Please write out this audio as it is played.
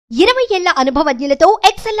20 ఏళ్ల అనుభవజ్ఞులతో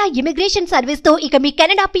ఎక్సెల్లా immigration service తో ఇక మీ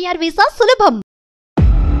కెనడా పిఆర్ వీసా సులభం.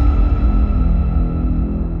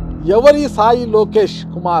 ఎవరి సాయి లోకేష్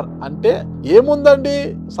కుమార్ అంటే ఏముందండి,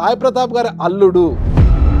 సాయి ప్రతాప్ గారి అల్లుడు.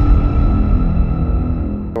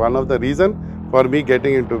 One of the reason for me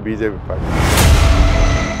getting into BJP party.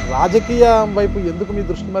 రాజకీయం వైపు ఎందుకు మీ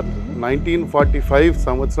దృష్టి మరి? 1945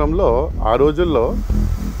 సంవత్సరంలో ఆ రోజుల్లో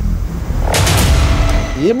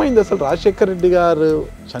ఏమైంది అసలు? రాజశేఖర్ రెడ్డి గారు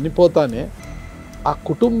చనిపోతానే ఆ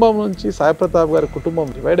కుటుంబం నుంచి సాయి ప్రతాప్ గారి కుటుంబం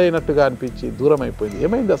డివైడ్ అయినట్టుగా అనిపించి దూరం అయిపోయింది.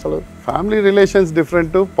 ఏమైంది అసలు? Family relations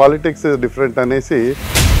different, politics different అనేసి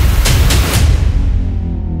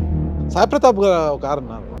సాయి ప్రతాప్ గారు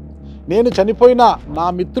అన్నారు, నేను చనిపోయినా నా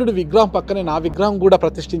మిత్రుడి విగ్రహం పక్కనే నా విగ్రహం కూడా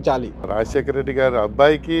ప్రతిష్ఠించాలి. రాజశేఖర రెడ్డి గారి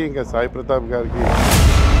అబ్బాయికి ఇంకా సాయి ప్రతాప్ గారికి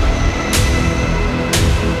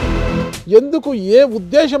ఎందుకు, ఏ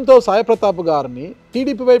ఉద్దేశంతో సాయి ప్రతాప్ గారిని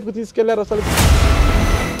టీడీపీ వైపుకి తీసుకెళ్లారు అసలు?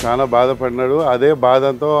 చాలా బాధపడినాడు. అదే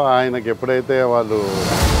బాధతో ఆయనకి ఎప్పుడైతే వాళ్ళు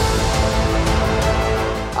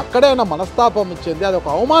అక్కడే ఆయన మనస్తాపం వచ్చింది. అది ఒక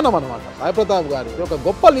అవమానం అనమాట. సాయి ప్రతాప్ గారికి ఒక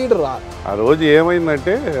గొప్ప లీడర్. ఆ రోజు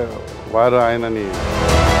ఏమైందంటే వారు ఆయనని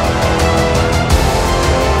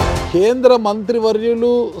కేంద్ర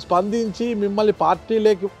మంత్రివర్యులు స్పందించి మిమ్మల్ని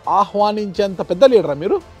పార్టీలోకి ఆహ్వానించేంత పెద్ద లీడరా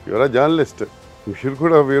మీరు? యువర్ జర్నలిస్ట్, మీరు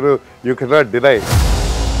కూడా యూ కెన్ నాట్ డినై.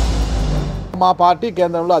 మా పార్టీ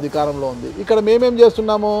కేంద్రంలో అధికారంలో ఉంది, ఇక్కడ మేమేం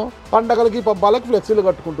చేస్తున్నాము, పండగలకి పబ్బాలకి ఫ్లెక్సీలు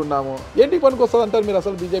కట్టుకుంటున్నాము, ఏంటి పనికి వస్తుంది అంటారు మీరు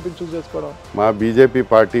అసలు బీజేపీని చూస్ చేసుకోవడం? మా బీజేపీ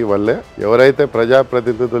పార్టీ వల్లే ఎవరైతే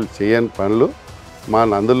ప్రజాప్రతినిధులు చేయని పనులు మా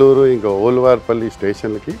నందలూరు ఇంకా ఓల్వార్పల్లి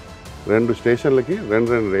స్టేషన్లకి, 2 స్టేషన్లకి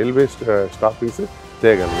 2 రైల్వే స్టాపింగ్స్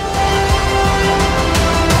చేయగలిగాం.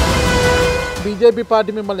 బీజేపీ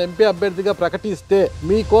పార్టీ మిమ్మల్ని ఎంపీ అభ్యర్థిగా ప్రకటిస్తే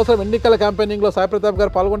మీకోసం ఎన్నికల క్యాంపెయినింగ్ లో సాయి ప్రతాప్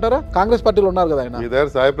గారు పాల్గొంటారా? కాంగ్రెస్ పార్టీలో ఉన్నారు కదా ఆయన. మీ దగ్గర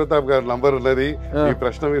సాయి ప్రతాప్ గారి నంబర్ ఉన్నది, ఈ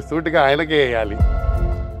ప్రశ్న మీరు సూటిగా ఆయనకే వేయాలి.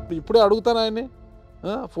 ఇప్పుడే అడుగుతాను ఆయన్ని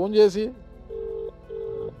ఫోన్ చేసి.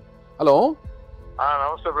 హలో,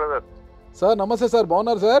 నమస్తే బ్రదర్. సార్ నమస్తే సార్,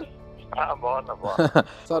 బాగున్నారు సార్? బాగున్నా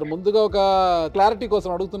సార్, ముందుగా ఒక క్లారిటీ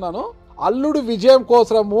కోసం అడుగుతున్నాను. అల్లుడు విజయం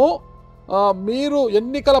కోసము మీరు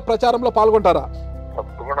ఎన్నికల ప్రచారంలో పాల్గొంటారా?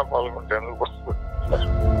 తప్పకుండా పాల్గొంటాను.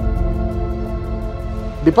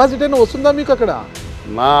 డిపాజిట్ అయినా వస్తుందా మీకు అక్కడ?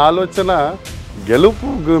 నా ఆలోచన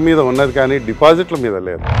గెలుపు మీద ఉన్నది కానీ డిపాజిట్ల మీద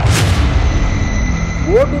లేదు.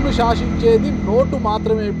 ఓటును శాసించేది నోటు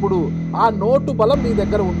మాత్రమే. ఇప్పుడు ఆ నోటు బలం మీ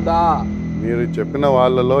దగ్గర ఉందా? మీరు చెప్పిన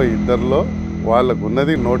వాళ్ళలో ఇద్దరిలో వాళ్ళకు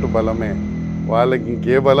ఉన్నది నోటు బలమే, వాళ్ళకి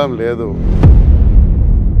ఇంకే బలం లేదు.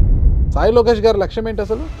 సాయి లోకేష్ గారి లక్ష్యం ఏంటి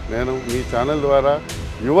అసలు? నేను మీ ఛానల్ ద్వారా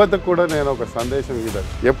యువతకు కూడా నేను ఒక సందేశం ఇద్దాను.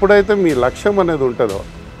 ఎప్పుడైతే మీ లక్ష్యం అనేది ఉంటుందో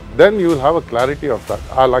then you will have a clarity of thought.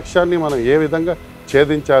 ఆ లక్ష్యాన్ని మనం ఏ విధంగా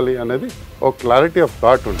ఛేదించాలి అనేది ఒక క్లారిటీ ఆఫ్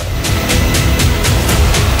థాట్ ఉండాలి.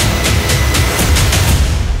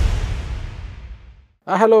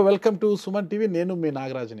 Hello, welcome to Suman TV. నేను మీ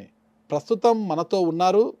నాగరాజుని. ప్రస్తుతం మనతో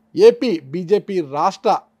ఉన్నారు ఏపీ బీజేపీ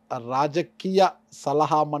రాష్ట్ర రాజకీయ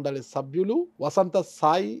సలహా మండలి సభ్యులు వసంత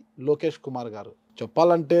సాయి లోకేష్ కుమార్ గారు.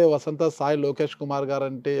 చెప్పాలంటే వసంత సాయి లోకేష్ కుమార్ గారు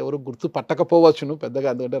అంటే ఎవరు గుర్తు పట్టకపోవచ్చును పెద్దగా,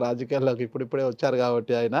 ఎందుకంటే రాజకీయాల్లోకి ఇప్పుడిప్పుడే వచ్చారు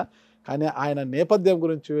కాబట్టి ఆయన. కానీ ఆయన నేపథ్యం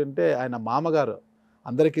గురించి అంటే ఆయన మామగారు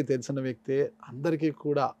అందరికీ తెలిసిన వ్యక్తి. అందరికీ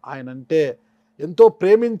కూడా ఆయన అంటే ఎంతో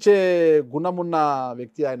ప్రేమించే గుణమున్న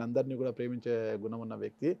వ్యక్తి. ఆయన అందరినీ కూడా ప్రేమించే గుణమున్న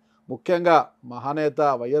వ్యక్తి. ముఖ్యంగా మహానేత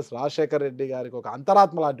వైఎస్ రాజశేఖర రెడ్డి గారికి ఒక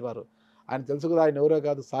అంతరాత్మ లాంటి వారు. ఆయన తెలుసు కదా, ఆయన ఎవరో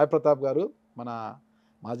కాదు, సాయి ప్రతాప్ గారు, మన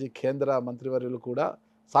మాజీ కేంద్ర మంత్రివర్యులు కూడా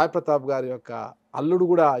సాయి ప్రతాప్ గారి యొక్క అల్లుడు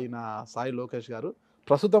కూడా ఆయన సాయి లోకేష్ గారు.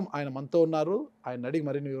 ప్రస్తుతం ఆయన మనతో ఉన్నారు. ఆయన అడిగి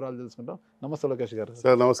మరిన్ని వివరాలు తెలుసుకుంటాం. నమస్తే లోకేష్ గారు.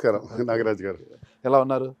 సార్ నమస్కారం. నాగరాజు గారు ఎలా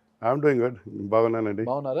ఉన్నారు? I'm doing good. బాగున్నానండి.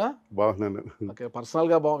 బాగున్నారా? బాగున్నాను. ఓకే,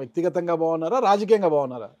 పర్సనల్గా వ్యక్తిగతంగా బాగున్నారా, రాజకీయంగా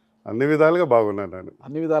బాగున్నారా? అన్ని విధాలుగా బాగున్నాను నేను.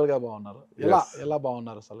 అన్ని విధాలుగా బాగున్నారు. ఎలా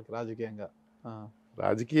బాగున్నారు అసలు రాజకీయంగా?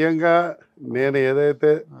 రాజకీయంగా నేను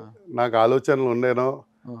ఏదైతే నాకు ఆలోచనలు ఉండేనో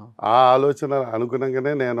ఆ ఆలోచన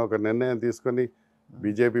అనుగుణంగానే నేను ఒక నిర్ణయం తీసుకొని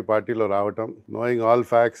బీజేపీ పార్టీలో రావటం, knowing all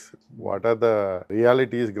facts, what are the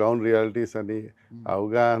realities, ground realities అని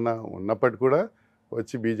అవగాహన ఉన్నప్పటికీ కూడా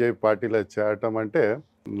వచ్చి బీజేపీ పార్టీలో చేరటం అంటే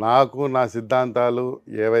నాకు నా సిద్ధాంతాలు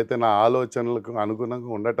ఏవైతే నా ఆలోచనలకు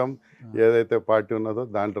అనుగుణంగా ఉండటం, ఏదైతే పార్టీ ఉన్నదో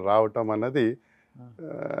దాంట్లో రావటం అన్నది.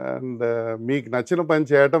 అండ్ మీకు నచ్చిన పని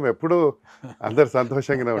చేయటం ఎప్పుడు అందరు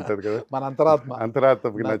సంతోషంగానే ఉంటుంది కదా. మన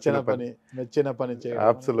అంతరాత్మకి నచ్చిన పని, మెచ్చిన పని చేయడం.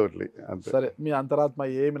 అబ్సల్యూట్లీ. సరే, మీ అంతరాత్మ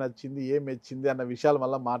ఏమి నచ్చింది, ఏం మెచ్చింది అన్న విషయాలు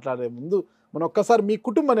మళ్ళీ మాట్లాడే ముందు మనం ఒక్కసారి మీ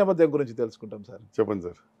కుటుంబ నేపథ్యం గురించి తెలుసుకుంటాం సార్. చెప్పండి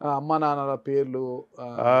సార్. అమ్మ నాన్నల పేర్లు.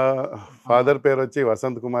 ఫాదర్ పేరు వచ్చి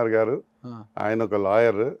వసంత్ కుమార్ గారు. ఆయన ఒక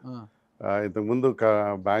లాయర్. ఇంతకుముందు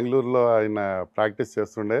బెంగళూరులో ఆయన ప్రాక్టీస్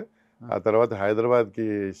చేస్తుండే. ఆ తర్వాత హైదరాబాద్కి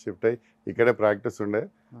షిఫ్ట్ అయ్యి ఇక్కడే ప్రాక్టీస్ ఉండే.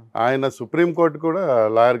 ఆయన సుప్రీంకోర్టు కూడా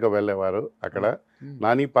లాయర్గా వెళ్ళేవారు. అక్కడ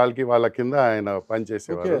నాని పాల్కి వాళ్ళ కింద ఆయన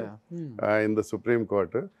పనిచేసేవారు ఇన్ ద సుప్రీం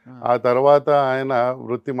కోర్టు. ఆ తర్వాత ఆయన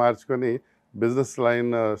వృత్తి మార్చుకొని బిజినెస్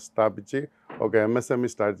లైన్ స్థాపించి ఒక ఎంఎస్ఎంఈ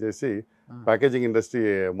స్టార్ట్ చేసి ప్యాకేజింగ్ ఇండస్ట్రీ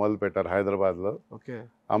మొదలు పెట్టారు హైదరాబాద్లో.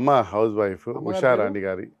 అమ్మ హౌస్ వైఫ్ ఉషారాణి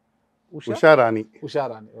గారి. ఉషారాణి.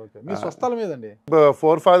 మీ స్వస్థలం ఏదండి?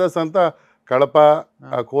 4 fathers అంతా కడప,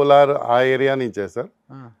 కోలార్ ఆ ఏరియా నుంచే sir.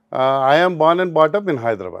 I'm Born and బాటప్ in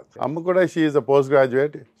Hyderabad. అమ్మ కూడా she is a post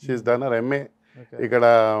graduate. She is done her MA. ఇక్కడ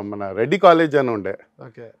మన రెడ్డి కాలేజ్ అని ఉండే,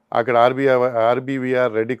 అక్కడ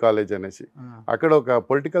ఆర్బీవీఆర్ రెడ్డి కాలేజ్ అనేసి, అక్కడ ఒక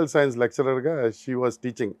పొలిటికల్ సైన్స్ లెక్చరర్గా she was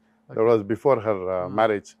teaching. That was before her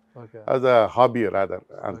marriage as a hobby rather.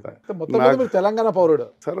 అంత తెలంగాణ పౌరుడు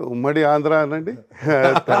సార్. ఉమ్మడి ఆంధ్ర అనండి,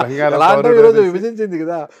 తెలంగాణ విభజించింది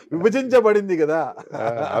కదా, విభజించబడింది కదా.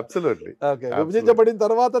 అబ్సల్యూట్లీ. విభజించబడిన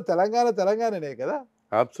తర్వాత తెలంగాణనే కదా.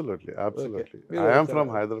 Absolutely. I am from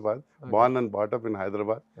Hyderabad, born and brought up in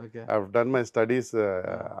Hyderabad. I've done my studies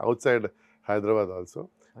outside Hyderabad also.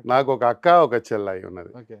 నాకు ఒక అక్క ఒక చెల్లాయి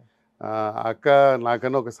ఉన్నది. అక్క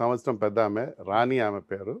నాకన్నా ఒక సంవత్సరం పెద్ద ఆమె, రాణి ఆమె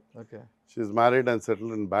పేరు. She married and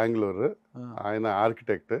settled in Bengaluru. ఆయన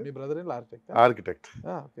ఆర్కిటెక్ట్.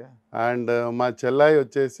 అండ్ మా చెల్లాయి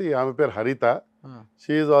వచ్చేసి ఆమె పేరు హరిత.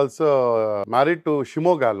 She also married to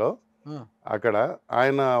షిమోగాలో. అక్కడ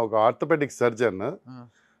ఆయన ఒక ఆర్థోపెడిక్ సర్జన్,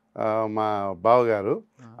 మా బావగారు.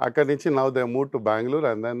 అక్కడి నుంచి now they move to Bengaluru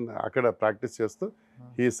and then అక్కడ ప్రాక్టీస్ చేస్తూ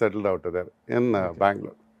he settled out there in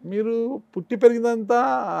Bengaluru. మీరు పుట్టి పెరిగిందంతా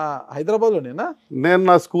హైదరాబాద్లోనేనా? నేను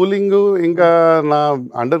నా స్కూలింగ్ ఇంకా నా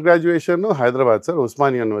under graduation Hyderabad sir,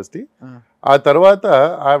 Osman university. ఆ తర్వాత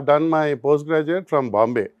I have done my post graduate from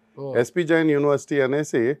Bombay, SP Jain university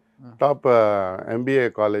అనేసి top MBA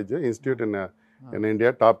college institute in India,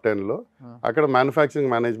 top 10లో. అక్కడ మ్యానుఫ్యాక్చరింగ్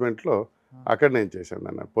మేనేజ్మెంట్లో అక్కడ నేను చేశాను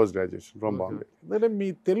అన్న పోస్ట్ గ్రాడ్యుయేషన్ ఫ్రమ్ బాంబే. మీ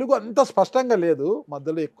తెలుగు అంత స్పష్టంగా లేదు,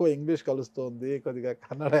 మధ్యలో ఎక్కువ ఇంగ్లీష్ కలుస్తుంది, కొద్దిగా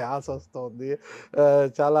కన్నడ యాస వస్తుంది.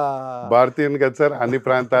 చాలా భారతీయుని కదా సార్, అన్ని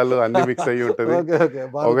ప్రాంతాలు అన్ని మిక్స్ అయ్యి ఉంటుంది.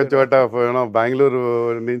 ఒక చోట బెంగళూరు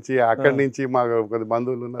నుంచి, అక్కడి నుంచి మా కొద్ది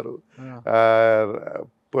బంధువులు ఉన్నారు,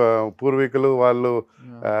 పూర్వీకులు. వాళ్ళు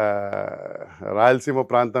రాయలసీమ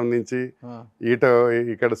ప్రాంతం నుంచి,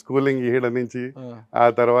 ఇక్కడ స్కూలింగ్ ఈడ నుంచి. ఆ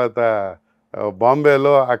తర్వాత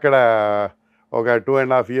బాంబేలో అక్కడ ఒక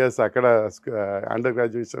 2.5 years అక్కడ అండర్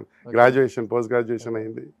గ్రాడ్యుయేషన్ పోస్ట్ గ్రాడ్యుయేషన్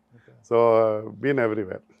అయింది. So been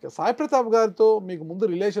everywhere. Sai Pratap గారితో మీకు ముందు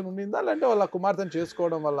రిలేషన్ ఉండిందా, లేదంటే వాళ్ళ కుమార్తెను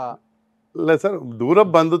చేసుకోవడం వల్ల? లేదు సార్, దూర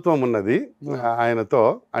బంధుత్వం ఉన్నది ఆయనతో.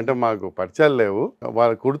 అంటే మాకు పరిచయాలు లేవు.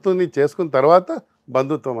 వాళ్ళ కుర్తుని చేసుకున్న తర్వాత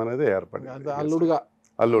బంధుత్వం అనేది ఏర్పడింది.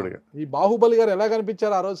 అల్లుడుగా. ఈ బాహుబలి గారు ఎలా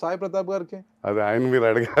కనిపించారు ఆ రోజు సాయి ప్రతాప్ గారికి? అది ఆయన మీరు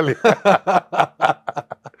అడగాలి.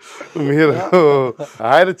 మీరు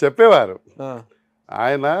ఆయన చెప్పేవారు.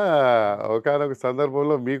 ఆయన ఒకనొక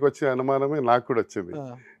సందర్భంలో మీకు వచ్చిన అనుమానమే నాకు కూడా వచ్చింది.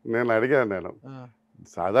 నేను అడిగాను. నేను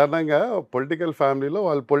సాధారణంగా పొలిటికల్ ఫ్యామిలీలో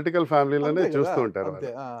వాళ్ళు పొలిటికల్ ఫ్యామిలీలోనే చూస్తూ ఉంటారు.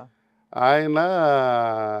 ఆయన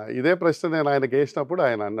ఇదే ప్రశ్న నేను ఆయనకి వేసినప్పుడు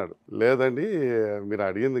ఆయన అన్నాడు, లేదండి మీరు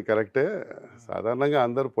అడిగింది కరెక్టే, సాధారణంగా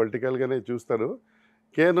అందరూ పొలిటికల్గానే చూస్తారు.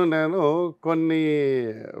 నేను కొన్ని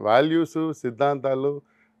వాల్యూస్, సిద్ధాంతాలు,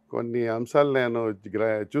 కొన్ని అంశాలు నేను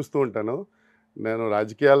చూస్తూ ఉంటాను. నేను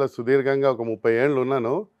రాజకీయాల్లో సుదీర్ఘంగా ఒక 30 ఏళ్ళు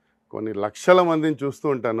ఉన్నాను. కొన్ని లక్షల మందిని చూస్తూ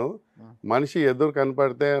ఉంటాను. మనిషి ఎదురు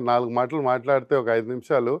కనపడితే 4 మాటలు మాట్లాడితే ఒక 5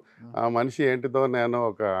 నిమిషాలు ఆ మనిషి ఏంటిదో నేను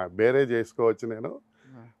ఒక బేరే చేసుకోవచ్చు. నేను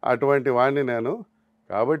అటువంటి వాడిని నేను.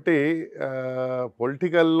 కాబట్టి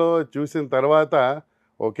పొలిటికల్లో చూసిన తర్వాత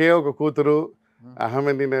ఒకే ఒక కూతురు,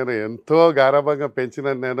 ఆమెని నేను ఎంతో గారాబంగా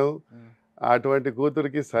పెంచినాను నేను. అటువంటి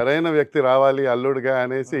కూతురికి సరైన వ్యక్తి రావాలి అల్లుడుగా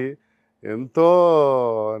అనేసి ఎంతో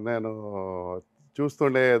నేను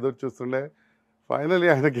ఎదురు చూస్తుండే. ఫైనలీ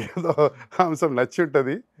ఆయనకి ఏదో అంశం నచ్చి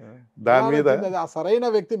ఉంటుంది. దాని మీద సరైన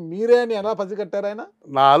వ్యక్తి మీరే అని ఎలా పసిగట్టారు ఆయన?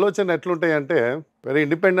 నా ఆలోచన ఎట్లుంటాయి అంటే, వెరీ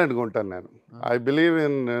ఇండిపెండెంట్గా ఉంటాను నేను. I believe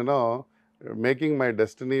in making my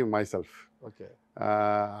destiny my self.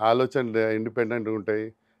 ఆలోచన ఇండిపెండెంట్గా ఉంటాయి.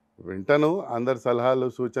 వింటాను, అందరి సలహాలు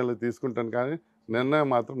సూచనలు తీసుకుంటాను, కానీ నిర్ణయం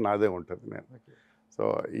మాత్రం నాదే ఉంటుంది. నేను సో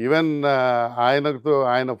ఈవెన్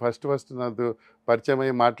ఆయన ఫస్ట్ నాకు పరిచయం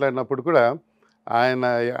అయ్యి మాట్లాడినప్పుడు కూడా ఆయన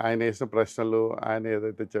వేసిన ప్రశ్నలు, ఆయన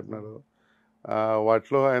ఏదైతే చెప్పినారో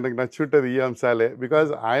వాటిలో ఆయనకు నచ్చి ఉంటుంది ఈ అంశాలే. బికాజ్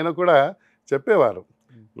ఆయన కూడా చెప్పేవారు,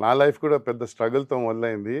 నా లైఫ్ కూడా పెద్ద స్ట్రగుల్తో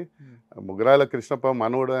మొదలైంది. ముగ్గురాల కృష్ణప్ప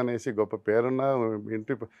మనవుడు అనేసి గొప్ప పేరున్న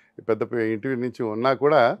పెద్ద ఇంటి నుంచి ఉన్నా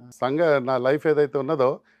కూడా నా లైఫ్ ఏదైతే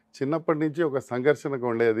ఉన్నదో చిన్నప్పటి నుంచి ఒక సంఘర్షణగా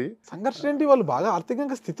ఉండేది. సంఘర్షణ ఏంటి? వాళ్ళు బాగా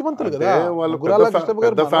ఆర్థికంగా స్థితిమంతులు కదా, వాళ్ళు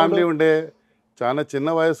పెద్ద ఫ్యామిలీ ఉండే. చాలా చిన్న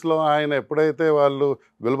వయసులో ఆయన ఎప్పుడైతే వాళ్ళు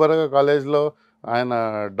గుల్బర్గా కాలేజ్లో ఆయన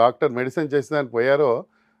డాక్టర్ మెడిసిన్ చేసేదానికి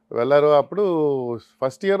వెళ్ళారో అప్పుడు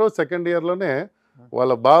ఫస్ట్ ఇయర్ సెకండ్ ఇయర్లోనే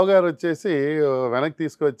వాళ్ళ బావగారు వచ్చేసి వెనక్కి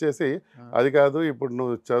తీసుకొచ్చేసి అది కాదు ఇప్పుడు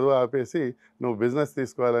నువ్వు చదువు ఆపేసి నువ్వు బిజినెస్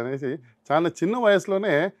తీసుకోవాలనేసి చాలా చిన్న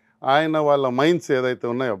వయసులోనే ఆయన వాళ్ళ మైన్స్ ఏదైతే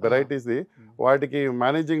ఉన్నాయో వెరైటీస్ది వాటికి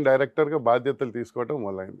మేనేజింగ్ డైరెక్టర్గా బాధ్యతలు తీసుకోవటం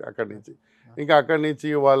మొదలైంది. అక్కడి నుంచి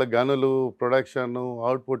వాళ్ళ గనులు ప్రొడక్షన్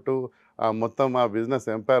అవుట్పుట్ మొత్తం ఆ బిజినెస్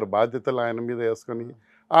ఎంపైర్ బాధ్యతలు ఆయన మీద వేసుకొని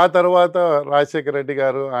ఆ తర్వాత రాజశేఖర రెడ్డి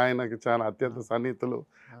గారు ఆయనకి చాలా అత్యంత సన్నిహితులు.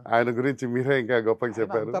 ఆయన గురించి మీరే ఇంకా గొప్పగా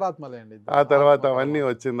చెప్పారు. ఆ తర్వాత అవన్నీ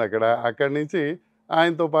వచ్చింది అక్కడి నుంచి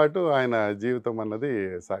ఆయనతో పాటు ఆయన జీవితం అన్నది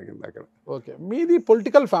సాగింది అక్కడ. ఓకే, మీది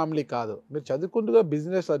పొలిటికల్ ఫ్యామిలీ కాదు, మీరు చదువుకుంటూ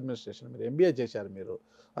బిజినెస్ అడ్మినిస్ట్రేషన్ మీరు ఎంబీఏ చేశారు. మీరు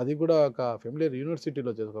అది కూడా ఒక ఫెమిలియర్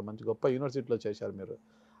యూనివర్సిటీలో చేశారు, మంచి గొప్ప యూనివర్సిటీలో చేశారు మీరు.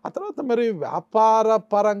 ఆ తర్వాత మరి వ్యాపార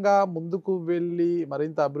పరంగా ముందుకు వెళ్ళి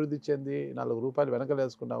మరింత అభివృద్ధి చెంది 4 రూపాయలు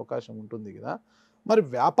వెనకలేసుకునే అవకాశం ఉంటుంది కదా, మరి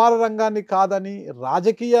వ్యాపార రంగాన్ని కాదని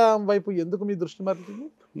రాజకీయం వైపు ఎందుకు మీ దృష్టి మరలింది?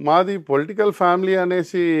 మాది పొలిటికల్ ఫ్యామిలీ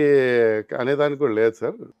అనేదానికి కూడా లేదు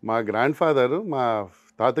సార్. మా గ్రాండ్ ఫాదరు, మా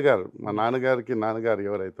తాతగారు, మా నాన్నగారు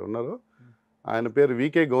ఎవరైతే ఉన్నారో ఆయన పేరు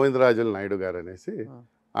వికే గోవిందరాజుల నాయుడు గారు అనేసి.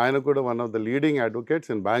 ఆయన కూడా one of the leading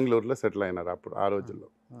advocates in బెంగళూరులో సెటిల్ అయినారు అప్పుడు ఆ రోజుల్లో.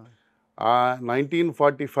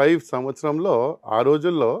 1945 సంవత్సరంలో ఆ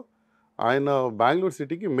రోజుల్లో ఆయన బెంగళూరు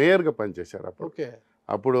సిటీకి మేయర్గా పనిచేశారు.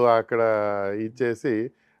 అప్పుడు అక్కడ ఇచ్చేసి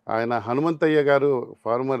ఆయన హనుమంతయ్య గారు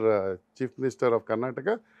former chief minister of Karnataka,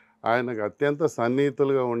 ఆయనకు అత్యంత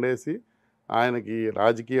సన్నిహితులుగా ఉండేసి ఆయనకి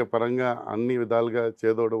రాజకీయ పరంగా అన్ని విధాలుగా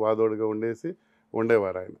చేదోడు వాదోడుగా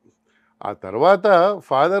ఉండేవారు ఆయన. ఆ తర్వాత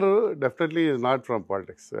father definitely is not from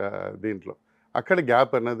politics. దీంట్లో అక్కడ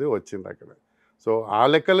గ్యాప్ అన్నది వచ్చింది అక్కడ. సో ఆ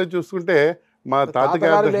లెక్కలో చూసుకుంటే మా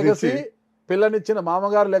తాతగారి నుంచి పిల్లనిచ్చిన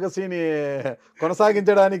మామగారు లెగసీని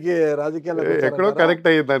కొనసాగించడానికి రాజకీయాల్లో ఎక్కడో కరెక్ట్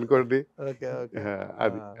అయ్యింది అనుకోండి.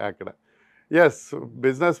 అది అక్కడ ఎస్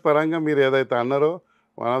బిజినెస్ పరంగా మీరు ఏదైతే అన్నారో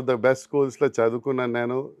వన్ ఆఫ్ ద బెస్ట్ స్కూల్స్లో చదువుకున్నాను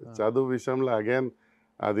నేను. చదువు విషయంలో అగైన్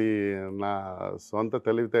అది నా సొంత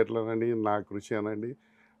తెలివితేటలోనండి, నా కృషి అనండి.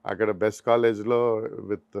 అక్కడ బెస్ట్ కాలేజ్లో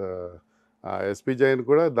విత్ ఎస్పీ జైన్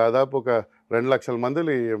కూడా దాదాపు ఒక 2 లక్షల మంది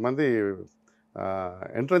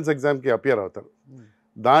ఎంట్రన్స్ ఎగ్జామ్కి అపియర్ అవుతారు.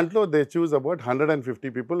 దాంట్లో they choose about 150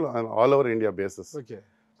 people all over India basis.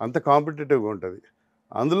 అంత కాంపిటేటివ్గా ఉంటుంది.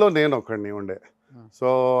 అందులో నేను ఒక్కడిని ఉండే. సో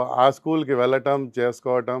ఆ స్కూల్కి వెళ్ళటం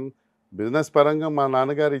చేసుకోవటం బిజినెస్ పరంగా మా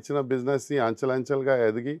నాన్నగారు ఇచ్చిన బిజినెస్ని అంచెలంచెలుగా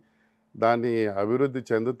ఎదిగి దాన్ని అభివృద్ధి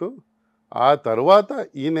చెందుతూ ఆ తర్వాత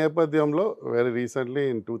ఈ నేపథ్యంలో వెరీ రీసెంట్లీ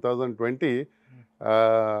ఇన్ 2020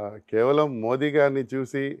 కేవలం మోదీ గారిని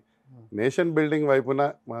చూసి నేషన్ బిల్డింగ్ వైపున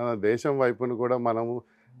మన దేశం వైపున కూడా మనము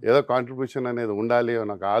ఏదో కాంట్రిబ్యూషన్ అనేది ఉండాలి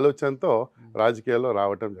అన్న ఒక ఆలోచనతో రాజకీయాల్లో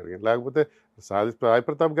రావటం జరిగింది. లేకపోతే సాయి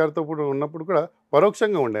ప్రతాప్ గారితో ఉన్నప్పుడు కూడా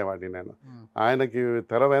పరోక్షంగా ఉండేవాడిని నేను. ఆయనకి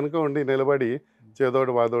తెర వెనుక ఉండి నిలబడి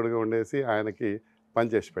చేదోడు వాదోడుగా ఉండేసి ఆయనకి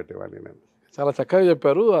పనిచేసి పెట్టేవాడిని నేను. చాలా చక్కగా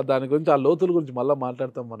చెప్పారు. దాని గురించి ఆ లోతుల గురించి మళ్ళీ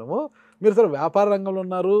మాట్లాడతాం మనము. మీరు సార్ వ్యాపార రంగంలో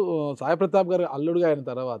ఉన్నారు. సాయి ప్రతాప్ గారు అల్లుడుగా అయిన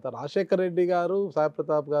తర్వాత రాజశేఖర రెడ్డి గారు సాయి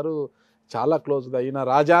ప్రతాప్ గారు చాలా క్లోజ్గా, ఈయన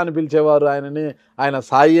రాజా అని పిలిచేవారు ఆయనని, ఆయన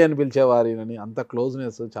సాయి అని పిలిచేవారు ఈయనని. అంత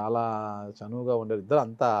క్లోజ్నెస్, చాలా చనువుగా ఉండేది. ఇద్దరు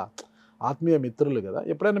అంత ఆత్మీయ మిత్రులు కదా.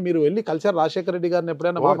 ఎప్పుడైనా మీరు వెళ్ళి కలిసారు రాజశేఖర రెడ్డి గారిని?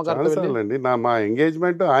 ఎప్పుడైనా అండి మా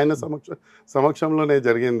ఎంగేజ్మెంట్ ఆయన సమక్షంలోనే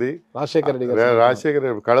జరిగింది.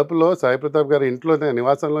 రాజశేఖర కడపలో సాయి ప్రతాప్ గారి ఇంట్లోనే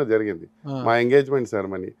నివాసంలో జరిగింది మా ఎంగేజ్మెంట్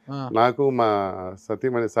సెరమనీ. నాకు మా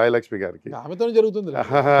సతీమణి సాయి లక్ష్మి గారికి. ఆమెతో జరుగుతుంది.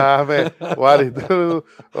 ఆమె వారిద్దరు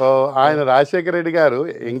ఆయన రాజశేఖర రెడ్డి గారు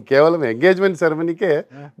కేవలం ఎంగేజ్మెంట్ సెరమనీకే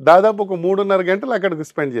దాదాపు ఒక 3.5 గంటలు అక్కడికి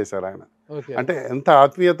స్పెండ్ చేశారు ఆయన. అంటే ఎంత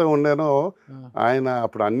ఆత్మీయత ఉండేనో ఆయన.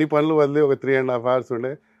 అప్పుడు అన్ని పనులు వదిలి ఒక 3.5 hours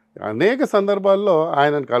ఉండే. అనేక సందర్భాల్లో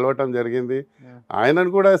ఆయనను కలవటం జరిగింది.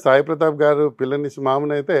 ఆయనను కూడా సాయి ప్రతాప్ గారు పిల్లనిచ్చి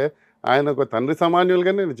మామనైతే ఆయన ఒక తండ్రి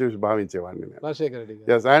సమాన్యులుగా నేను చూసి భావించేవాడిని.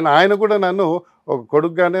 ఆయన కూడా నన్ను ఒక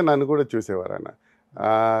కొడుకుగానే నన్ను కూడా చూసేవారు. ఆయన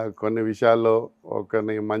కొన్ని విషయాల్లో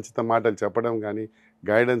కొన్ని మంచి మాటలు చెప్పడం కానీ,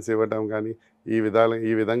 గైడెన్స్ ఇవ్వడం కానీ,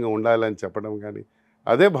 ఈ విధంగా ఉండాలని చెప్పడం కానీ,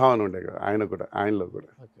 అదే భావన ఉండే కదా ఆయనలో కూడా.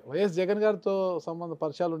 వైఎస్ జగన్ గారితో సంబంధ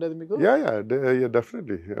పరిచయాలు ఉండేది మీకు?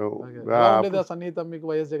 డెఫినెట్లీ సన్నిహితం మీకు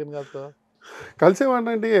వైఎస్ జగన్ గారితో?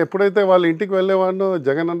 కలిసేవాడిని. ఎప్పుడైతే వాళ్ళ ఇంటికి వెళ్ళేవాడినో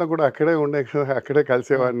జగన్ అన్న కూడా అక్కడే ఉండే కదా, అక్కడే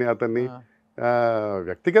కలిసేవాడిని. అతన్ని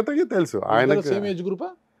వ్యక్తిగతంగా తెలుసు. ఆయన సేమ్ ఏజ్ గ్రూపా?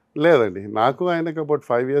 లేదండి, నాకు ఆయనకు అబౌట్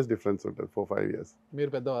 5 years డిఫరెన్స్ ఉంటుంది. 4-5 years.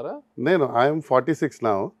 మీరు పెద్దవారా? నేను I'm 46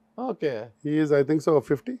 now. Okay. He is I think so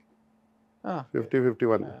 50.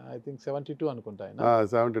 50-51. I think 72 అనుకుంటా ఆయన.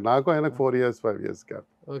 70. నాకు ఆయనకు 4 years 5 years gap.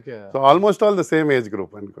 Okay. So almost all the same age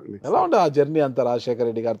group అనుకోండి. ఎలా ఉండే ఆ జర్నీ అంతా రాజశేఖర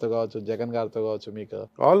రెడ్డి గారితో కావచ్చు, జగన్ గారితో కావచ్చు మీకు?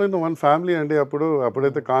 ఆల్ ఇన్ వన్ ఫ్యామిలీ అండి.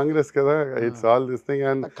 అప్పుడైతే కాంగ్రెస్ కదా, it's all this thing.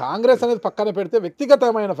 And Congress అనేది పక్కన పెడితే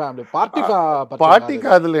వ్యక్తిగతమైన ఫ్యామిలీ, పార్టీ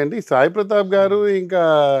కాదులేండి. సాయి ప్రతాప్ గారు ఇంకా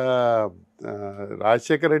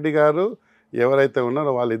రాజశేఖర రెడ్డి గారు ఎవరైతే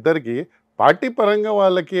ఉన్నారో వాళ్ళిద్దరికి పార్టీ పరంగా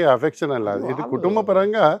వాళ్ళకి అఫెక్షన్ అలా, ఇటు కుటుంబ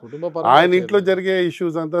పరంగా ఆయన ఇంట్లో జరిగే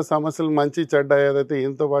ఇష్యూస్ అంతా, సమస్యలు మంచి చెడ్డ ఏదైతే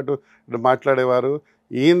ఈయనతో పాటు మాట్లాడేవారు,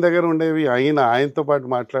 ఈయన దగ్గర ఉండేవి ఆయనతో పాటు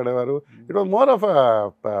మాట్లాడేవారు. It was more of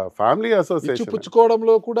family association.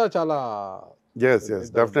 పుచ్చుకోవడంలో కూడా చాలా. Yes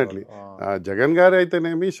definitely. జగన్ గారు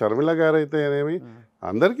అయితేనేమి, షర్మిల గారు అయితేనేమి,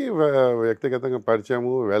 అందరికీ వ్యక్తిగతంగా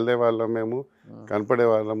పరిచయము, వెళ్ళే వాళ్ళం, మేము కనపడే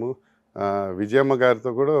వాళ్ళము. విజయమ్మ గారితో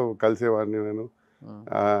కూడా కలిసేవాడిని నేను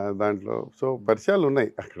దాంట్లో. సో పరిచయాలు ఉన్నాయి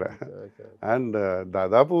అక్కడ. అండ్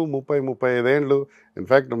దాదాపు 30-35 ఏళ్ళు.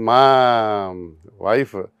 ఇన్ఫ్యాక్ట్ మా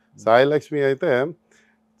వైఫ్ సాయి లక్ష్మి అయితే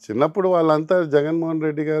చిన్నప్పుడు వాళ్ళంతా జగన్మోహన్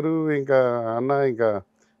రెడ్డి గారు, ఇంకా అన్న, ఇంకా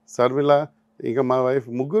శర్మిల, ఇంకా మా వైఫ్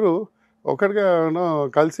ముగ్గురు ఒకటిగా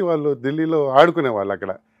కలిసి వాళ్ళు ఢిల్లీలో ఆడుకునేవాళ్ళు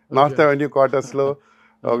అక్కడ నార్త్ అవెన్యూ క్వార్టర్స్లో.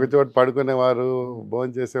 ఒక చోట పడుకునేవారు,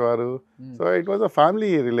 భోజనం చేసేవారు. So it was a family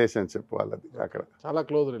relationship వాళ్ళది అక్కడ. చాలా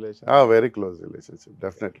close relation. Very close relationship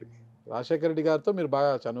definitely. Rajasekhara Reddy గారితో మీరు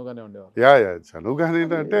బాగా చనువుగానే ఉండేవారు? యా చనువుగానే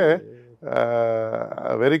అంటే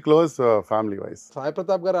very close family wise. Sai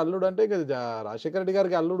Pratap గారు అల్లుడు అంటే ఇంకా రాజశేఖర రెడ్డి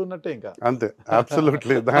గారికి అల్లుడు ఉన్నట్టే. ఇంకా అంతే,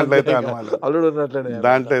 అబ్సల్యూట్లీ. దాంట్లో అయితే అనుమానం, అల్లుడు ఉన్నట్లే.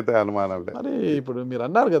 దాంట్లో అయితే అనుమానం లేదు. మరి ఇప్పుడు మీరు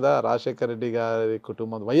అన్నారు కదా రాజశేఖర రెడ్డి గారి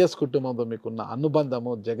కుటుంబం, వైఎస్ కుటుంబంతో మీకున్న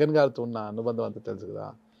అనుబంధము, జగన్ గారితో ఉన్న అనుబంధం అంతా తెలుసు కదా.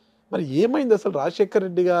 మరి ఏమైంది అసలు? రాజశేఖర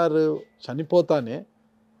రెడ్డి గారు చనిపోతానే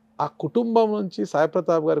ఆ కుటుంబం నుంచి సాయి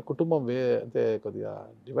ప్రతాప్ గారి కుటుంబం అంటే కొద్దిగా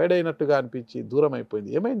డివైడ్ అయినట్టుగా అనిపించి దూరం అయిపోయింది.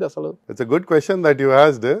 ఏమైంది అసలు? It's a good question that you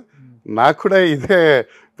asked. నాకు కూడా ఇదే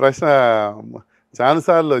ప్రశ్న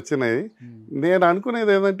చాలాసార్లు వచ్చినాయి. నేను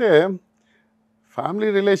అనుకునేది ఏంటంటే family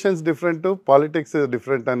relations different, politics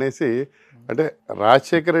different అనేసి. అంటే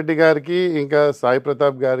రాజశేఖర రెడ్డి గారికి ఇంకా సాయి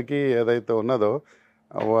ప్రతాప్ గారికి ఏదైతే ఉన్నదో,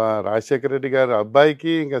 రాజశేఖర రెడ్డి గారి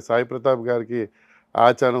అబ్బాయికి ఇంకా సాయి ప్రతాప్ గారికి ఆ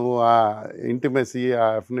చనువు, ఆ ఇంటిమెసీ, ఆ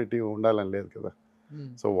అఫినిటీ ఉండాలని లేదు కదా.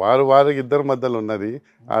 సో వారు ఇద్దరి మధ్యలో ఉన్నది.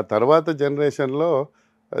 ఆ తర్వాత జనరేషన్లో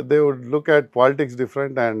they would look at politics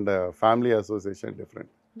different and family association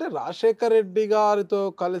different. అంటే రాజశేఖర రెడ్డి గారితో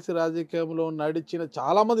కలిసి రాజకీయంలో నడిచిన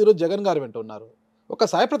చాలా మంది ఈరోజు జగన్ గారు వెంట ఉన్నారు. ఒక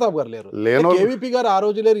సాయి ప్రతాప్ గారు లేరు. కేవీపీ గారు ఆ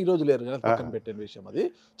రోజు లేరు, ఈ రోజు లేరు. పక్కన పెట్టిన విషయం అది.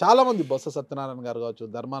 చాలా మంది, బొత్స సత్యనారాయణ గారు కావచ్చు,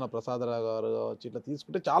 ధర్మాన ప్రసాదరావు గారు కావచ్చు, ఇట్లా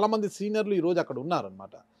తీసుకుంటే చాలా మంది సీనియర్లు ఈ రోజు అక్కడ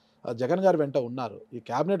ఉన్నారనమాట. జగన్ గారు వెంట ఉన్నారు, ఈ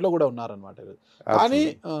క్యాబినెట్లో కూడా ఉన్నారనమాట. కానీ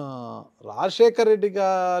రాజశేఖర రెడ్డి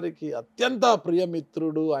గారికి అత్యంత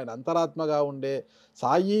ప్రియమిత్రుడు, ఆయన అంతరాత్మగా ఉండే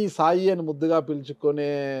సాయి సాయి అని ముద్దుగా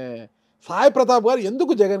పిలుచుకునే సాయి ప్రతాప్ గారు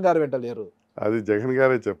ఎందుకు జగన్ గారు వెంట లేరు? అది జగన్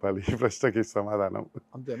గారే చెప్పాలి ఈ ప్రశ్నకి సమాధానం.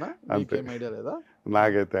 అంతేనా? అంతే. ఐడియా లేదా?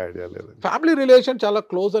 నాకైతే ఐడియా లేదు. ఫ్యామిలీ రిలేషన్ చాలా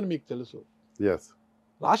క్లోజ్ అని మీకు తెలుసు. ఎస్.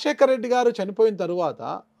 రాజశేఖర రెడ్డి గారు చనిపోయిన తరువాత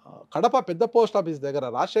కడప పెద్ద పోస్ట్ ఆఫీస్ దగ్గర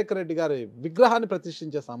రాజశేఖర రెడ్డి గారి విగ్రహాన్ని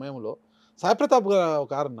ప్రతిష్ఠించే సమయంలో సాయి ప్రతాప్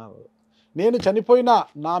గారు అన్నారు, నేను చనిపోయిన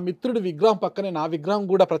నా మిత్రుడి విగ్రహం పక్కనే నా విగ్రహం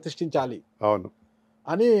కూడా ప్రతిష్ఠించాలి అవును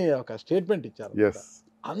అని ఒక స్టేట్మెంట్ ఇచ్చారు.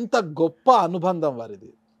 అంత గొప్ప అనుబంధం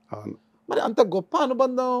వారిది. అవును. మరి అంత గొప్ప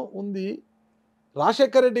అనుబంధం ఉంది.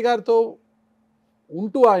 రాజశేఖర రెడ్డి గారితో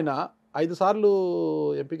ఉంటూ ఆయన 5 సార్లు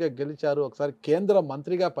ఎంపీగా గెలిచారు, ఒకసారి కేంద్ర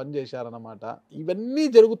మంత్రిగా పనిచేశారన్నమాట. ఇవన్నీ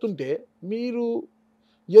జరుగుతుంటే మీరు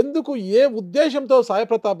ఎందుకు, ఏ ఉద్దేశంతో సాయి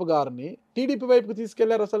ప్రతాప్ గారిని టీడీపీ వైపుకి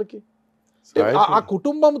తీసుకెళ్లారు అసలుకి? ఆ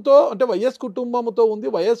కుటుంబంతో, అంటే వైఎస్ కుటుంబంతో ఉంది,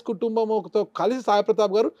 వైఎస్ కుటుంబంతో కలిసి సాయి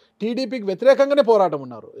ప్రతాప్ గారు టీడీపీకి వ్యతిరేకంగానే పోరాటం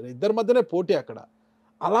ఉన్నారు, ఇద్దరి మధ్యనే పోటీ అక్కడ.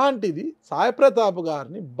 అలాంటిది సాయి ప్రతాప్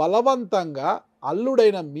గారిని బలవంతంగా,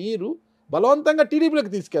 అల్లుడైన మీరు బలవంతంగా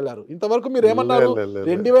టీడీపీలోకి తీసుకెళ్లారు. ఇంతవరకు మీరు ఏమన్నారు?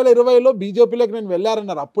 2020లో బీజేపీలోకి నేను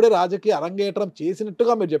వెళ్ళారన్నారు. అప్పుడే రాజకీయ అరంగేట్రం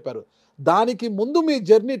చేసినట్టుగా మీరు చెప్పారు. దానికి ముందు మీ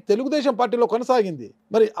జర్నీ తెలుగుదేశం పార్టీలో కొనసాగింది.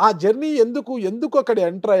 మరి ఆ జర్నీ ఎందుకు అక్కడ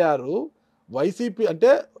ఎంటర్ అయ్యారు? వైసీపీ అంటే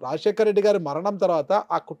రాజశేఖర రెడ్డి గారి మరణం తర్వాత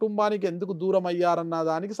ఆ కుటుంబానికి ఎందుకు దూరం అయ్యారన్న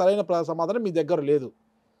దానికి సరైన సమాధానం మీ దగ్గర లేదు.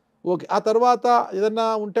 ఓకే, ఆ తర్వాత ఏదన్నా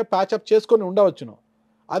ఉంటే ప్యాచప్ చేసుకొని ఉండవచ్చును.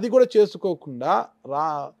 అది కూడా చేసుకోకుండా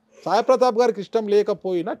సాయి ప్రతాప్ గారికి ఇష్టం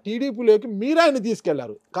లేకపోయినా టీడీపీలోకి మీరు ఆయన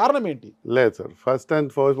తీసుకెళ్లారు. కారణం ఏంటి? లేదు సార్, ఫస్ట్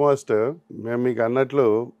అండ్ ఫార్మోస్ట్ మేము మీకు అన్నట్లు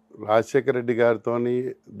రాజశేఖర రెడ్డి గారితో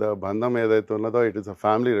బంధం ఏదైతే ఉన్నదో it is a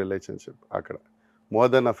family relationship. అక్కడ more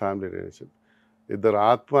than a family relationship. ఇద్దరు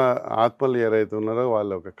ఆత్మలు ఏదైతే ఉన్నారో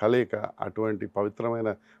వాళ్ళ ఒక కలయిక, అటువంటి పవిత్రమైన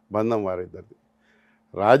బంధం వారిద్దరిది.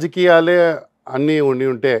 రాజకీయాలే అన్నీ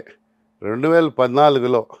ఉంటే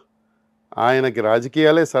 2014లో ఆయనకి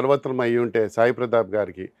రాజకీయాలే సర్వత్రం అయ్యి ఉంటే సాయి ప్రతాప్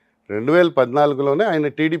గారికి 2014లోనే ఆయన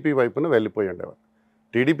టీడీపీ వైపున వెళ్ళిపోయి ఉండేవారు.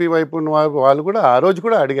 టీడీపీ వైపున వాళ్ళు కూడా ఆ రోజు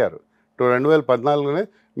కూడా అడిగారు. 2014లోనే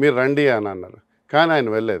మీరు రండి అని అన్నారు. కానీ ఆయన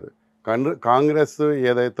వెళ్ళలేదు. కాంగ్రెస్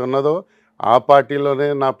ఏదైతే ఉన్నదో ఆ పార్టీలోనే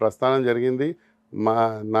నా ప్రస్థానం జరిగింది.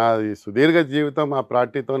 నా సుదీర్ఘ జీవితం ఆ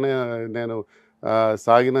పార్టీతోనే నేను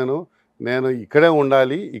సాగినాను. నేను ఇక్కడే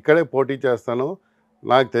ఉండాలి, ఇక్కడే పోటీ చేస్తాను,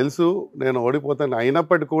 నాకు తెలుసు నేను ఓడిపోతాను,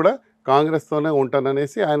 అయినప్పటికీ కూడా కాంగ్రెస్తోనే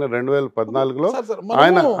ఉంటాననేసి ఆయన 2014లో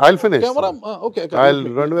ఆయన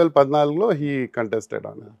 2014లో హీ కంటెస్టెడ్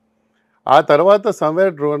అని. ఆ తర్వాత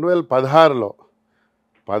సమ్వేర్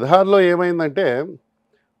 2016లో ఏమైందంటే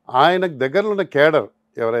ఆయనకు దగ్గరలో ఉన్న కేడర్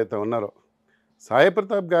ఎవరైతే ఉన్నారో, సాయి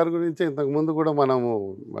ప్రతాప్ గారి గురించి ఇంతకుముందు కూడా మన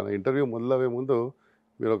ఇంటర్వ్యూ మొదలవే ముందు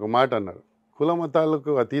మీరు ఒక మాట అన్నారు. కుల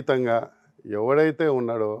మతాలకు అతీతంగా ఎవడైతే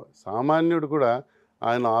ఉన్నాడో సామాన్యుడు కూడా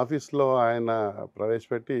ఆయన ఆఫీస్లో ఆయన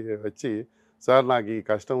ప్రవేశపెట్టి వచ్చి, సార్ నాకు ఈ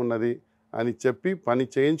కష్టం ఉన్నది అని చెప్పి పని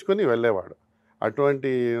చేయించుకొని వెళ్ళేవాడు.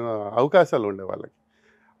 అటువంటి అవకాశాలు ఉండే వాళ్ళకి.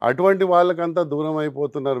 అటువంటి వాళ్ళకంతా దూరం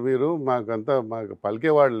అయిపోతున్నారు మీరు, మాకు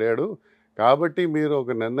పలికేవాడు లేడు, కాబట్టి మీరు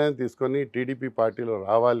ఒక నిర్ణయం తీసుకొని టీడీపీ పార్టీలో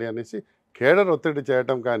రావాలి అనేసి కేడర్ ఒత్తిడి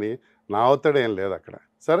చేయటం, కానీ నా ఒత్తిడి ఏం లేదు అక్కడ.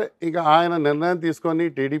 సరే, ఇక ఆయన నిర్ణయం తీసుకొని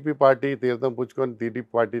టీడీపీ పార్టీ తీర్థం పుచ్చుకొని టీడీపీ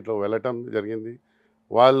పార్టీలో వెళ్ళటం జరిగింది.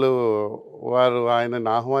 వారు ఆయనను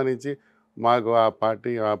ఆహ్వానించి మాకు ఆ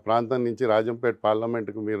ప్రాంతం నుంచి రాజంపేట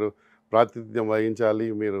పార్లమెంటుకు మీరు ప్రాతినిధ్యం వహించాలి,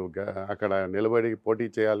 మీరు అక్కడ నిలబడి పోటీ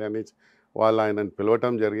చేయాలి అని వాళ్ళు ఆయనను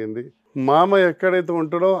పిలవటం జరిగింది. మామ ఎక్కడైతే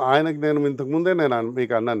ఉంటాడో ఆయనకు నేను ఇంతకుముందే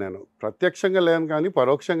మీకు అన్నాను, నేను ప్రత్యక్షంగా లేను కానీ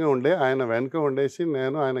పరోక్షంగా ఉండే, ఆయన వెనుక ఉండేసి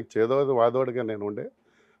నేను ఆయనకు చేదోడు వాదోడుగా నేను ఉండే.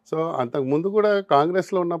 సో అంతకుముందు కూడా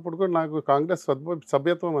కాంగ్రెస్లో ఉన్నప్పుడు కూడా నాకు కాంగ్రెస్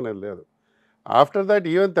సభ్యత్వం అనేది లేదు. ఆఫ్టర్ దాట్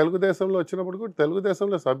ఈవెన్ తెలుగుదేశంలో వచ్చినప్పుడు కూడా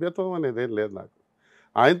తెలుగుదేశంలో సభ్యత్వం అనేది ఏం లేదు నాకు.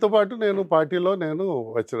 ఆయనతో పాటు నేను పార్టీలో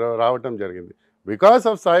రావటం జరిగింది. బికాస్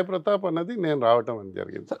ఆఫ్ సాయి ప్రతాప్ అన్నది నేను రావటం అని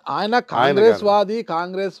జరిగింది. ఆయన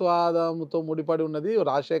కాంగ్రెస్ వాదంతో ముడిపడి ఉన్నది.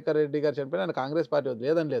 రాజశేఖర రెడ్డి గారు చనిపోయిన ఆయన కాంగ్రెస్ పార్టీ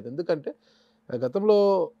లేదని లేదు. ఎందుకంటే గతంలో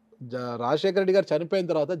రాజశేఖర రెడ్డి గారు చనిపోయిన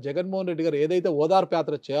తర్వాత జగన్మోహన్ రెడ్డి గారు ఏదైతే ఓదార్పు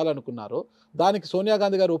యాత్ర చేయాలనుకున్నారో దానికి సోనియా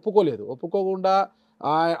గాంధీ గారు ఒప్పుకోకుండా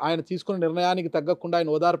ఆయన తీసుకున్న నిర్ణయానికి తగ్గకుండా ఆయన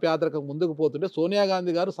ఓదార్పు యాత్రకు ముందుకు పోతుంటే సోనియా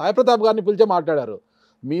గాంధీ గారు సాయి ప్రతాప్ గారిని పిలిచే మాట్లాడారు.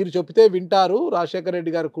 మీరు చెప్తే వింటారు రాజశేఖర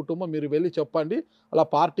రెడ్డి గారి కుటుంబం, మీరు వెళ్ళి చెప్పండి, అలా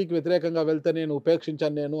పార్టీకి వ్యతిరేకంగా వెళ్తే నేను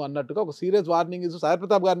ఉపేక్షించాను నేను అన్నట్టుగా ఒక సీరియస్ వార్నింగ్ ఇస్తూ సాయి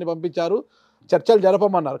ప్రతాప్ గారిని పంపించారు. చర్చలు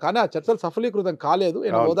జరపమన్నారు, కానీ ఆ చర్చలు సఫలీకృతం కాలేదు.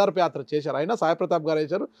 ఆయన ఓదార్పు యాత్ర చేశారు, అయినా సాయి ప్రతాప్ గారు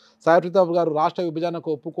వేశారు. సాయి ప్రతాప్ గారు రాష్ట్ర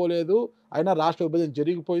విభజనకు ఒప్పుకోలేదు, అయినా రాష్ట్ర విభజన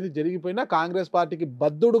జరిగిపోయినా కాంగ్రెస్ పార్టీకి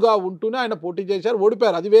బద్దుడుగా ఉంటూనే ఆయన పోటీ చేశారు,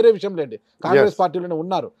 ఓడిపోయారు. అది వేరే విషయం లేండి, కాంగ్రెస్ పార్టీలోనే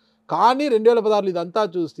ఉన్నారు. కానీ 2016 ఇదంతా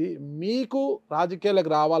చూసి మీకు రాజకీయాలకు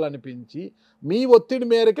రావాలనిపించి మీ ఒత్తిడి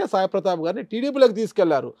మేరకే సాయి ప్రతాప్ గారిని టీడీపీలోకి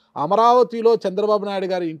తీసుకెళ్లారు. అమరావతిలో చంద్రబాబు నాయుడు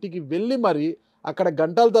గారి ఇంటికి వెళ్ళి మరి అక్కడ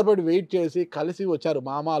గంటల తరబడి వెయిట్ చేసి కలిసి వచ్చారు,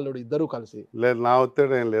 మామ అల్లుడు ఇద్దరు కలిసి. లేదు, నా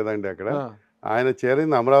ఒత్తిడి ఏం లేదండి. అక్కడ ఆయన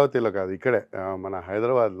చేరింది అమరావతిలో కాదు, ఇక్కడే మన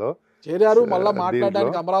హైదరాబాద్లో చేరారు. మళ్ళీ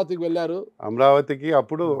మాట్లాడడానికి అమరావతికి వెళ్ళారు. అమరావతికి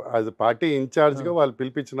అప్పుడు పార్టీ ఇన్ఛార్జ్గా వాళ్ళు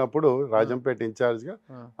పిలిపించినప్పుడు రాజంపేట ఇన్ఛార్జ్గా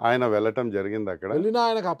ఆయన వెళ్ళటం జరిగింది. అక్కడ వెళ్ళినా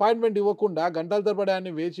ఆయనకు అపాయింట్మెంట్ ఇవ్వకుండా గంటల తరబడి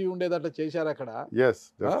ఆయన వేచి ఉండేదట్లా చేశారు అక్కడ.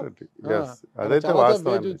 అదైతే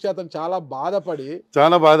అతను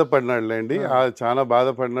చాలా బాధపడినాడులేండి, చాలా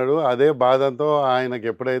బాధపడినాడు. అదే బాధతో ఆయనకి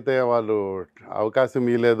ఎప్పుడైతే వాళ్ళు అవకాశం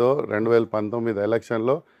ఇవ్వలేదో 2019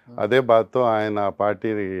 ఎలక్షన్లో, అదే బాధతో ఆయన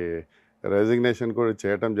పార్టీని రెసిగ్నేషన్ కూడా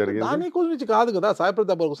చేయటం జరిగింది. దాని గురించి కాదు కదా సాయి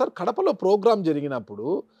ప్రతాప్ గారు. సార్, కడపలో ప్రోగ్రామ్ జరిగినప్పుడు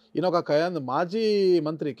ఈయన ఒక కేంద్ర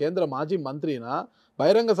మాజీ మంత్రిన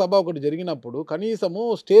బహిరంగ సభ ఒకటి జరిగినప్పుడు కనీసము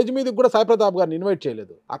స్టేజ్ మీదకి కూడా సాయి ప్రతాప్ గారిని ఇన్వైట్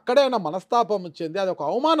చేయలేదు. అక్కడే ఆయన మనస్తాపం వచ్చింది. అది ఒక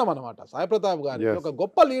అవమానం అనమాట. సాయి ప్రతాప్ గారి ఒక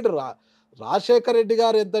గొప్ప లీడర్, రాజశేఖర రెడ్డి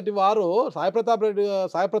గారు ఎంతటి వారు సాయి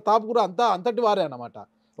ప్రతాప్ కూడా అంతటి వారే అన్నమాట.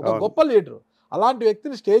 ఒక గొప్ప లీడరు. అలాంటి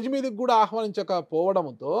వ్యక్తిని స్టేజ్ మీదకి కూడా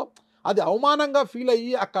ఆహ్వానించకపోవడంతో అది అవమానంగా ఫీల్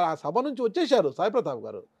అయ్యి అక్కడ ఆ సభ నుంచి వచ్చేశారు సాయి ప్రతాప్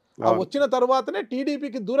గారు. వచ్చిన తర్వాతనే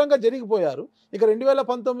టీడీపీకి దూరంగా జరిగిపోయారు. ఇక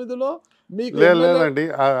 2019లో మీకు లేదండి,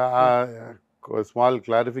 స్మాల్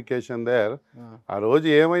క్లారిఫికేషన్ దేర్. ఆ రోజు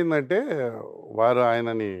ఏమైందంటే వారు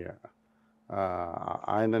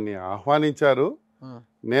ఆయనని ఆహ్వానించారు.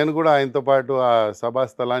 నేను కూడా ఆయనతో పాటు ఆ సభా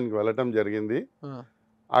స్థలానికి వెళ్ళటం జరిగింది.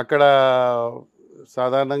 అక్కడ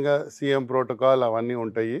సాధారణంగా సీఎం ప్రోటోకాల్ అవన్నీ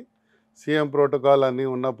ఉంటాయి. సీఎం ప్రోటోకాల్ అన్నీ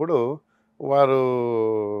ఉన్నప్పుడు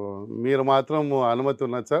మీరు మాత్రం అనుమతి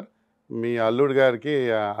ఉన్నది సార్, మీ అల్లుడు గారికి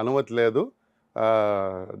అనుమతి లేదు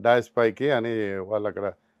డాష్ పైకి అని వాళ్ళు అక్కడ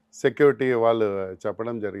సెక్యూరిటీ వాళ్ళు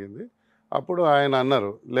చెప్పడం జరిగింది. అప్పుడు ఆయన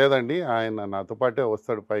అన్నారు, లేదండి ఆయన నాతో పాటే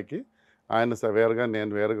వస్తాడు పైకి, ఆయన వేరుగా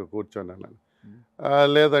నేను వేరుగా కూర్చొని అన్నాను.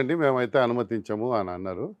 లేదండి మేమైతే అనుమతించము అని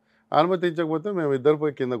అన్నారు. అనుమతించకపోతే మేము ఇద్దరు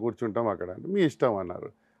పోయి కింద కూర్చుంటాం అక్కడ, మీ ఇష్టం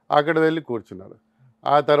అన్నారు. అక్కడ వెళ్ళి కూర్చున్నారు.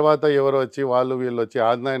 ఆ తర్వాత ఎవరు వచ్చి వాళ్ళు వీళ్ళు వచ్చి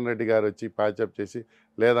ఆదినారాయణ రెడ్డి గారు వచ్చి ప్యాచప్ చేసి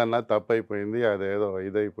లేదన్నా తప్పైపోయింది, అదేదో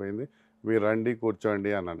ఇదైపోయింది, మీరు రండి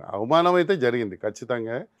కూర్చోండి అన్నాడు. అవమానం అయితే జరిగింది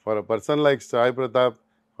ఖచ్చితంగా. For a person like Sai Pratap,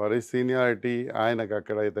 for his seniority, ఆయనకు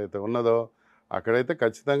అక్కడైతే ఉన్నదో అక్కడైతే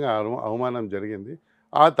ఖచ్చితంగా అవమానం జరిగింది.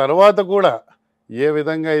 ఆ తర్వాత కూడా ఏ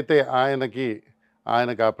విధంగా అయితే ఆయనకు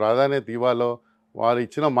ఆ ప్రాధాన్యత ఇవ్వాలో వారు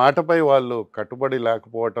ఇచ్చిన మాటపై వాళ్ళు కట్టుబడి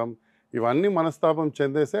లేకపోవటం, ఇవన్నీ మనస్తాపం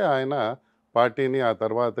చెందేసే ఆయన పార్టీని ఆ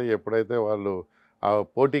తర్వాత ఎప్పుడైతే వాళ్ళు ఆ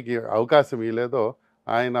పోటీకి అవకాశం ఇవ్వలేదో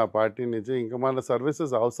ఆయన ఆ పార్టీ నుంచి ఇంకా మన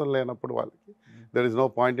సర్వీసెస్ అవసరం లేనప్పుడు వాళ్ళకి there is no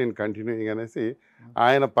point in continuing అనేసి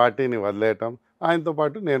ఆయన పార్టీని వదిలేయటం, ఆయనతో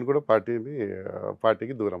పాటు నేను కూడా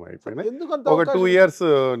పార్టీకి దూరం అయిపోయినా. ఒక 2 years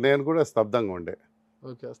నేను కూడా స్తబ్దంగా ఉండే.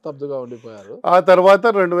 స్తబ్దుగా ఉండిపోయారు. ఆ తర్వాత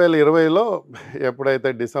 2020లో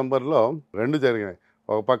ఎప్పుడైతే డిసెంబర్లో 2 జరిగినాయి.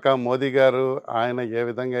 ఒక పక్క మోదీ గారు ఆయన ఏ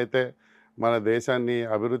విధంగా అయితే మన దేశాన్ని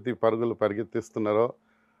అభివృద్ధి పరుగులు పరిగెత్తిస్తున్నారో,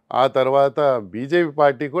 ఆ తర్వాత బీజేపీ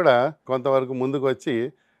పార్టీ కూడా కొంతవరకు ముందుకు వచ్చి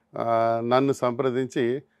నన్ను సంప్రదించి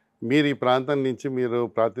మీరు ఈ ప్రాంతం నుంచి మీరు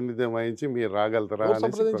ప్రాతినిధ్యం వహించి మీరు రాగలుగుతారా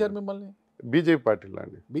సంప్రదించారు మిమ్మల్ని? బీజేపీ పార్టీలో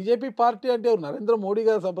అండి. బీజేపీ పార్టీ అంటే నరేంద్ర మోడీ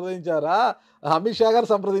గారు సంప్రదించారా, అమిత్ షా గారు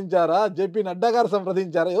సంప్రదించారా, జేపీ నడ్డా గారు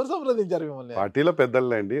సంప్రదించారా, ఎవరు సంప్రదించారు మిమ్మల్ని? పార్టీలో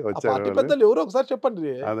పెద్దలే అండి వచ్చారు. పెద్దలు ఎవరు ఒకసారి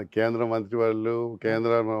చెప్పండి. కేంద్ర మంత్రివర్యులు,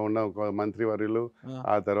 కేంద్రంలో ఉన్న మంత్రివర్యులు,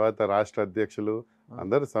 ఆ తర్వాత రాష్ట్ర అధ్యక్షులు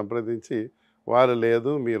అందరూ సంప్రదించి వారు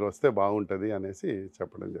లేదు మీరు వస్తే బాగుంటది అనేసి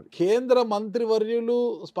చెప్పడం జరిగింది. కేంద్ర మంత్రివర్యులు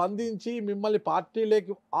స్పందించి మిమ్మల్ని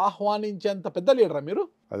పార్టీలోకి ఆహ్వానించేంత పెద్ద లీడరా మీరు?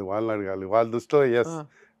 అది వాళ్ళని అడగాలి. వాళ్ళ దృష్టిలో ఎస్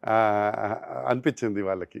అనిపించింది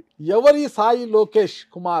వాళ్ళకి. ఎవరి సాయి లోకేష్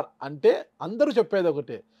కుమార్ అంటే అందరూ చెప్పేది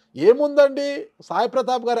ఒకటే, ఏముందండి సాయి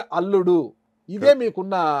ప్రతాప్ గారి అల్లుడు, ఇదే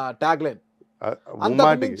మీకున్న ట్యాగ్ లైన్.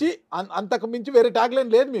 అంతకు మించి వేరే ట్యాగ్ లైన్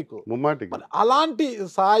లేదు మీకు. అలాంటి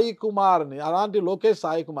సాయి కుమార్ని, అలాంటి లోకేష్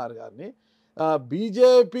సాయి కుమార్ గారిని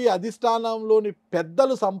బీజేపీ అధిష్టానంలోని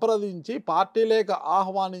పెద్దలు సంప్రదించి పార్టీలోకి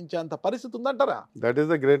ఆహ్వానించేంత పరిస్థితి ఉందంటారా? That is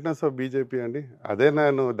the greatness of BJP అండి. అదే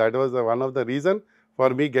నేను that was one of the reason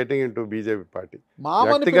for me getting in to BJP party.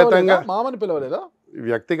 మామని పిలవలేదా?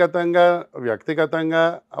 వ్యక్తిగతంగా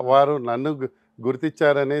వారు నన్ను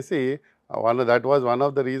గుర్తించారనేసి that was one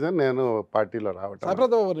of the reason నేను పార్టీలో రావటం. సాయి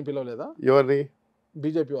ప్రతాప్ గారిని పిలవలేదా? ఎవరిని?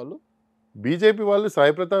 బీజేపీ వాళ్ళు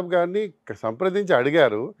సాయి ప్రతాప్ గారిని సంప్రదించి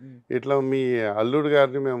అడిగారు, ఇట్లా మీ అల్లుడు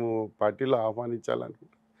గారిని మేము పార్టీలో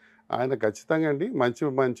ఆహ్వానించాలనుకుంటాం. ఆయన ఖచ్చితంగా అండి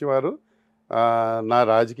మంచివారు, నా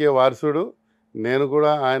రాజకీయ వారసుడు, నేను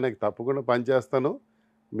కూడా ఆయనకు తప్పకుండా పనిచేస్తాను,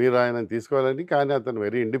 మీరు ఆయనను తీసుకోవాలని. కానీ అతను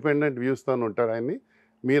వెరీ ఇండిపెండెంట్ వ్యూస్తో ఉంటాడు, ఆయన్ని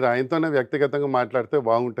మీరు ఆయనతోనే వ్యక్తిగతంగా మాట్లాడితే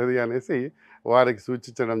బాగుంటుంది అనేసి వారికి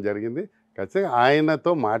సూచించడం జరిగింది. ఖచ్చితంగా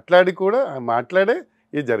ఆయనతో మాట్లాడే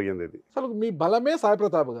ఇది జరిగింది. ఇది అసలు మీ బలమే సాయి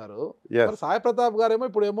ప్రతాప్ గారు. సాయి ప్రతాప్ గారేమో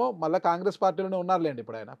ఇప్పుడేమో మళ్ళీ కాంగ్రెస్ పార్టీలోనే ఉన్నారులేండి,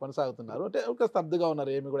 ఇప్పుడు ఆయన కొనసాగుతున్నారు అంటే ఒక స్తబ్దుగా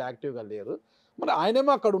ఉన్నారు, ఏమి కూడా యాక్టివ్గా లేరు. మరి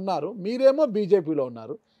ఆయనేమో అక్కడ ఉన్నారు, మీరేమో బీజేపీలో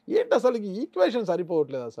ఉన్నారు. ఏంటి అసలు ఈక్వేషన్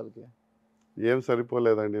సరిపోవట్లేదు? అసలుకి ఏం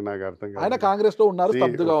సరిపోలేదండి, నాకు అర్థం కాదు. ఆయన కాంగ్రెస్ లో ఉన్నారు,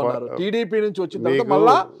 స్తబ్దుగా ఉన్నారు, టీడీపీ నుంచి వచ్చిన తర్వాత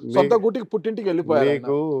మళ్ళా సొంత గుటికి పుట్టింటికి వెళ్ళిపోయారు.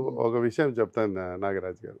 మీకు ఒక విషయం చెప్తాను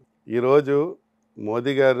నాగరాజు గారు, ఈరోజు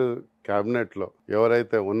మోదీ గారు క్యాబినెట్లో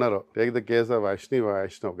ఎవరైతే ఉన్నారో, take the case of Ashwini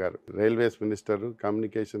Vaishnav గారు, railways minister,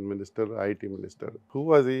 communication minister, IT minister. Who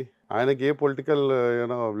was he? ఆయనకి ఏ పొలిటికల్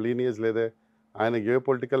లీనియేజ్ లేదే, ఆయనకి ఏ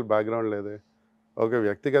పొలిటికల్ బ్యాక్గ్రౌండ్ లేదే. ఒక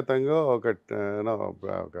వ్యక్తిగతంగా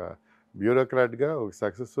ఒక బ్యూరోక్రాట్గా, ఒక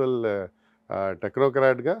సక్సెస్ఫుల్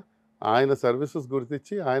టెక్నోక్రాట్గా ఆయన సర్వీసెస్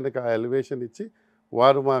గుర్తించి ఆయనకు ఆ ఎలివేషన్ ఇచ్చి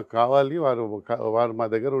వారు మాకు కావాలి, వారు మా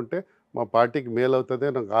దగ్గర ఉంటే మా పార్టీకి మేలు అవుతుంది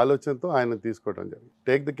అనే ఆలోచనతో ఆయన తీసుకోవడం జరిగింది.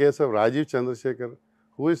 Take the case of Rajiv Chandrasekhar.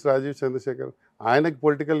 Who is Rajiv Chandrasekhar? ఆయనకు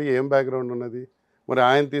పొలిటికల్ ఏం బ్యాక్గ్రౌండ్ ఉన్నది? మరి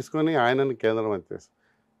ఆయన తీసుకొని ఆయనను కేంద్ర మంత్రి.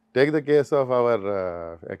 Take the case of our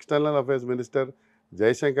external affairs minister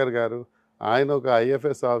Jayashankar గారు. ఆయన ఒక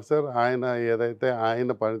ఐఎఫ్ఎస్ ఆఫీసర్. ఆయన ఏదైతే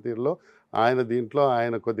ఆయన పనితీరులో దీంట్లో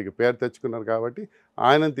ఆయన కొద్దిగా పేరు తెచ్చుకున్నారు కాబట్టి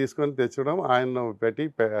ఆయనను తీసుకొని తెచ్చడం, ఆయన పెట్టి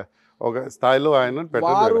ఒక స్థాయిలో ఆయన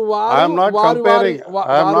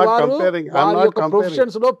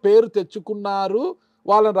ప్రొఫెషన్స్ లో పేరు తెచ్చుకున్నారు,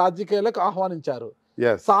 వాళ్ళని రాజకీయాలకు ఆహ్వానించారు.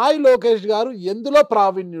 సాయి లోకేష్ గారు ఎందులో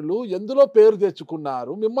ప్రావీణ్యులు, ఎందులో పేరు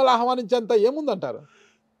తెచ్చుకున్నారు, మిమ్మల్ని ఆహ్వానించేంత ఏముందంటారు?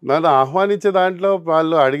 నన్ను ఆహ్వానించే దాంట్లో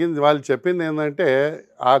వాళ్ళు చెప్పింది ఏంటంటే,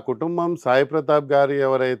 ఆ కుటుంబం సాయి ప్రతాప్ గారు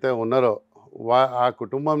ఎవరైతే ఉన్నారో ఆ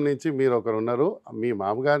కుటుంబం నుంచి మీరు ఒకరు ఉన్నారు, మీ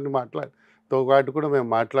మామగారిని తో పాటు కూడా మేము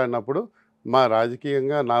మాట్లాడినప్పుడు మా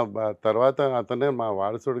రాజకీయంగా నా తర్వాత అతనే మా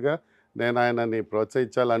వారసుడిగా నేను ఆయనని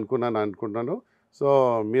ప్రోత్సహించాలనుకున్నాను. సో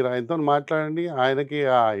మీరు ఆయనతో మాట్లాడండి, ఆయనకి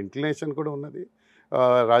ఆ ఇంక్లినేషన్ కూడా ఉన్నది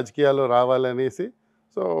రాజకీయాల్లో రావాలనేసి.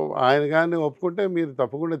 సో ఆయన కానీ ఒప్పుకుంటే మీరు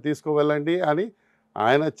తప్పకుండా తీసుకువెళ్ళండి అని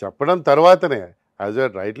ఆయన చెప్పడం తర్వాతనే, as you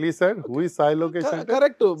rightly said who is Sai Lokesh అంటే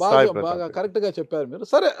కరెక్ట్, సాయి బాగా ప్రతాప్. కరెక్ట్ గా చెప్పారు మీరు.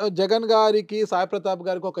 సరే, జగన్ గారికి సాయి ప్రతాప్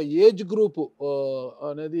గారికి ఒక ఏజ్ గ్రూప్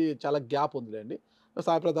అనేది చాలా గ్యాప్ ఉందిలేండి.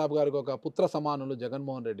 సాయి ప్రతాప్ గారికి ఒక పుత్ర సమానులు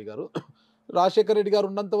జగన్మోహన్ రెడ్డి గారు, రాజశేఖర రెడ్డి గారు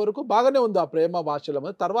ఉన్నంత వరకు బాగానే ఉంది ఆ ప్రేమ భాషలం.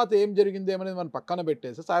 తర్వాత ఏం జరిగింది ఏమనేది మనం పక్కన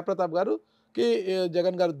పెట్టేసి సాయి ప్రతాప్ గారుకి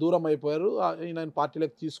జగన్ గారు దూరం అయిపోయారు. ఈయన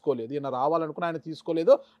పార్టీలోకి తీసుకోలేదు, ఈయన రావాలనుకుని ఆయన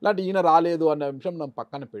తీసుకోలేదు, లాంటి ఈయన రాలేదు అన్న అంశం మనం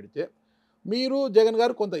పక్కన పెడితే, మీరు జగన్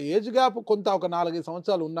గారు కొంత ఏజ్ గ్యాప్ కొంత ఒక 4-5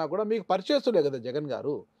 సంవత్సరాలు ఉన్నా కూడా మీకు పరిచయస్తులే కదా జగన్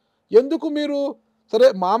గారు. ఎందుకు మీరు సరే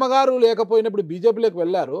మామగారు లేకపోయినప్పుడు బీజేపీలోకి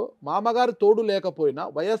వెళ్ళారు, మామగారు తోడు లేకపోయినా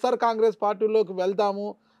వైఎస్ఆర్ కాంగ్రెస్ పార్టీలోకి వెళ్తాము,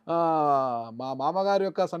 మా మామగారి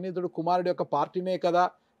యొక్క సన్నిహితుడు కుమారుడు యొక్క పార్టీనే కదా,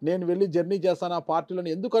 నేను వెళ్ళి జర్నీ చేస్తాను ఆ పార్టీలో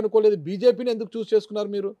ఎందుకు అనుకోలేదు? బీజేపీని ఎందుకు చూస్ చేసుకున్నారు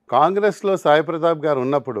మీరు? కాంగ్రెస్లో సాయి ప్రతాప్ గారు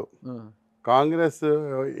ఉన్నప్పుడు కాంగ్రెస్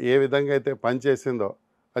ఏ విధంగా అయితే పనిచేసిందో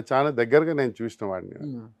అది చాలా దగ్గరగా నేను చూసిన వాడిని.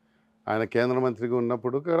 ఆయన కేంద్ర మంత్రిగా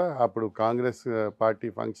ఉన్నప్పుడు కూడా అప్పుడు కాంగ్రెస్ పార్టీ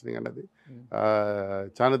ఫంక్షనింగ్ అనేది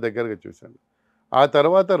చాలా దగ్గరగా చూశాను. ఆ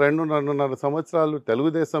తర్వాత 2-2.5 సంవత్సరాలు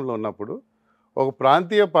తెలుగుదేశంలో ఉన్నప్పుడు ఒక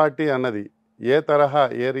ప్రాంతీయ పార్టీ అన్నది ఏ తరహా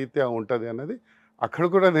ఏ రీత్యా ఉంటుంది అన్నది అక్కడ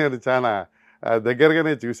కూడా నేను చాలా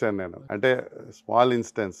దగ్గరగానే చూశాను నేను. అంటే స్మాల్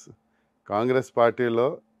ఇన్స్టెన్స్ కాంగ్రెస్ పార్టీలో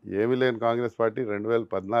ఏమీ లేని కాంగ్రెస్ పార్టీ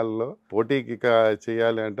 2014లో పోటీకి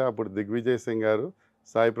చేయాలి అంటే అప్పుడు దిగ్విజయ్ సింగ్ గారు,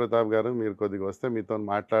 సాయి ప్రతాప్ గారు మీరు కొద్దిగా వస్తే మీతో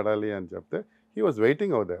మాట్లాడాలి అని చెప్తే he was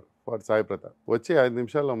waiting out there for Sai Pratap. వచ్చి 5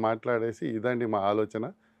 నిమిషాల్లో మాట్లాడేసి ఇదండి మా ఆలోచన,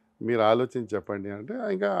 మీరు ఆలోచించి చెప్పండి అంటే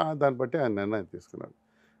ఇంకా దాన్ని బట్టి ఆయన నిర్ణయం తీసుకున్నాడు.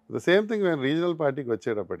 ద సేమ్ థింగ్ మేము రీజనల్ పార్టీకి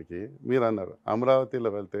వచ్చేటప్పటికి మీరు అన్నారు అమరావతిలో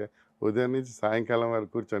వెళ్తే ఉదయం నుంచి సాయంకాలం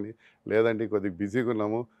వరకు కూర్చొని లేదండి కొద్దిగా బిజీగా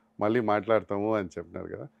ఉన్నాము మళ్ళీ మాట్లాడతాము అని చెప్పినారు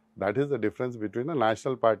కదా. That is the difference between a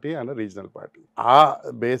national party and regional party.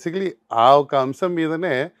 Basically ఆ ఒక అంశం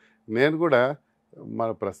మీదనే నేను కూడా మన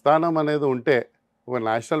ప్రస్థానం అనేది ఉంటే ఒక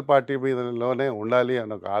నేషనల్ పార్టీ మీదలోనే ఉండాలి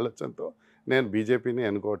అన్న ఒక ఆలోచనతో నేను బీజేపీని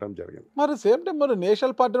ఎన్నుకోవటం జరిగింది. మరి సేమ్ టైం మరి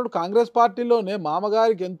నేషనల్ పార్టీ కాంగ్రెస్ పార్టీలోనే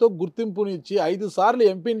మామగారికి ఎంతో గుర్తింపునిచ్చి 5 సార్లు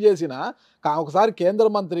ఎంపీని చేసిన, ఒకసారి కేంద్ర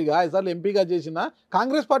మంత్రిగా 5 సార్లు ఎంపీగా చేసిన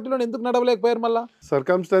కాంగ్రెస్ పార్టీలోనే ఎందుకు నడవలేకపోయారు? మళ్ళీ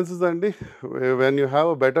సర్కమ్స్టాన్సెస్ అండి. When you have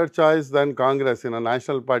a better choice then Congress in a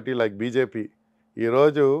national party like BJP,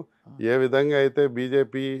 ఈరోజు ఏ విధంగా అయితే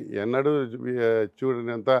బీజేపీ ఎన్నడూ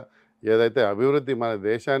చూడనంత ఏదైతే అభివృద్ధి మన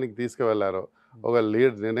దేశానికి తీసుకువెళ్లారో, ఒక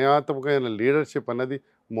నిర్ణయాత్మకమైన లీడర్షిప్ అన్నది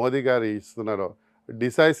మోదీ గారు ఇస్తున్నారో,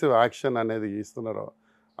 డిసైసివ్ యాక్షన్ అనేది ఇస్తున్నారో,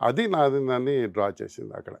 అది నన్ను డ్రా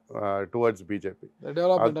చేసింది అక్కడ టువర్డ్స్ బీజేపీ.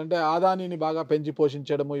 డెవలప్మెంట్ అంటే ఆదానిని బాగా పెంచి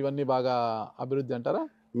పోషించడము ఇవన్నీ బాగా అభివృద్ధి అంటారా?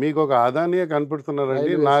 మీకు ఒక ఆదానియే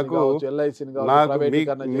కనపడుతున్నారండి.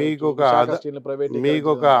 మీకు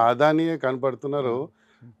ఒక ఆదానియే కనపడుతున్నారు.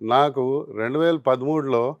 నాకు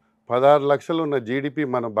 2013లో 16 లక్షలు ఉన్న జీడిపి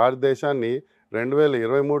మన భారతదేశాన్ని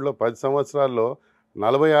 2023లో 10 సంవత్సరాల్లో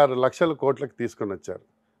 46 లక్షల కోట్లకు తీసుకొని వచ్చారు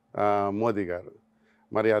మోదీ గారు.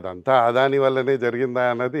 మరి అదంతా అదాని వల్లనే జరిగిందా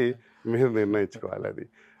అన్నది మీరు నిర్ణయించుకోవాలి. అది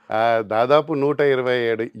దాదాపు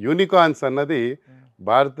 127 యూనికార్న్స్ అన్నది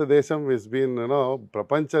భారతదేశం ఇస్ బీన్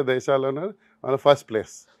ప్రపంచ దేశాల్లోనే మన ఫస్ట్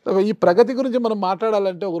ప్లేస్. ఈ ప్రగతి గురించి మనం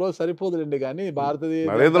మాట్లాడాలంటే ఒకరోజు సరిపోదులేండి, కానీ భారతదేశ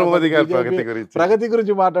నరేంద్ర మోదీ గారి ప్రగతి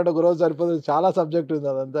గురించి మాట్లాడే ఒకరోజు సరిపోదు, చాలా సబ్జెక్ట్ ఉంది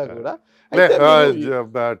అదంతా కూడా.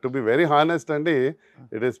 టు బి వెరీ హానెస్ట్ అండి,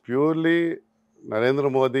 it is purely Narendra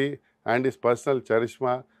Modi and his personal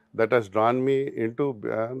charisma that has drawn me into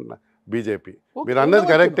BJP. మీరు అన్నది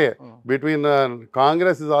కరెక్టే. Between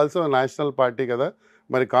Congress is also national party కదా,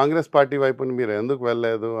 మరి కాంగ్రెస్ పార్టీ వైపుని మీరు ఎందుకు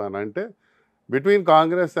వెళ్ళలేదు అని అంటే, బిట్వీన్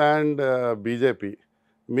కాంగ్రెస్ అండ్ బీజేపీ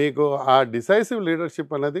మీకు ఆ డిసైసివ్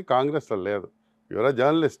లీడర్షిప్ అనేది కాంగ్రెస్లో లేదు. యువర్ అ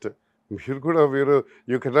జర్నలిస్ట్, మీరు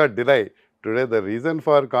you cannot deny today the reason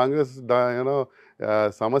for Congress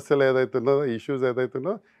సమస్యలు ఏదైతుందో, ఇష్యూస్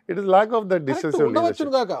ఏదైతుందో, it is lack of that decisive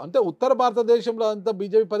leadership. అంటే ఉత్తర భారతదేశంలో అంతా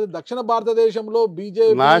బీజేపీ పది, దక్షిణ భారతదేశంలో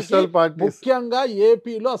బీజేపీ నేషనల్ పార్టీ, ముఖ్యంగా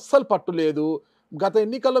ఏపీలో అస్సలు పట్టు లేదు. గత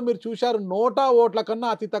ఎన్నికల్లో మీరు చూశారు, 100 ఓట్ల కన్నా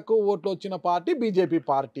అతి తక్కువ ఓట్లు వచ్చిన పార్టీ బీజేపీ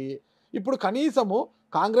పార్టీ. ఇప్పుడు కనీసము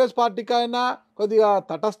కాంగ్రెస్ పార్టీకైనా కొద్దిగా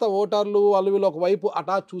తటస్థ ఓటర్లు వాళ్ళు వీళ్ళు ఒకవైపు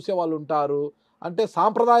అటా చూసే వాళ్ళు ఉంటారు. అంటే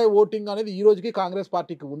సాంప్రదాయ ఓటింగ్ అనేది ఈ రోజుకి కాంగ్రెస్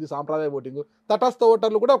పార్టీకి ఉంది. సాంప్రదాయ ఓటింగ్, తటస్థ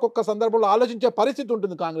ఓటర్లు కూడా ఒక్కొక్క సందర్భంలో ఆలోచించే పరిస్థితి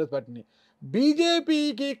ఉంటుంది కాంగ్రెస్ పార్టీని.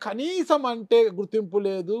 బీజేపీకి కనీసం అంటే గుర్తింపు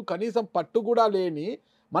లేదు, కనీసం పట్టు కూడా లేని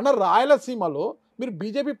మన రాయలసీమలో మీరు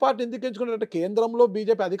బీజేపీ పార్టీ ఎందుకు ఎంచుకున్నారంటే, కేంద్రంలో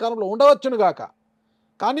బీజేపీ అధికారంలో ఉండవచ్చును గాక,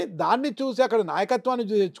 కానీ దాన్ని చూసి అక్కడ నాయకత్వాన్ని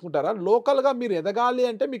చూసి తెచ్చుకుంటారా? లోకల్గా మీరు ఎదగాలి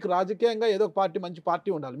అంటే మీకు రాజకీయంగా ఏదో ఒక పార్టీ, మంచి పార్టీ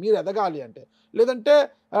ఉండాలి మీరు ఎదగాలి అంటే. లేదంటే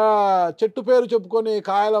చెట్టు పేరు చెప్పుకొని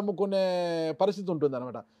కాయలు అమ్ముకునే పరిస్థితి ఉంటుంది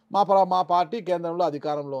అనమాట. మా పార్టీ కేంద్రంలో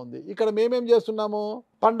అధికారంలో ఉంది, ఇక్కడ మేమేం చేస్తున్నాము,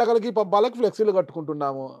 పండగలకి పబ్బాలకి ఫ్లెక్సీలు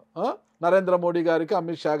కట్టుకుంటున్నాము, నరేంద్ర మోడీ గారికి,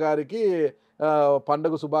 అమిత్ షా గారికి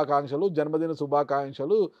పండుగ శుభాకాంక్షలు, జన్మదిన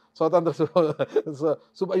శుభాకాంక్షలు, స్వతంత్ర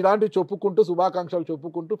ఇలాంటివి చెప్పుకుంటూ శుభాకాంక్షలు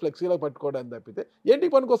చెప్పుకుంటూ ఫ్లెక్సీలో పట్టుకోవడానికి తప్పితే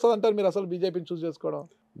ఏంటి పనికి వస్తుంది అంటారు మీరు అసలు బీజేపీని చూస్ చేసుకోవడం?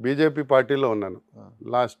 బీజేపీ పార్టీలో ఉన్నాను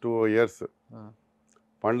లాస్ట్ 2 years.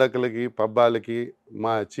 పండగలకి పబ్బాలకి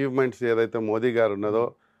మా అచీవ్మెంట్స్ ఏదైతే మోదీ గారు ఉన్నదో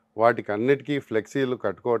వాటికి అన్నిటికీ ఫ్లెక్సీలు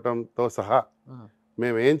కట్టుకోవటంతో సహా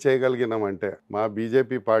మేము ఏం చేయగలిగినామంటే మా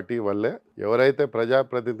బీజేపీ పార్టీ వల్లే ఎవరైతే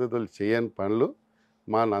ప్రజాప్రతినిధులు చేయని పనులు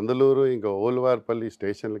మా నందలూరు ఇంకా ఓల్వార్పల్లి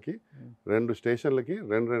స్టేషన్లకి 2 స్టేషన్లకి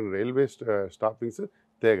 2 రైల్వే స్టాపింగ్స్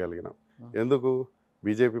తేయగలిగినాం. ఎందుకు?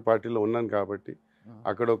 బీజేపీ పార్టీలో ఉన్నాను కాబట్టి.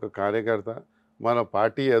 అక్కడ ఒక కార్యకర్త మన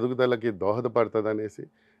పార్టీ ఎదుగుదలకి దోహదపడుతుంది అనేసి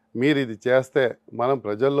మీరు ఇది చేస్తే మనం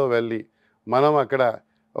ప్రజల్లో వెళ్ళి మనం అక్కడ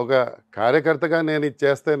ఒక కార్యకర్తగా నేను ఇది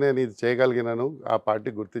చేస్తే నేను ఇది చేయగలిగినాను, ఆ పార్టీ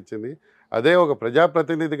గుర్తించింది. అదే ఒక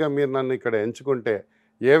ప్రజాప్రతినిధిగా మీరు నన్ను ఇక్కడ ఎంచుకుంటే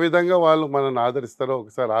ఏ విధంగా వాళ్ళు మనల్ని ఆదరిస్తారో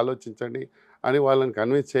ఒకసారి ఆలోచించండి అని వాళ్ళని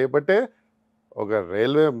కన్విన్స్ చేయబట్టే ఒక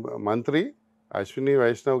రైల్వే మంత్రి అశ్విని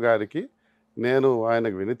వైష్ణవ్ గారికి నేను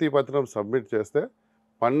ఆయనకు వినతి పత్రం సబ్మిట్ చేస్తే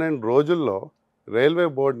 12 రోజుల్లో రైల్వే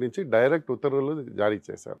బోర్డు నుంచి డైరెక్ట్ ఉత్తర్వులు జారీ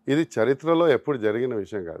చేశారు. ఇది చరిత్రలో ఎప్పుడు జరిగిన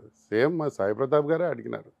విషయం కాదు. సేమ్ మా సాయి ప్రతాప్ గారే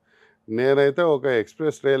అడిగినారు. నేనైతే ఒక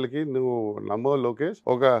ఎక్స్ప్రెస్ రైలుకి నువ్వు నమ్మో లోకేష్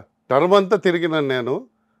ఒక టర్మ్ అంతా తిరిగినాను. నేను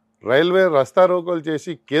రైల్వే రస్తా రోకోలు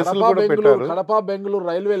చేసి కేసులు కూడా పెట్టారు. కడప బెంగళూరు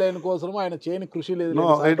రైల్వే లైన్ కోసం ఆయన చేయని కృషి లేదు.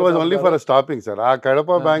 It was only for stopping sir. ఆ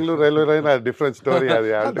Kadapa Bengaluru railway line different story.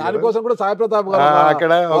 అది దానికోసం కూడా సాయి ప్రతాప్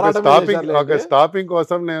అక్కడ ఒక స్టాపింగ్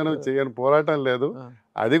కోసం నేను చేయని పోరాటం లేదు.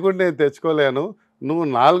 అది కూడా నేను తెచ్చుకోలేను. నువ్వు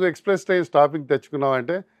 4 ఎక్స్ప్రెస్ ట్రైన్ స్టాపింగ్ తెచ్చుకున్నావు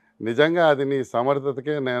అంటే నిజంగా అది నీ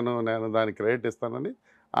సమర్థతకే నేను దానికి క్రెడిట్ ఇస్తానని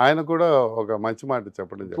ఆయన కూడా ఒక మంచి మాట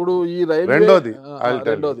చెప్పడం. ఇప్పుడు ఈ రెండోది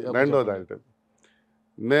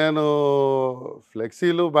నేను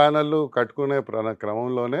ఫ్లెక్సీలు బ్యానర్లు కట్టుకునే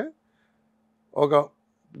క్రమంలోనే ఒక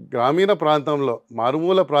గ్రామీణ ప్రాంతంలో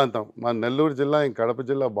మారుమూల ప్రాంతం మా నెల్లూరు జిల్లా ఇంకా కడప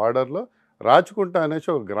జిల్లా బార్డర్లో రాచుకుంట అనేసి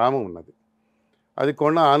ఒక గ్రామం ఉన్నది. అది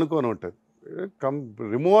కొండ ఆనుకొని ఉంటుంది.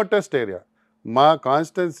 రిమోటెస్ట్ ఏరియా మా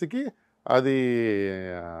కాన్స్టిట్యున్సీకి. అది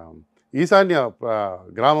ఈశాన్య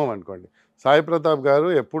గ్రామం అనుకోండి. సాయి ప్రతాప్ గారు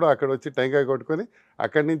ఎప్పుడు అక్కడ వచ్చి టెంకాయ కొట్టుకొని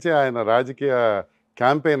అక్కడి నుంచే ఆయన రాజకీయ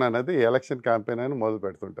క్యాంపెయిన్ అనేది ఎలక్షన్ క్యాంపెయిన్ అని మొదలు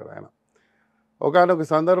పెడుతుంటారు ఆయన. ఒకానొక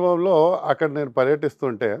సందర్భంలో అక్కడ నేను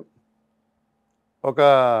పర్యటిస్తుంటే ఒక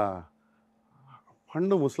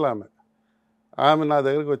పండు ముసలామె ఆమె నా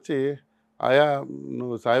దగ్గరికి వచ్చి, అయా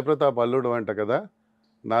నువ్వు సాయి ప్రతాప్ అల్లుడు అంట కదా,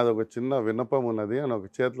 నాది ఒక చిన్న విన్నపం ఉన్నది అని ఒక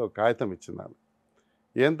చేతిలో కాగితం ఇచ్చింది ఆమె.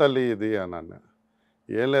 ఏం తల్లి ఇది అని అన్నా.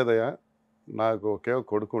 ఏం లేదయ్యా, నాకు ఒకే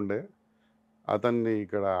కొడుకుండే, అతన్ని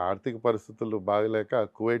ఇక్కడ ఆర్థిక పరిస్థితులు బాగలేక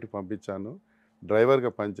కువైట్ పంపించాను, డ్రైవర్గా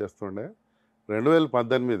పనిచేస్తుండే.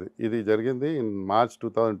 2018 ఇది జరిగింది మార్చ్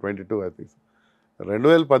 2022 ఐ థింక్.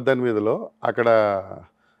 2018లో అక్కడ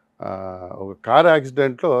ఒక కార్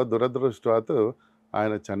యాక్సిడెంట్లో దురదృష్టవశాత్తు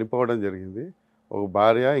ఆయన చనిపోవడం జరిగింది. ఒక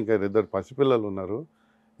భార్య ఇంకా 2 పసిపిల్లలు ఉన్నారు.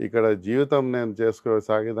 ఇక్కడ జీవితం నేను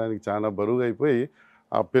సాగేదానికి చాలా బరువు అయిపోయి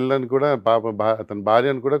ఆ పిల్లని కూడా అతని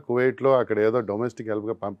భార్యను కూడా కువైట్లో అక్కడ ఏదో డొమెస్టిక్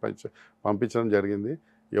హెల్ప్గా పంపించడం జరిగింది.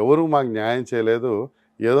 ఎవరు మాకు న్యాయం చేయలేదు,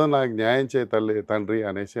 ఏదో నాకు న్యాయం చేయ తండ్రి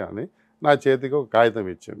అనేసి అని నా చేతికి ఒక కాగితం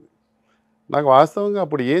ఇచ్చింది. నాకు వాస్తవంగా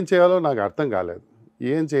అప్పుడు ఏం చేయాలో నాకు అర్థం కాలేదు,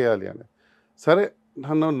 ఏం చేయాలి అని. సరే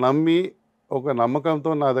నన్ను నమ్మి ఒక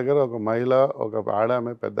నమ్మకంతో నా దగ్గర ఒక మహిళ, ఒక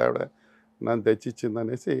ఆడామె, పెద్ద ఆవిడ నన్ను తెచ్చిచ్చింది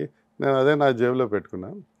అనేసి నేను అదే నా జేబులో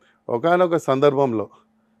పెట్టుకున్నాను. ఒకానొక సందర్భంలో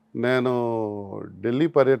నేను ఢిల్లీ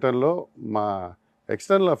పర్యటనలో మా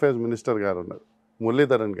ఎక్స్టర్నల్ అఫైర్స్ మినిస్టర్ గారు ఉన్నారు,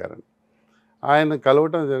 మురళీధరన్ గారని. ఆయన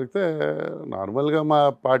కలవటం జరిగితే నార్మల్గా మా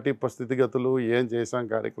పార్టీ స్థితిగతులు ఏం చేశాం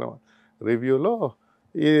కార్యక్రమం రివ్యూలో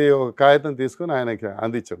ఈ ఒక కాగితం తీసుకొని ఆయనకి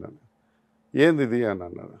అందించాను. ఏంది ఇది అని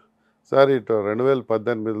అన్నాడు. సార్ ఇటు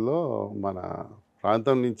 2018లో మన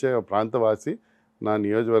ప్రాంతం నుంచే ప్రాంతవాసి, నా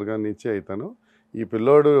నియోజకవర్గం నుంచే అవుతాను. ఈ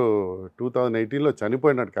పిల్లోడు 2018లో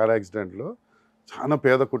చనిపోయినాడు కార్ యాక్సిడెంట్లో. చాలా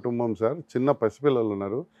పేద కుటుంబం సార్, చిన్న పసిపిల్లలు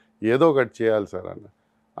ఉన్నారు, ఏదో ఒకటి చేయాలి సార్ అన్న.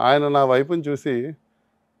 ఆయన నా వైపుని చూసి,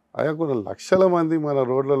 అయ్యా కొన్ని లక్షల మంది మన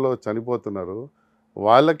రోడ్లలో చనిపోతున్నారు,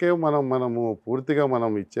 వాళ్ళకే మనము పూర్తిగా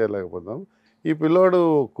మనం ఇచ్చేయలేకపోతాం. ఈ పిల్లోడు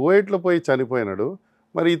కువైట్లో పోయి చనిపోయినాడు,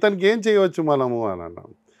 మరి ఇతనికి ఏం చేయవచ్చు మనము అని అన్నాం.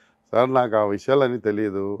 సార్ నాకు ఆ విషయాలన్నీ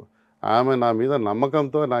తెలియదు, ఆమె నా మీద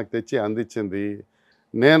నమ్మకంతో నాకు తెచ్చి అందించింది,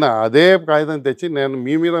 నేను అదే కాగితం తెచ్చి నేను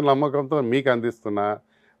మీ మీద నమ్మకంతో మీకు అందిస్తున్నా,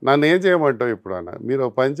 నన్ను ఏం చేయమంటావు ఇప్పుడు అన్న. మీరు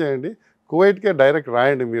ఒక పని చేయండి, కువైట్కే డైరెక్ట్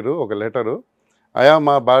రాయండి మీరు ఒక లెటరు, అయా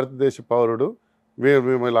మా భారతదేశ పౌరుడు,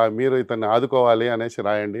 మీరు ఇతన్ని ఆదుకోవాలి అనేసి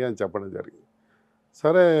రాయండి అని చెప్పడం జరిగింది.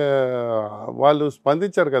 సరే వాళ్ళు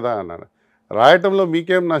స్పందించారు కదా అన్నాను. రాయటంలో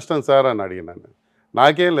మీకేం నష్టం సార్ అని అడిగినాను.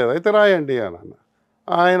 నాకేం లేదు, అయితే రాయండి అని అన్న.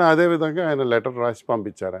 ఆయన అదేవిధంగా ఆయన లెటర్ రాసి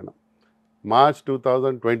పంపించారు. ఆయన మార్చ్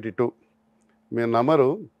 2022 మీరు నమ్మరు,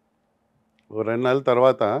 2 నెలల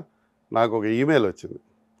తర్వాత నాకు ఒక ఈమెయిల్ వచ్చింది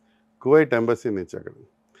కువైట్ ఎంబసీ నుంచి. అక్కడ,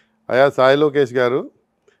 అయ్యా సాయి లోకేష్ గారు,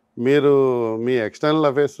 మీరు మీ ఎక్స్టర్నల్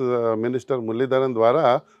అఫేర్స్ మినిస్టర్ మురళీధరన్ ద్వారా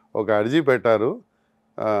ఒక అర్జీ పెట్టారు.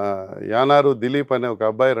 యానారు దిలీప్ అనే ఒక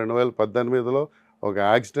అబ్బాయి 2018లో ఒక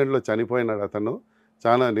యాక్సిడెంట్లో చనిపోయినాడు. అతను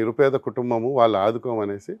చాలా నిరుపేద కుటుంబము, వాళ్ళు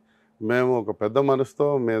ఆదుకోమనేసి మేము ఒక పెద్ద మనసుతో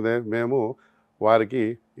మేము వారికి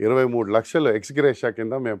 23 లక్షలు ఎక్స్గ్రేషియా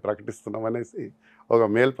కింద మేము ప్రకటిస్తున్నాం అనేసి ఒక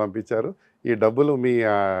మెయిల్ పంపించారు. ఈ డబ్బులు మీ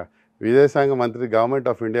విదేశాంగ మంత్రి గవర్నమెంట్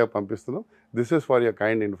ఆఫ్ ఇండియా పంపిస్తున్నాం, this is for your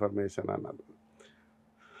kind information అన్నారు.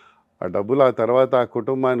 ఆ డబ్బులు ఆ తర్వాత ఆ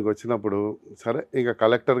కుటుంబానికి వచ్చినప్పుడు సరే ఇంకా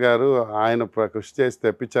కలెక్టర్ గారు ఆయన కృషి చేసి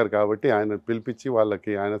తెప్పించారు కాబట్టి ఆయన పిలిపించి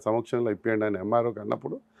వాళ్ళకి ఆయన సమక్షంలో ఇప్పియండి అని ఎంఆర్ఓకి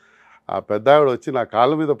అన్నప్పుడు ఆ పెద్ద ఆవిడ వచ్చి నా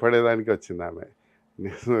కాళ్ళ మీద పడేదానికి వచ్చింది. ఆమె,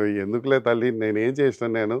 నేను ఎందుకులే తల్లి, నేనేం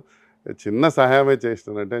చేసినాను, నేను చిన్న సహాయమే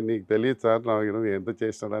చేసినానంటే, నీకు తెలియదు సార్ నాకు ఎంత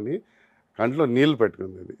చేసినానని కంట్లో నీళ్ళు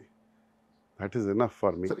పెట్టుకుంది. That is enough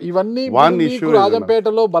for me. ఇవన్నీ వన్ ఇష్యూ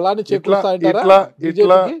రాజంపేటలో బలాన్ని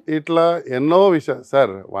ఇట్లా ఎన్నో విషయాలు.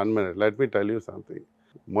 Sir 1 minute, let me tell you something.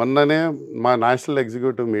 మొన్ననే మా నేషనల్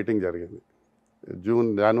ఎగ్జిక్యూటివ్ మీటింగ్ జరిగింది,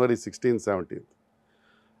 జనవరి 16, 17.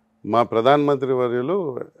 మా ప్రధానమంత్రి వర్యులు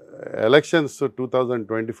ఎలక్షన్స్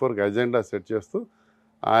 2024కి అజెండా సెట్ చేస్తూ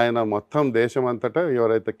ఆయన మొత్తం దేశం అంతటా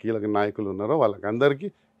ఎవరైతే కీలక నాయకులు ఉన్నారో వాళ్ళకందరికీ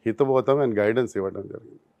హితబోధం అండ్ గైడెన్స్ ఇవ్వడం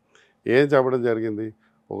జరిగింది. ఏం చెప్పడం జరిగింది,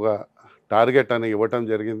 ఒక టార్గెట్ అని ఇవ్వటం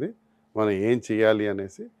జరిగింది, మనం ఏం చేయాలి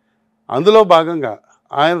అనేసి. అందులో భాగంగా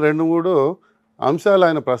ఆయన 2-3 అంశాలు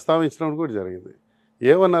ఆయన ప్రస్తావించడం కూడా జరిగింది.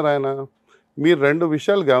 ఏమన్నారు ఆయన, మీరు 2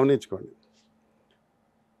 విషయాలు గమనించుకోండి.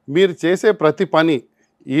 మీరు చేసే ప్రతి పని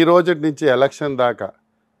ఈ రోజు నుంచి ఎలక్షన్ దాకా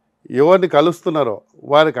ఎవరిని కలుస్తున్నారో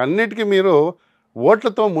వారికి అన్నిటికీ మీరు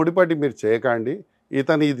ఓట్లతో ముడిపడి మీరు చేయకండి.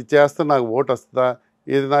 ఇతను ఇది చేస్తే నాకు ఓటు వస్తుందా,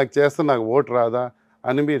 ఇది నాకు చేస్తే నాకు ఓటు రాదా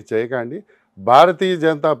అని మీరు చేయకండి. భారతీయ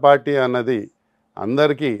జనతా పార్టీ అన్నది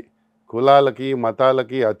అందరికీ, కులాలకి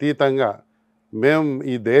మతాలకి అతీతంగా మేము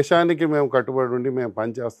ఈ దేశానికి మేము కట్టుబడి ఉండి మేము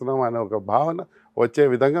పనిచేస్తున్నాం అనే ఒక భావన వచ్చే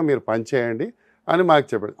విధంగా మీరు పనిచేయండి అని మాకు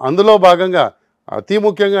చెప్పాడు. అందులో భాగంగా అతి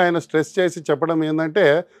ముఖ్యంగా ఆయన స్ట్రెస్ చేసి చెప్పడం ఏంటంటే,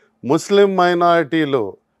 ముస్లిం మైనారిటీలు,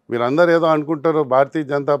 మీరందరూ ఏదో అనుకుంటారు భారతీయ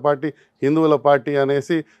జనతా పార్టీ హిందువుల పార్టీ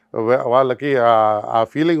అనేసి వాళ్ళకి ఆ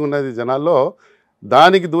ఫీలింగ్ ఉన్నది జనాల్లో.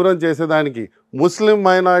 దానికి దూరం చేసేదానికి ముస్లిం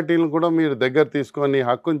మైనారిటీలను కూడా మీరు దగ్గర తీసుకొని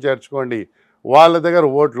హక్కును చేర్చుకోండి. వాళ్ళ దగ్గర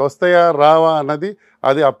ఓట్లు వస్తాయా రావా అన్నది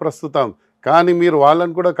అది అప్రస్తుతం, కానీ మీరు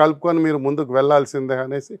వాళ్ళని కూడా కలుపుకొని మీరు ముందుకు వెళ్ళాల్సిందే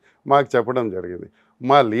అనేసి మాకు చెప్పడం జరిగింది.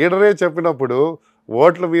 మా లీడరే చెప్పినప్పుడు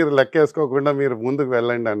ఓట్లు మీరు లెక్కేసుకోకుండా మీరు ముందుకు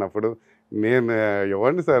వెళ్ళండి అన్నప్పుడు నేను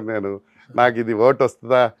ఎవరిని సార్, నాకు ఇది ఓటు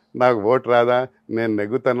వస్తుందా, నాకు ఓటు రాదా, నేను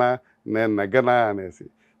నెగ్గుతానా, నేను నెగ్గనా అనేసి.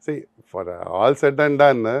 C for all said and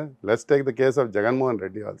done, let's take the case of Jaganmohan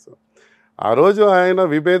Reddy also. ఆ రోజు ఆయన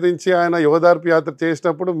విభేదించి ఆయన యువదార్పు యాత్ర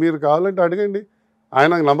చేసినప్పుడు మీరు కావాలంటే అడగండి,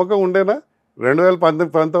 ఆయనకు నమ్మకం ఉండేనా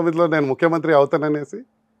 2019లో నేను ముఖ్యమంత్రి అవుతాననేసి?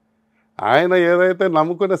 ఆయన ఏదైతే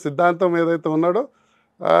నమ్ముకున్న సిద్ధాంతం ఏదైతే ఉన్నాడో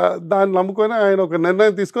దాన్ని నమ్ముకొని ఆయన ఒక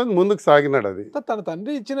నిర్ణయం తీసుకొని ముందుకు సాగినాడు. అది తన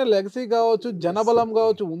తండ్రి ఇచ్చిన లెగసీ కావచ్చు, జనబలం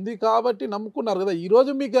కావచ్చు ఉంది కాబట్టి నమ్ముకున్నారు కదా.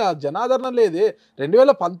 ఈరోజు మీకు ఆ జనాదరణ లేదే.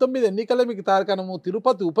 2019 ఎన్నికలే మీకు తార్కాణము,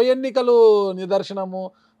 తిరుపతి ఉప ఎన్నికలు నిదర్శనము,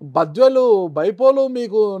 బద్వెలు బైపోలు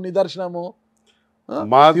మీకు నిదర్శనము.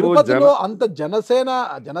 తిరుపతిలో అంత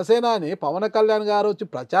జనసేన అని పవన్ కళ్యాణ్ గారు వచ్చి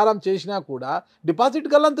ప్రచారం చేసినా కూడా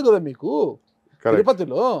డిపాజిట్ గల్లంతు కదా మీకు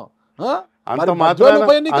తిరుపతిలో. అంత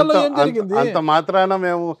మాత్రాన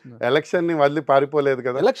మేము ఎలక్షన్ ని వదిలి పారిపోలేదు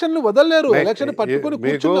కదా. ఎలక్షన్ వదలలేరు, ఎలక్షన్ పట్టుకొని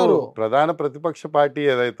కూర్చున్నారు. ప్రధాన ప్రతిపక్ష పార్టీ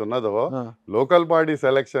ఏదైతే ఉన్నదో లోకల్ బాడీస్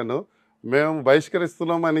ఎలక్షన్ మేము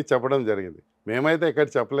బహిష్కరిస్తున్నాం అని చెప్పడం జరిగింది. మేమైతే ఎక్కడ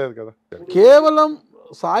చెప్పలేదు కదా. కేవలం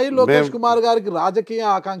సాయి లోకేష్ కుమార్ గారికి రాజకీయ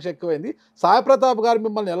ఆకాంక్ష ఎక్కువైంది. సాయి ప్రతాప్ గారు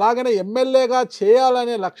మిమ్మల్ని ఎలాగైనా ఎమ్మెల్యేగా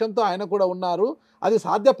చేయాలనే లక్ష్యంతో ఆయన కూడా ఉన్నారు. అది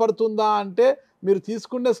సాధ్యపడుతుందా అంటే మీరు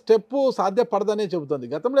తీసుకునే స్టెప్ సాధ్యపడదనే చెబుతుంది.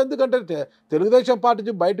 గతంలో ఎందుకంటే తెలుగుదేశం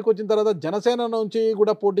పార్టీ బయటకు వచ్చిన తర్వాత జనసేన నుంచి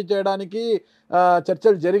కూడా పోటీ చేయడానికి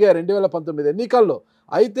చర్చలు జరిగాయి 2019 ఎన్నికల్లో.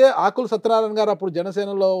 అయితే ఆకుల సత్యనారాయణ గారు అప్పుడు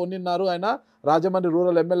జనసేనలో ఉండిన్నారు, ఆయన రాజమండ్రి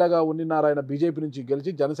రూరల్ ఎమ్మెల్యేగా ఉండిన్నారు. ఆయన బీజేపీ నుంచి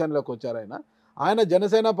గెలిచి జనసేనలోకి వచ్చారు. ఆయన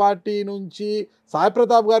జనసేన పార్టీ నుంచి సాయి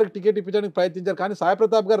ప్రతాప్ గారికి టికెట్ ఇప్పించడానికి ప్రయత్నించారు. కానీ సాయి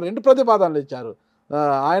ప్రతాప్ గారు 2 ప్రతిపాదనలు ఇచ్చారు.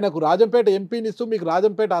 ఆయనకు రాజంపేట ఎంపీని ఇస్తూ మీకు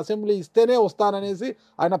రాజంపేట అసెంబ్లీ ఇస్తేనే వస్తాననేసి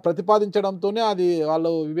ఆయన ప్రతిపాదించడంతోనే అది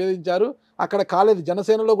వాళ్ళు విభేదించారు. అక్కడ కాలేదు,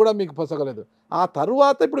 జనసేనలో కూడా మీకు పొసగలేదు. ఆ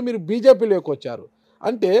తరువాత ఇప్పుడు మీరు బీజేపీలోకి వచ్చారు.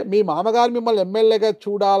 అంటే మీ మామగారు మిమ్మల్ని ఎమ్మెల్యేగా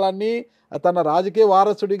చూడాలని తన రాజకీయ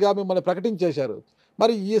వారసుడిగా మిమ్మల్ని ప్రకటించేశారు.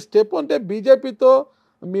 మరి ఈ స్టెప్ అంటే బీజేపీతో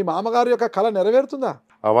మీ మామగారు యొక్క కళ నెరవేరుతుందా?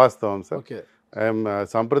 అవాస్తవం సార్. ఓకే,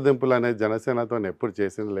 సంప్రదింపులు అనేది జనసేనతో ఎప్పుడు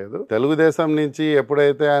చేసింది లేదు. తెలుగుదేశం నుంచి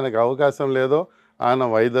ఎప్పుడైతే ఆయనకు అవకాశం లేదో ఆయన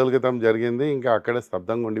వైదొలగటం జరిగింది. ఇంకా అక్కడే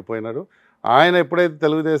స్తబ్దంగా ఉండిపోయినారు. ఆయన ఎప్పుడైతే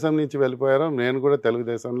తెలుగుదేశం నుంచి వెళ్ళిపోయారో నేను కూడా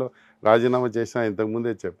తెలుగుదేశంలో రాజీనామా చేసిన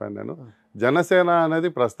ఇంతకుముందే చెప్పాను నేను. జనసేన అనేది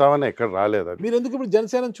ప్రస్తావన ఎక్కడ రాలేదు. అది మీరు ఎందుకు ఇప్పుడు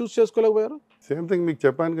జనసేన చూస్ చేసుకోలేకపోయారు? సేమ్ థింగ్ మీకు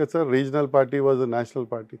చెప్పాను కదా sir, regional party was national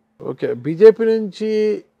party. Okay, BJP నుంచి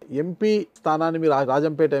ఎంపీ స్థానాన్ని మీరు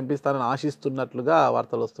రాజంపేట ఎంపీ స్థానాన్ని ఆశిస్తున్నట్లుగా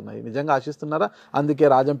వార్తలు వస్తున్నాయి. నిజంగా ఆశిస్తున్నారా? అందుకే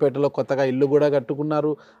రాజంపేటలో కొత్తగా ఇల్లు కూడా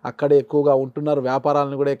కట్టుకున్నారు, అక్కడే ఎక్కువగా ఉంటున్నారు,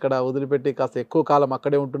 వ్యాపారాలను కూడా ఇక్కడ వదిలిపెట్టి కాస్త ఎక్కువ కాలం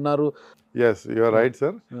అక్కడే ఉంటున్నారు. Yes, you're right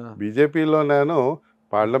sir. బీజేపీలో నేను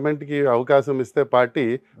పార్లమెంట్కి అవకాశం ఇస్తే పార్టీ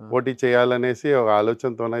పోటీ చేయాలనేసి ఒక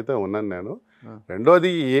ఆలోచనతోనైతే ఉన్నాను నేను.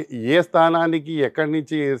 రెండోది ఏ స్థానానికి ఎక్కడి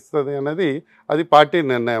నుంచి ఇస్తుంది అనేది అది పార్టీ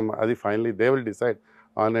నిర్ణయం. అది finally they will decide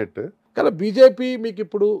on it. కానీ బీజేపీ మీకు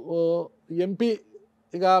ఇప్పుడు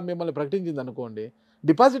ఎంపీగా మిమ్మల్ని ప్రకటించింది అనుకోండి,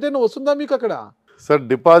 డిపాజిట్ అయినా వస్తుందా మీకు అక్కడ? సార్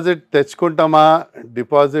డిపాజిట్ తెచ్చుకుంటామా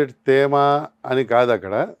డిపాజిట్ తేమా అని కాదు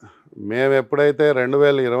అక్కడ. మేము ఎప్పుడైతే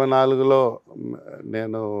 2024లో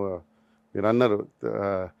నేను మీరు అన్నారు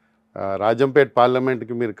రాజంపేట్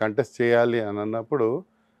పార్లమెంట్కి మీరు కంటెస్ట్ చేయాలి అని అన్నప్పుడు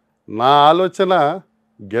నా ఆలోచన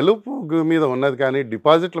గెలుపు మీద ఉన్నది కానీ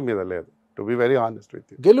డిపాజిట్ల మీద లేదు. To be very honest with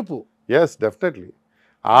you. గెలుపు ఎస్, డెఫినెట్లీ.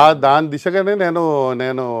 దాని దిశగానే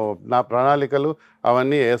నేను నా ప్రణాళికలు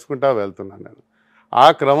అవన్నీ వేసుకుంటా వెళ్తున్నాను నేను. ఆ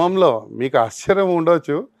క్రమంలో మీకు ఆశ్చర్యం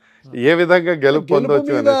ఉండొచ్చు ఏ విధంగా గెలుపు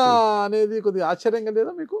పొందవచ్చు అనేది. కొద్దిగా ఆశ్చర్యంగా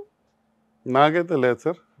లేదా మీకు? నాకైతే లేదు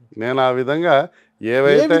సార్. నేను ఆ విధంగా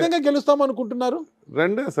ఏవైతే గెలుస్తాం అనుకుంటున్నారు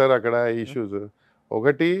రెండే సార్ అక్కడ ఇష్యూస్.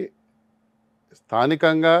 ఒకటి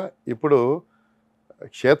స్థానికంగా ఇప్పుడు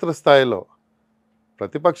క్షేత్రస్థాయిలో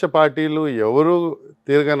ప్రతిపక్ష పార్టీలు ఎవరు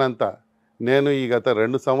తిరగనంత నేను ఈ గత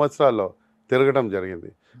 2 సంవత్సరాల్లో తిరగడం జరిగింది.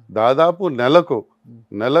 దాదాపు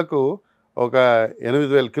నెలకు ఒక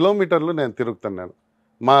 8,000 కిలోమీటర్లు నేను తిరుగుతున్నాను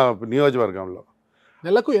మా నియోజకవర్గంలో.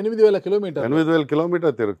 నెలకు 8,000 కిలోమీటర్లు? 8,000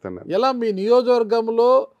 కిలోమీటర్లు తిరుగుతున్నాను. ఎలా మీ నియోజకవర్గంలో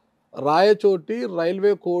రాయచోటి,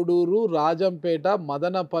 రైల్వే కోడూరు, రాజంపేట,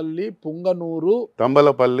 మదనపల్లి, పుంగనూరు,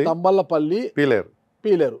 తంబలపల్లి,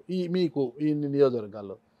 పీలేరు మీకు ఈ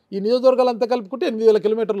నియోజకవర్గాల్లో ఈ నియోజకవర్గాలు అంతా కలుపుకుంటే 8,000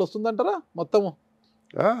 కిలోమీటర్లు వస్తుందంటారా మొత్తము?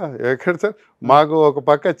 ఎక్కడ సార్, మాకు ఒక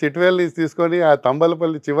పక్క చిట్వేల్ తీసుకొని ఆ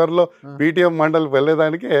తంబలపల్లి చివరిలో పీటీఎం మండలి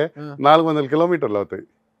వెళ్ళేదానికే 400 కిలోమీటర్లు అవుతాయి.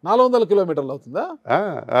 400 కిలోమీటర్లు అవుతుందా?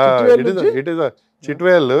 ఇట్ ఈస్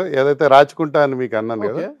చిట్వేల్ ఏదైతే రాచుకుంటా అని మీకు అన్నాను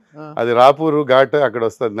కదా, అది రాపూరు ఘాట్ అక్కడ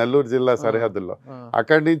వస్తుంది, నెల్లూరు జిల్లా సరిహద్దుల్లో.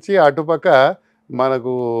 అక్కడి నుంచి అటుపక్క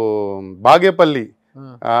మనకు బాగేపల్లి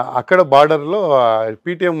అక్కడ బార్డర్లో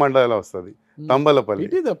పీటీఎం మండలం వస్తుంది తంబలపల్లి.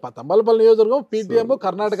 నియోజకవర్గం పీటీఎం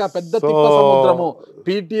కర్ణాటక పెద్ద తిప్ప సముద్రము.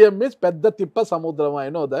 పీటీఎం మీన్స్ పెద్ద తిప్ప సముద్రం. ఐ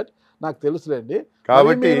నో దట్, నాకు తెలుసులేండి.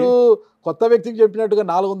 కాబట్టి మీరు కొత్త వ్యక్తికి చెప్పినట్టుగా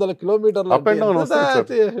 400 కిలోమీటర్లు అప్ అండ్ డౌన్ వస్తుంది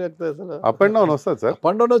సార్. అప్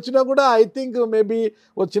అండ్ డౌన్ వచ్చినా కూడా ఐ థింక్ మేబీ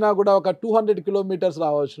వచ్చినా కూడా ఒక 200 కిలోమీటర్స్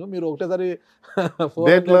రావచ్చు. మీరు ఒకటేసారి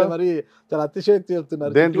మరి చాలా అతిశయోక్తి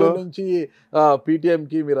చెప్తున్నారు. దేంట్లో నుంచి పీటీఎం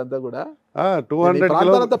కి మీరంతా కూడా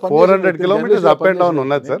 400 కిలోమీటర్స్ అప్ అండ్ డౌన్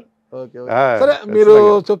ఉన్నది సార్. సరే, మీరు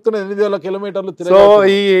చెప్తున్న 8,000 కిలోమీటర్లు. సో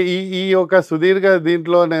ఈ యొక్క సుదీర్ఘ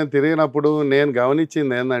దీంట్లో నేను తిరిగినప్పుడు నేను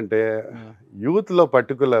గమనించింది ఏంటంటే యూత్లో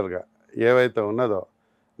పర్టికులర్గా ఏవైతే ఉన్నదో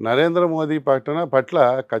నరేంద్ర మోదీ పట్ల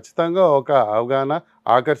ఖచ్చితంగా ఒక అవగాహన,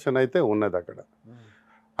 ఆకర్షణ అయితే ఉన్నది అక్కడ.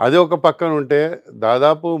 అది ఒక పక్కన ఉంటే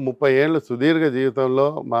దాదాపు 30 ఏళ్ళ సుదీర్ఘ జీవితంలో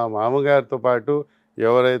మా మామగారితో పాటు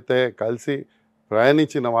ఎవరైతే కలిసి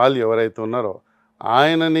ప్రయాణించిన వాళ్ళు ఎవరైతే ఉన్నారో,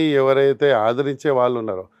 ఆయనని ఎవరైతే ఆదరించే వాళ్ళు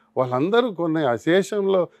ఉన్నారో వాళ్ళందరూ కొన్ని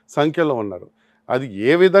అశేషంలో సంఖ్యలో ఉన్నారు. అది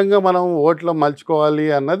ఏ విధంగా మనం ఓట్లు మలుచుకోవాలి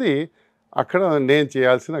అన్నది అక్కడ నేను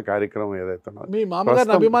చేయాల్సిన కార్యక్రమం ఏదైతే మీ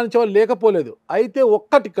మామగారిని అభిమానించే వాళ్ళు లేకపోలేదు. అయితే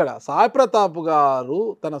ఒక్కటి, ఇక్కడ సాయి ప్రతాప్ గారు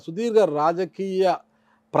తన సుదీర్ఘ రాజకీయ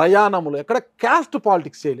ప్రయాణములు ఎక్కడ క్యాస్ట్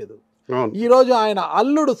పాలిటిక్స్ చేయలేదు. ఈరోజు ఆయన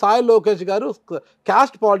అల్లుడు సాయి లోకేష్ గారు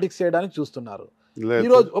క్యాస్ట్ పాలిటిక్స్ చేయడానికి చూస్తున్నారు.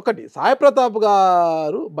 ఈరోజు ఒకటి, సాయి ప్రతాప్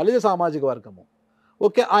గారు బలిజ సామాజిక వర్గము.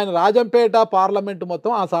 ఓకే, ఆయన రాజంపేట పార్లమెంటు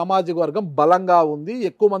మొత్తం ఆ సామాజిక వర్గం బలంగా ఉంది,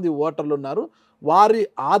 ఎక్కువ మంది ఓటర్లు ఉన్నారు. వారి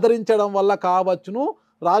ఆదరించడం వల్ల కావచ్చును,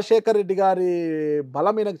 రాజశేఖర్ రెడ్డి గారి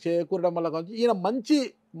బలం ఈయనకు చేకూరడం వల్ల కావచ్చు, ఈయన మంచి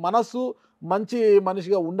మనసు, మంచి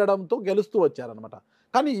మనిషిగా ఉండడంతో గెలుస్తూ వచ్చారనమాట.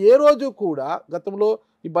 కానీ ఏ రోజు కూడా గతంలో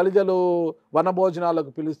ఈ బలిజలు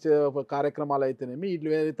వనభోజనాలకు పిలిచే కార్యక్రమాలు అయితేనేమి,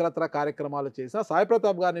 ఇతరత్ర కార్యక్రమాలు చేసినా సాయి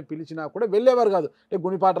ప్రతాప్ గారిని పిలిచినా కూడా వెళ్ళేవారు కాదు.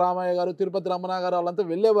 గుణిపాటి రామయ్య గారు, తిరుపతి రమణ గారు వాళ్ళంతా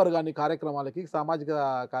వెళ్ళేవారు కానీ కార్యక్రమాలకి, సామాజిక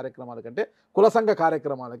కార్యక్రమాల కంటే కుల సంఘ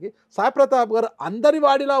కార్యక్రమాలకి. సాయి ప్రతాప్ గారు అందరి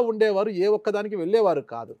వాడిలా ఉండేవారు, ఏ ఒక్కదానికి వెళ్ళేవారు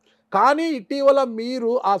కాదు. కానీ ఇటీవల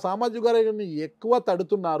మీరు ఆ సామాజిక వర్గాన్ని ఎక్కువ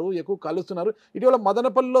తడుతున్నారు, ఎక్కువ కలుస్తున్నారు. ఇటీవల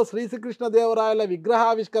మదనపల్లిలో శ్రీకృష్ణదేవరాయల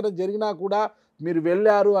విగ్రహావిష్కరణ జరిగినా కూడా మీరు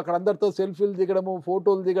వెళ్ళారు, అక్కడ అందరితో సెల్ఫీలు దిగడము,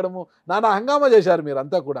 ఫోటోలు దిగడము, నానా హంగామా చేశారు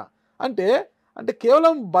మీరంతా కూడా. అంటే అంటే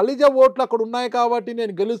కేవలం బలిజ ఓట్లు అక్కడ ఉన్నాయి కాబట్టి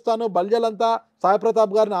నేను గెలుస్తాను, బలిజలంతా సాయి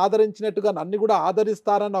ప్రతాప్ గారిని ఆదరించినట్టుగా నన్ను కూడా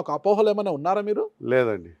ఆదరిస్తారన్న ఒక అపోహలు ఏమైనా ఉన్నారా మీరు?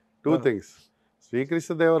 లేదండి. 2 థింగ్స్.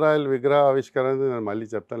 శ్రీకృష్ణదేవరాయల విగ్రహ ఆవిష్కరణ నేను మళ్ళీ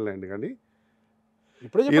చెప్తానులేండి. కానీ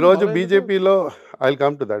ఈరోజు బీజేపీలో I will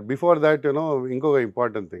come to that. Before that ఇంకొక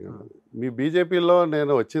ఇంపార్టెంట్ థింగ్, మీ బీజేపీలో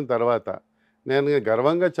నేను వచ్చిన తర్వాత నేను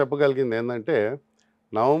గర్వంగా చెప్పగలిగింది ఏంటంటే,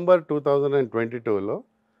 నవంబర్ 2022లో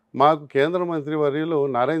మాకు కేంద్ర మంత్రి వర్యులు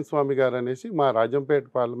నారాయణ స్వామి గారు అనేసి మా రాజంపేట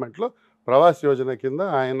పార్లమెంట్లో ప్రవాస్ యోజన కింద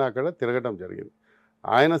ఆయన అక్కడ తిరగటం జరిగింది.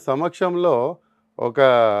 ఆయన సమక్షంలో ఒక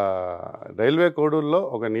రైల్వే కోడూరులో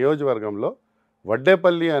ఒక నియోజకవర్గంలో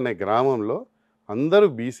వడ్డేపల్లి అనే గ్రామంలో అందరూ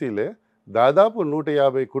బీసీలే, దాదాపు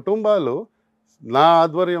 150 కుటుంబాలు నా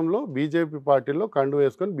ఆధ్వర్యంలో బీజేపీ పార్టీలో కండు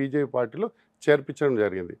వేసుకొని బీజేపీ పార్టీలో చేర్పించడం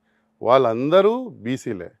జరిగింది. వాళ్ళందరూ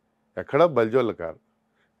బీసీలే, ఎక్కడ బల్జోళ్ళు కాదు.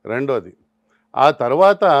 రెండోది, ఆ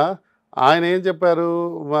తర్వాత ఆయన ఏం చెప్పారు,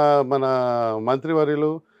 మన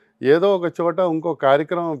మంత్రివర్యులు, ఏదో ఒక చోట ఇంకో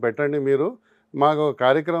కార్యక్రమం పెట్టండి, మీరు మాకు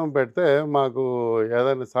కార్యక్రమం పెడితే మాకు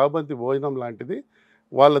ఏదైనా సాబంతి భోజనం లాంటిది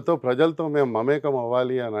వాళ్ళతో ప్రజలతో మేము మమేకం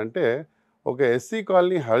అవ్వాలి అని అంటే, ఒక ఎస్సీ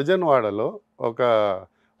కాలనీ హరిజన్ వాడలో, ఒక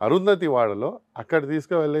అరుంధతి వాడలో అక్కడ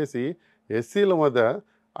తీసుకువెళ్ళేసి ఎస్సీల మధ్య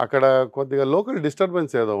అక్కడ కొద్దిగా లోకల్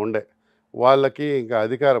డిస్టర్బెన్స్ ఏదో ఉండే వాళ్ళకి, ఇంకా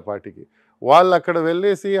అధికార పార్టీకి, వాళ్ళు అక్కడ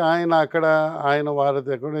వెళ్ళేసి ఆయన వారి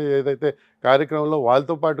ఏదైతే కార్యక్రమంలో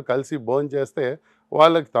వాళ్ళతో పాటు కలిసి భోజనం చేస్తే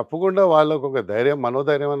వాళ్ళకి తప్పకుండా వాళ్ళకు ఒక ధైర్యం,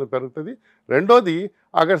 మనోధైర్యం అనేది పెరుగుతుంది. రెండోది,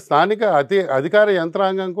 అక్కడ స్థానిక అధికార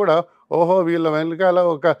యంత్రాంగం కూడా ఓహో వీళ్ళ వెనకాల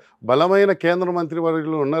ఒక బలమైన కేంద్ర మంత్రి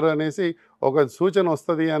వర్యులు ఉన్నారు అనేసి ఒక సూచన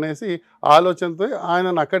వస్తుంది అనేసి ఆలోచనతో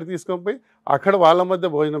ఆయనను అక్కడ తీసుకొని పోయి అక్కడ వాళ్ళ మధ్య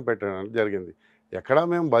భోజనం పెట్టడం జరిగింది. ఎక్కడ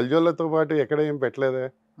మేము బల్జోళ్ళతో పాటు ఎక్కడ ఏం పెట్టలేదే,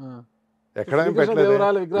 ఎక్కడ ఏం పెట్టలేదు.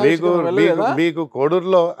 మీకు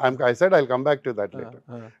కోడూరులో I said I will come back to that later.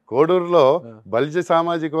 కోడూరులో బల్జ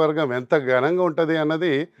సామాజిక వర్గం ఎంత ఘనంగా ఉంటుంది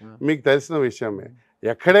అన్నది మీకు తెలిసిన విషయమే.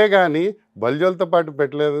 ఎక్కడే కానీ బల్జోలతో పాటు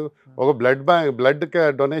పెట్టలేదు. ఒక బ్లడ్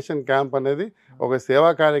డొనేషన్ క్యాంప్ అనేది, ఒక సేవా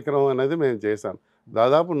కార్యక్రమం అనేది మేము చేశాం.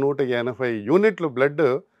 దాదాపు 180 యూనిట్లు బ్లడ్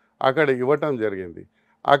అక్కడ ఇవ్వటం జరిగింది.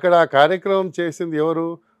 అక్కడ ఆ కార్యక్రమం చేసింది ఎవరు,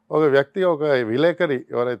 ఒక వ్యక్తి, ఒక విలేకరి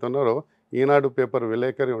ఎవరైతే ఉన్నారో, ఈనాడు పేపర్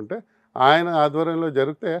విలేకరి ఉంటే ఆయన ఆధ్వర్యంలో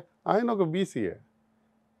జరిగితే ఆయన ఒక బీసీఏ.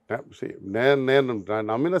 నేను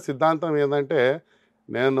నమ్మిన సిద్ధాంతం ఏంటంటే,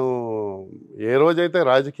 నేను ఏ రోజైతే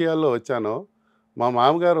రాజకీయాల్లో వచ్చానో మా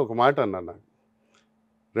మామగారు ఒక మాట అన్నారు నాకు,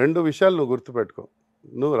 2 విషయాలు నువ్వు గుర్తుపెట్టుకో,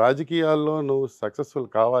 నువ్వు రాజకీయాల్లో నువ్వు సక్సెస్ఫుల్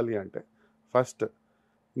కావాలి అంటే, ఫస్ట్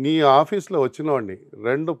నీ ఆఫీస్లో వచ్చినోడిని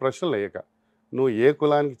 2 ప్రశ్నలు వేయక, నువ్వు ఏ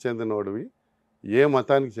కులానికి చెందినోడివి, ఏ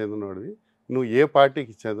మతానికి చెందినోడివి, నువ్వు ఏ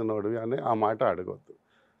పార్టీకి చెందినోడివి అనే ఆ మాట అడగవద్దు.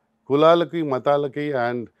 కులాలకి, మతాలకి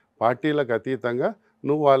అండ్ పార్టీలకు అతీతంగా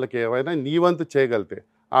నువ్వు వాళ్ళకి ఏవైనా నీ వంతు చేయగలితే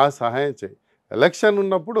ఆ సహాయం చేయి. ఎలక్షన్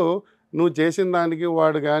ఉన్నప్పుడు నువ్వు చేసిన దానికి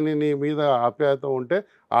వాడు కానీ నీ మీద ఆప్యాయత ఉంటే,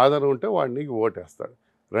 ఆదరణ ఉంటే వాడు నీకు ఓటేస్తాడు.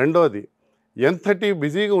 రెండోది, ఎంతటి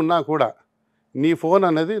బిజీగా ఉన్నా కూడా నీ ఫోన్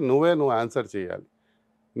అనేది నువ్వు ఆన్సర్ చేయాలి.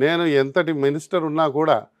 నేను ఎంతటి మినిస్టర్ ఉన్నా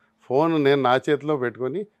కూడా ఫోన్ నేను నా చేతిలో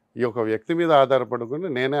పెట్టుకొని ఈ యొక్క వ్యక్తి మీద ఆధారపడుకుని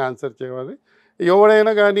నేనే ఆన్సర్ చేయాలి.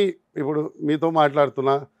 ఎవడైనా కానీ ఇప్పుడు మీతో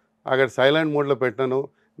మాట్లాడుతున్నా అక్కడ సైలెంట్ మోడ్లో పెట్టాను,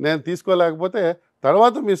 నేను తీసుకోలేకపోతే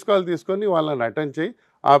తర్వాత మిస్ కాల్ తీసుకొని వాళ్ళని అటెండ్ చేయి.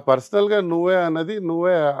 ఆ పర్సనల్గా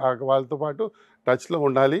నువ్వే వాళ్ళతో పాటు టచ్లో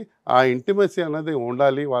ఉండాలి, ఆ ఇంటిమసీ అన్నది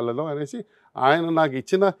ఉండాలి వాళ్ళలో అనేసి ఆయన నాకు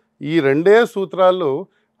ఇచ్చిన ఈ 2 సూత్రాలు,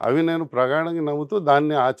 అవి నేను ప్రగాఢంగా నమ్ముతూ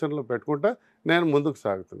దాన్ని ఆచరణలో పెట్టుకుంటా నేను ముందుకు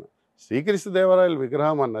సాగుతున్నా. శ్రీకృష్ణదేవరాయల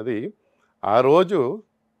విగ్రహం అన్నది ఆ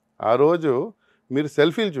రోజు మీరు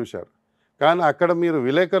సెల్ఫీలు చూశారు, కానీ అక్కడ మీరు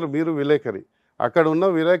విలేకరి అక్కడ ఉన్న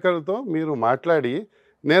విలేకరితో మీరు మాట్లాడి,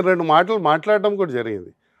 నేను 2 మాటలు మాట్లాడటం కూడా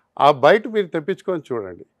జరిగింది. ఆ బయట మీరు తెప్పించుకొని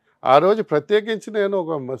చూడండి. ఆ రోజు ప్రత్యేకించి నేను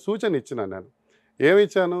ఒక సూచన ఇచ్చిన, నేను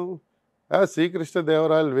ఏమిచ్చాను,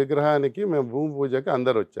 శ్రీకృష్ణదేవరాయల విగ్రహానికి మేము భూమి పూజకి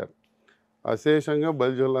అందరు వచ్చారు, అశేషంగా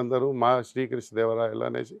బల్జోళ్ళందరూ మా శ్రీకృష్ణదేవరాయలు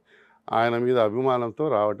అనేసి ఆయన మీద అభిమానంతో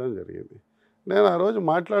రావడం జరిగింది. నేను ఆ రోజు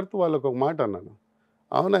మాట్లాడుతూ వాళ్ళకు ఒక మాట అన్నాను,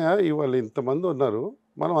 అవునా ఇవాళ ఇంతమంది ఉన్నారు,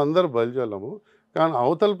 మనం అందరూ బల్జోళ్ళము, కానీ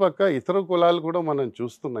అవతల పక్క ఇతర కులాలు కూడా మనం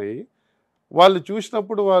చూస్తున్నాయి, వాళ్ళు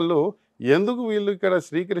చూసినప్పుడు వాళ్ళు ఎందుకు వీళ్ళు ఇక్కడ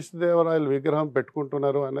శ్రీకృష్ణదేవరాయల విగ్రహం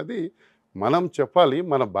పెట్టుకుంటున్నారు అన్నది మనం చెప్పాలి,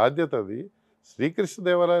 మన బాధ్యత అది.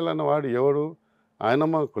 శ్రీకృష్ణదేవరాయలు అన్నవాడు ఎవడు, ఆయన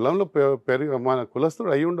మన కులంలో మన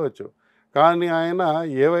కులస్తుడు అయి ఉండవచ్చు, కానీ ఆయన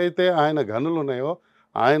ఏవైతే ఆయన గనులు ఉన్నాయో,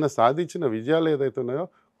 ఆయన సాధించిన విజయాలు ఏదైతే ఉన్నాయో,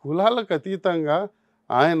 కులాలకు అతీతంగా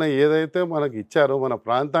ఆయన ఏదైతే మనకి ఇచ్చారో మన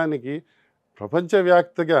ప్రాంతానికి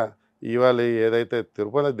ప్రపంచవ్యాప్తిగా ఇవాళ ఏదైతే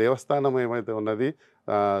తిరుపతి దేవస్థానం ఏమైతే ఉన్నది,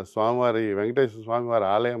 స్వామివారి వెంకటేశ్వర స్వామివారి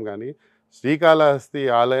ఆలయం కానీ, శ్రీకాళహస్తి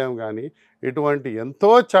ఆలయం కానీ, ఇటువంటి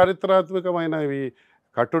ఎంతో చారిత్రాత్మకమైనవి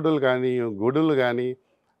కట్టుడులు కానీ గుడులు కానీ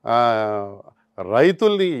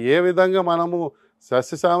రైతుల్ని ఏ విధంగా మనము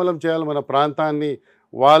సస్యశ్యామలం చేయాలి మన ప్రాంతాన్ని.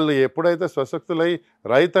 వాళ్ళు ఎప్పుడైతే స్వశక్తులై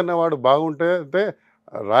రైతు అన్నవాడు బాగుంటే అంటే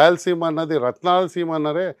రాయలసీమ అన్నది రత్నాల సీమ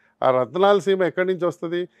అన్నారే, ఆ రత్నాల సీమ ఎక్కడి నుంచి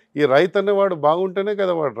వస్తుంది? ఈ రైతు అనేవాడు బాగుంటేనే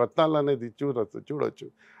కదా వాడు రత్నాలు అనేది చూడొచ్చు.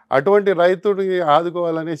 అటువంటి రైతుడిని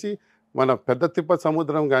ఆదుకోవాలనేసి మన పెద్ద తిప్ప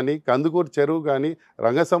సముద్రం కానీ, కందుకూరు చెరువు కానీ,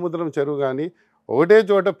 రంగసముద్రం చెరువు కానీ ఒకటే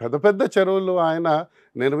చోట పెద్ద పెద్ద చెరువులు ఆయన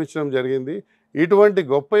నిర్మించడం జరిగింది. ఇటువంటి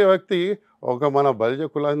గొప్ప వ్యక్తి ఒక మన బలిజ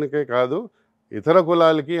కులానికే కాదు, ఇతర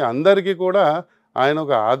కులాలకి అందరికీ కూడా ఆయన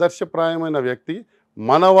ఒక ఆదర్శప్రాయమైన వ్యక్తి.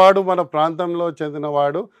 మనవాడు, మన ప్రాంతంలో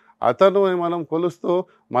చెందినవాడు, అతను మనం కొలుస్తూ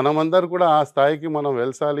మనమందరూ కూడా ఆ స్థాయికి మనం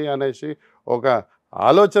వెళ్సాలి అనేసి ఒక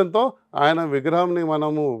ఆలోచనతో ఆయన విగ్రహంని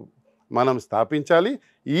మనం స్థాపించాలి.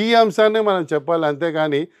 ఈ అంశాన్ని మనం చెప్పాలి.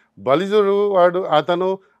 అంతేగాని బలిజుడు వాడు అతను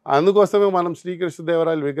అందుకోసమే మనం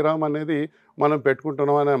శ్రీకృష్ణదేవరాయల విగ్రహం అనేది మనం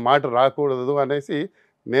పెట్టుకుంటున్నాం అనే మాట రాకూడదు అనేసి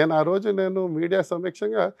నేను ఆ రోజు మీడియా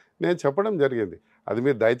సమీక్షంగా నేను చెప్పడం జరిగింది. అది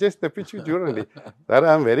మీరు దయచేసి తెప్పించి చూడండి sir.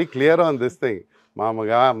 I'm very clear on this thing. మా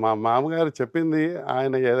మామగారు చెప్పింది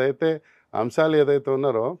ఆయన ఏదైతే అంశాలు ఏదైతే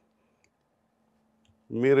ఉన్నారో,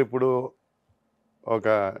 మీరు ఇప్పుడు ఒక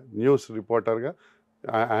న్యూస్ రిపోర్టర్గా,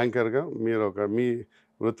 యాంకర్గా మీరు మీ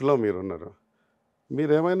వృత్తిలో మీరున్నారు.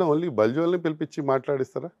 మీరేమైనా ఓన్లీ బల్జోల్ని పిలిపించి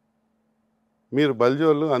మాట్లాడిస్తారా? మీరు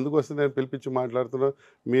బల్జోళ్ళు అందుకోసం నేను పిలిపించి మాట్లాడుతున్నాను,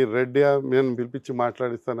 మీరు రెడ్డి నేను పిలిపించి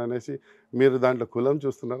మాట్లాడిస్తాను అనేసి మీరు దాంట్లో కులం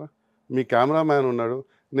చూస్తున్నారా? మీ కెమెరామ్యాన్ ఉన్నాడు,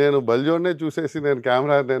 నేను బల్జోడ్నే చూసేసి నేను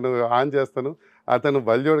ఆన్ చేస్తాను, అతను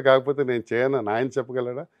బల్జోడ్ కాకపోతే నేను చేయను ఆయన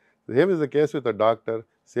చెప్పగలడా? Same is the case with a doctor,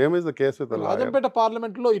 same is the case with Rajampet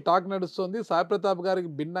పార్లమెంట్లో ఈ టాక్ నడుస్తుంది. సాయి ప్రతాప్ గారికి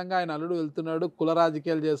భిన్నంగా ఆయన అల్లుడు వెళ్తున్నాడు, కుల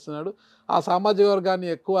రాజకీయాలు చేస్తున్నాడు, ఆ సామాజిక వర్గాన్ని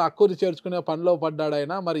ఎక్కువ అక్కుని చేర్చుకునే పనిలో పడ్డాడు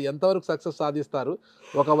ఆయన. మరి ఎంతవరకు సక్సెస్ సాధిస్తారు?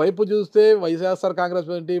 ఒకవైపు చూస్తే వైఎస్ఆర్ కాంగ్రెస్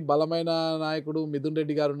పార్టీ బలమైన నాయకుడు మిథున్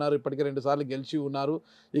రెడ్డి గారు ఉన్నారు, ఇప్పటికే 2 సార్లు గెలిచి ఉన్నారు.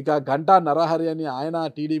 ఇక గంటా నరహరి అని ఆయన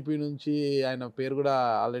టీడీపీ నుంచి ఆయన పేరు కూడా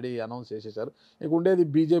ఆల్రెడీ అనౌన్స్ చేసేశారు. ఇక ఉండేది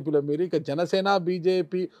బీజేపీలో మీరు. ఇక జనసేన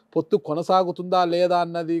బీజేపీ పొత్తు కొనసాగుతుందా లేదా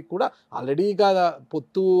అన్నది కూడా ఆల్రెడీ ఇక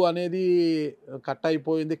పొత్తు అనేది కట్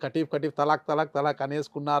అయిపోయింది. కటీఫ్ తలాక్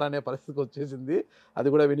అనేసుకున్నారనే పరిస్థితికి వచ్చేసింది. అది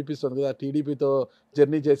కూడా వినిపిస్తుంది కదా, టీడీపీతో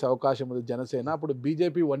జర్నీ చేసే అవకాశం ఉంది జనసేన. అప్పుడు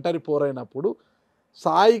బీజేపీ ఒంటరి పోరైనప్పుడు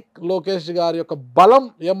సాయి లోకేష్ గారి యొక్క బలం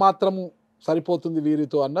ఏమాత్రము సరిపోతుంది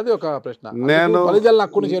వీరితో అన్నది ఒక ప్రశ్న.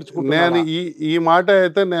 నేను ఈ మాట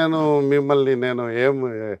అయితే నేను మిమ్మల్ని ఏం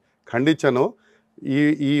ఖండించను.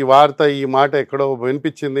 ఈ వార్త ఈ మాట ఎక్కడో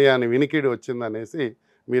వినిపించింది అని వినికిడి వచ్చింది అనేసి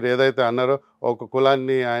మీరు ఏదైతే అన్నారో, ఒక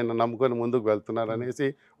కులాన్ని ఆయన నమ్ముకొని ముందుకు వెళ్తున్నారు అనేసి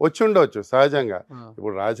వచ్చి ఉండవచ్చు సహజంగా.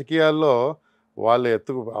 ఇప్పుడు రాజకీయాల్లో వాళ్ళ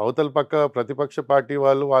అవతల పక్క ప్రతిపక్ష పార్టీ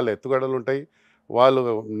వాళ్ళ ఎత్తుగడలు ఉంటాయి. వాళ్ళు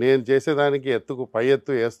నేను చేసేదానికి పై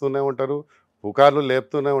ఎత్తు వేస్తూనే ఉంటారు, పుకార్లు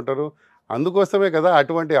లేపుతూనే ఉంటారు. అందుకోసమే కదా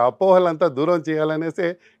అటువంటి అపోహలంతా దూరం చేయాలనేసి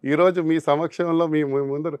ఈరోజు మీ సమక్షంలో మీ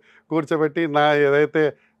ముందర కూర్చోబెట్టి ఏదైతే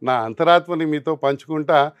నా అంతరాత్మని మీతో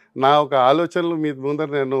పంచుకుంటా నా ఒక ఆలోచనలు మీ ముందర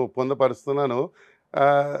నేను పొందపరుస్తున్నాను.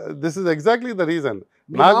 This is exactly the reason.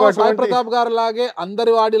 నాకు సాయి ప్రతాప్ గారు లాగే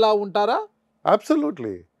అందరి వాడిలా ఉంటారా?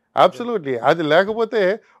 అబ్సల్యూట్లీ. అది లేకపోతే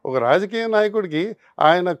ఒక రాజకీయ నాయకుడికి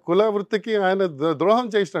ఆయన కుల వృత్తికి ఆయన ద్రోహం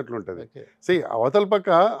చేసినట్లుంటుంది. అవతల పక్క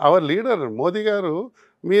అవర్ లీడర్ మోదీ గారు,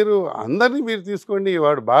 మీరు అందరినీ మీరు తీసుకోండి,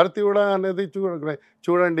 వాడు భారతీయుడా అనేది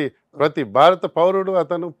చూడండి. ప్రతి భారత పౌరుడు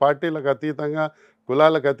అతను పార్టీలకు అతీతంగా,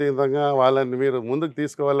 కులాలకు అతీతంగా వాళ్ళని మీరు ముందుకు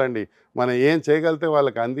తీసుకువెళ్ళండి, మనం ఏం చేయగలిగితే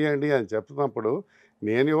వాళ్ళకి అందియండి అని చెప్తున్నప్పుడు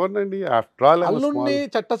నేను ఎవరినండి? ఆఫ్టర్ ఆల్ అల్లుడిని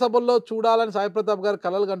చట్టసభల్లో చూడాలని సాయి ప్రతాప్ గారు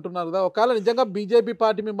కలలు కంటున్నారు కదా. ఒకవేళ నిజంగా బీజేపీ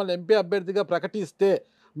పార్టీ మిమ్మల్ని ఎంపీ అభ్యర్థిగా ప్రకటిస్తే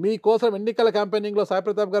మీకోసం ఎన్నికల క్యాంపెయినింగ్ లో సాయి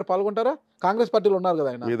ప్రతాప్ గారు పాల్గొంటారా? కాంగ్రెస్ పార్టీలో ఉన్నారు కదా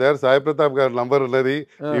ఆయన. మీ దగ్గర సాయి ప్రతాప్ గారు నంబర్ ఉన్నది.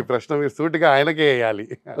 ఈ ప్రశ్న మీరు సూటిగా ఆయనకే వేయాలి.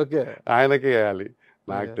 ఆయనకే వేయాలి.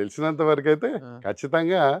 నాకు తెలిసినంత వరకు అయితే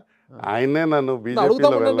ఖచ్చితంగా ఆయనే నన్ను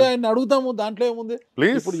బీజేపీలో ఆయన అడుగుతాము, దాంట్లో ఏముంది.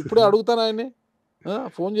 ప్లీజ్ ఇప్పుడే అడుగుతాను ఆయన్ని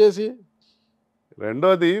ఫోన్ చేసి.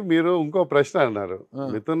 రెండోది, మీరు ఇంకో ప్రశ్న అన్నారు,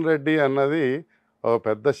 మిథున్ రెడ్డి అన్నది ఓ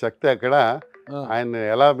పెద్ద శక్తి అక్కడ, ఆయన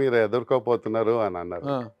ఎలా మీరు ఎదుర్కోపోతున్నారు అని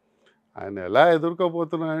అన్నారు. ఆయన ఎలా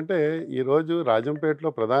ఎదుర్కోపోతున్నారంటే, ఈరోజు రాజంపేటలో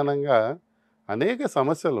ప్రధానంగా అనేక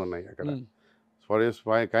సమస్యలు ఉన్నాయి అక్కడ. ఫర్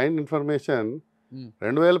మై కైండ్ ఇన్ఫర్మేషన్,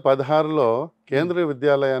 2016లో కేంద్రీయ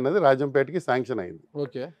విద్యాలయం అనేది రాజంపేటకి శాంక్షన్ అయింది.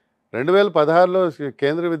 2016లో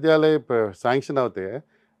కేంద్రీయ విద్యాలయ శాంక్షన్ అవుతే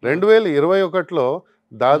 2021లో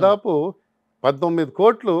దాదాపు 19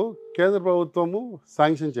 కోట్లు కేంద్ర ప్రభుత్వము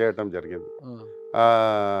శాంక్షన్ చేయటం జరిగింది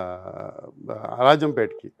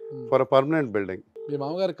రాజంపేటకి ఫర్ పర్మనెంట్ బిల్డింగ్. మీ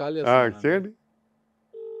మామగారు కాల్ చేయండి,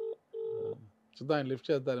 చూద్దాం ఆయన లిఫ్ట్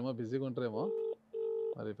చేస్తారేమో, బిజీగా ఉంటారేమో,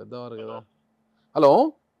 మరి పెద్దవారు కదా. హలో,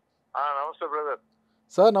 నమస్తే బ్రదర్.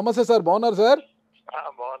 సార్ నమస్తే సార్, బాగున్నారు సార్?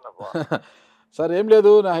 సార్ ఏం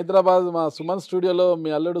లేదు, నా హైదరాబాద్ మా సుమన్ స్టూడియోలో మీ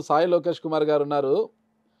అల్లుడు సాయి లోకేష్ కుమార్ గారు ఉన్నారు,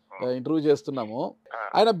 ఇంటర్వ్యూ చేస్తున్నాము.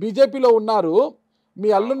 ఆయన బీజేపీలో ఉన్నారు. మీ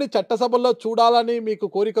అల్లుడిని చట్టసభల్లో చూడాలని మీకు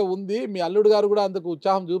కోరిక ఉంది, మీ అల్లుడు గారు కూడా అందుకు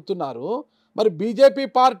ఉత్సాహం చూపుతున్నారు. మరి బీజేపీ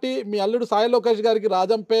పార్టీ మీ అల్లుడు సాయి లోకేష్ గారికి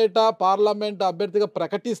రాజంపేట పార్లమెంట్ అభ్యర్థిగా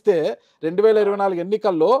ప్రకటిస్తే 2024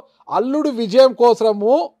 ఎన్నికల్లో అల్లుడు విజయం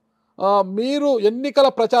కోసము మీరు ఎన్నికల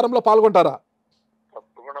ప్రచారంలో పాల్గొంటారా?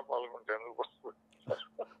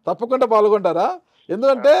 తప్పకుండా పాల్గొంటారా?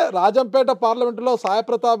 ఎందుకంటే రాజంపేట పార్లమెంటులో సాయి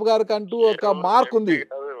ప్రతాప్ గారికి అంటూ ఒక మార్క్ ఉంది.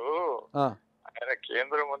 ఆయన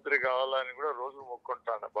కేంద్ర మంత్రి కావాలని కూడా రోజు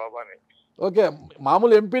మొక్కుంటాను బాబాని. ఓకే,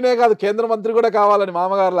 మామూలు ఎంపీనే కాదు, కేంద్ర మంత్రి కూడా కావాలని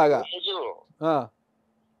మామగారు లాగా.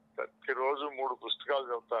 ప్రతిరోజు 3 పుస్తకాలు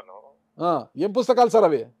చదువుతాను. ఏం పుస్తకాలు సార్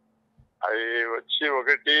అవి? అవి వచ్చి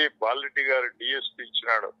ఒకటి బాలరెడ్డి గారు డిఎస్పీ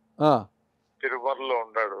ఇచ్చినాడు, తిరుమలలో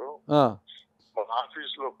ఉన్నాడు, మా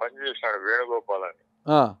ఆఫీస్ లో పనిచేసినాడు వేణుగోపాల్ అని,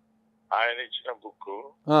 ఆయన ఇచ్చిన బుక్.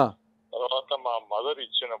 తర్వాత మా మదర్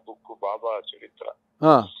ఇచ్చిన బుక్ బాబా చరిత్ర.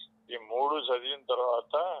 ఈ 3 చదివిన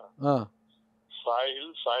తర్వాత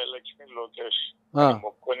సాయి లక్ష్మి లోకేష్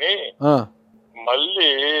మొక్కుని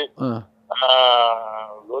మళ్ళీ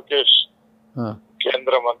లోకేష్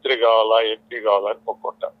కేంద్ర మంత్రి కావాలా ఎంపీ కావాలని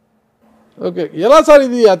మొక్కుంటాం. ఓకే, ఎలా సార్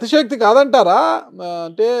ఇది అతిశక్తి కాదంటారా?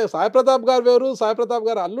 అంటే సాయి ప్రతాప్ గారు వేరు, సాయి ప్రతాప్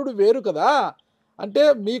గారు అల్లుడు వేరు కదా, అంటే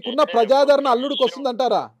మీకున్న ప్రజాదరణ అల్లుడికి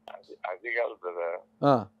వస్తుందంటారా? అది కాదు బ్రదర్,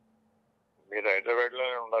 మీరు హైదరాబాద్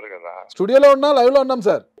లోనే ఉన్నారు కదా, స్టూడియోలో ఉన్నా, లైవ్ లో ఉన్నాం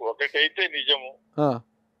సార్. ఒకటైతే నిజము,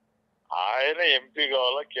 ఆయన ఎంపీ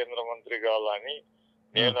కావాలా కేంద్ర మంత్రి కావాలా అని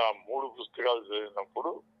నేను ఆ 3 పుస్తకాలు చదివినప్పుడు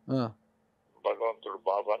భగవంతుడు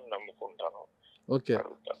బాబాని నమ్ముకుంటాను. ఓకే,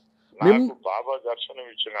 నాకు బాబా దర్శనం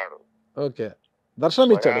ఇచ్చినాడు. ఓకే,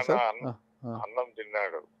 దర్శనం ఇచ్చాడు సార్, అన్నం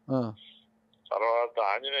తిన్నాడు, తర్వాత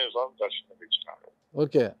ఆంజనేయ స్వామి దర్శనం ఇచ్చినాడు.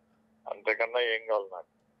 ఓకే, అంతకన్నా ఏం కావాలి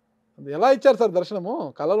నాకు? ఎలా ఇచ్చారు సార్ దర్శనము?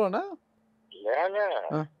 కలలోనా? లేలే,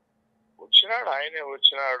 వచ్చినాడు, ఆయనే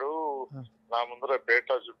వచ్చినాడు, నా ముందర పేట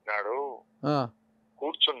చుట్టినాడు,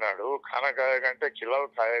 కూర్చున్నాడు, ఖానకాయ కంటే కిలో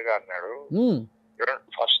కాయగా అన్నాడు.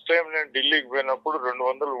 ఫస్ట్ టైం నేను ఢిల్లీకి పోయినప్పుడు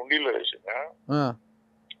 200 ఉండిలో వేసిన,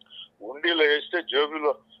 ఉండిలో వేస్తే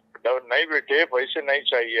జోబులో నై పెట్టే పైసే నై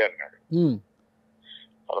చాయి అన్నాడు.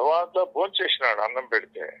 తర్వాత భోంచేసినాడు అన్నం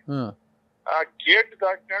పెడితే, ఆ గేట్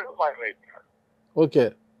దాటినాడు, మాయమైపోయినాడు. ఓకే,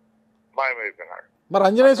 మాయమైపోయినాడు. మరి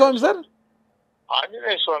ఆంజనేయ స్వామి సార్?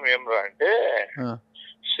 ఆంజనేయ స్వామి ఏమరా అంటే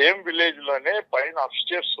సేమ్ విలేజ్ లోనే పైన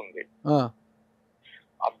అప్స్టేర్స్ ఉంది,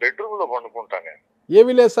 ఆ బెడ్రూమ్ లో పండుకుంటా నేను. ఏ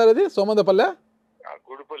విలేజ్ సార్ అది? సోమందపల్లె?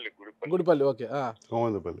 గుడిపల్లి. ఓకే,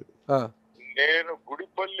 సోమందపల్లి. నేను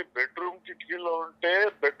గుడిపల్లి బెడ్రూమ్ కిటికీలో ఉంటే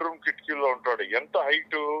బెడ్రూమ్ కిటికీలో ఉంటాడు. ఎంత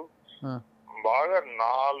హైట్? బాగా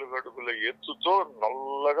 4 అడుగుల ఎత్తుతో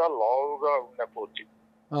నల్లగా లావుగా ఉన్న పోతి,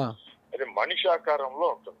 అది మనిషి ఆకారంలో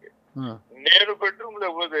ఉంటుంది. నేను బెడ్రూమ్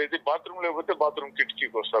లేకపోతే, ఇది బాత్రూమ్ లేకపోతే బాత్రూమ్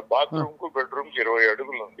కిటికీకి వస్తా. బాత్రూమ్ కు బెడ్రూమ్ కి 20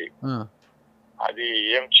 అడుగులు ఉంది. అది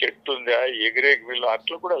ఏం చెట్టు ఉందా, ఎగిరేకి వీళ్ళు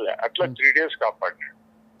అట్లా కూడా లే. అట్లా 3 days కాపాడినాడు.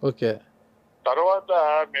 ఓకే, తర్వాత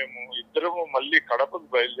మేము ఇద్దరము మళ్ళీ కడపకు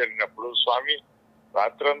బయలుదేరినప్పుడు, స్వామి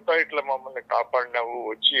రాత్రంతా ఇట్లా మమ్మల్ని కాపాడినావు,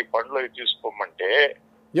 వచ్చి పండ్లు తీసుకోమంటే.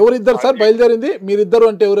 ఎవరిద్దరు సార్ బయలుదేరింది? మీరిద్దరు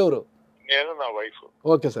అంటే ఎవరెవరు? నేను, నా వైఫ్.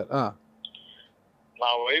 Okay sir.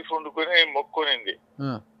 నా వైఫ్ వండుకొని మొక్కునింది.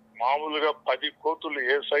 మామూలుగా 10 కోతులు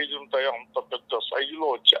ఏ సైజు ఉంటాయో అంత పెద్ద సైజులో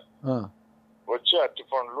వచ్చి అరటి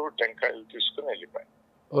పండ్లు టెంకాయలు తీసుకుని వెళ్ళిపోయాను.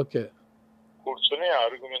 ఓకే, కూర్చొని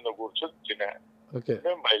అరుగు మీద కూర్చొని తినా. ఓకే,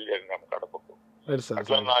 మేము బయలుదేరినాం కడపకు.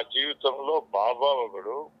 అట్లా నా జీవితంలో బాబా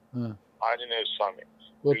ఒకడు, ఆంజనేయ స్వామి,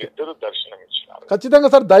 వీళ్ళిద్దరు దర్శనం ఇచ్చినారు. ఖచ్చితంగా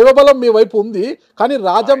సార్, దైవబలం మీ వైపు ఉంది. కానీ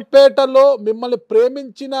రాజంపేటలో మిమ్మల్ని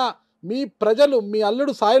ప్రేమించిన మీ ప్రజలు మీ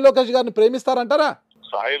అల్లుడు సాయి లోకేష్ గారిని ప్రేమిస్తారంటారా?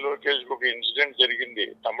 సాయి లోకేష్ ఒక ఇన్సిడెంట్ జరిగింది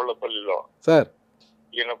తమిళపల్లిలో సార్.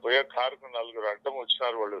 ఈయన పోయే కారుకు 4 అడ్డం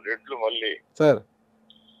వచ్చినారు వాళ్ళు, రెడ్లు. మళ్ళీ సార్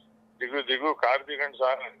దిగు కారు దిగండి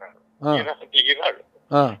సార్ అన్నాడు. ఈయన దిగినాడు.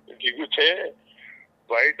 దిగితే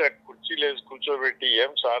బయట కుర్చీలు వేసి కూర్చోబెట్టి,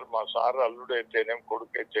 ఏం సార్ మా సార్ అల్లుడు అయితేనేం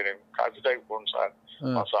కొడుకు అయితేనేం కాఫీ తాగిపోండి సార్,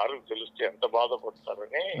 మా సార్ తెలిస్తే ఎంత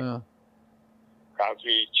బాధపడతారని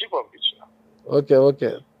కాఫీ ఇచ్చి పంపించిన. Okay, okay,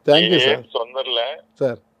 thank you sir. తొందరలే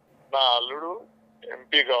sir, నా అల్లుడు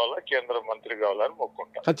ఎంపీ కావాలా కేంద్ర మంత్రి కావాలని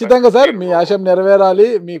మొక్కుంటా. ఖచ్చితంగా సార్, మీ ఆశయం నెరవేరాలి,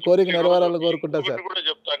 మీ కోరిక నెరవేరాలని కోరుకుంటా సార్. కూడా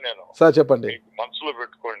చెప్తాను నేను సార్, చెప్పండి. మనసులో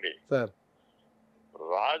పెట్టుకోండి సార్.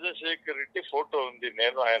 రాజశేఖర్ రెడ్డి ఫోటో ఉంది,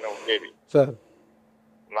 నేను ఆయన ఉండేది సార్.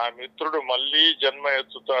 నా మిత్రుడు మళ్ళీ జన్మ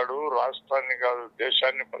ఎత్తుతాడు, రాష్ట్రాన్ని కాదు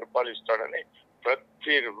దేశాన్ని పరిపాలిస్తాడని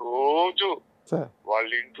ప్రతిరోజు వాళ్ళ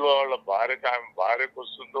ఇంట్లో వాళ్ళ భార్యకి, ఆమె భార్యకు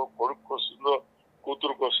వస్తుందో కొడుకు వస్తుందో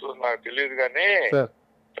కూతురుకు వస్తుందో నాకు తెలియదు, కానీ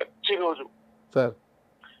ప్రతిరోజు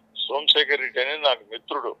సోమశేఖర్ రెడ్డి అని నాకు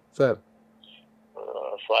మిత్రుడు. సార్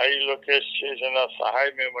సాయి లోకేష్ చేసిన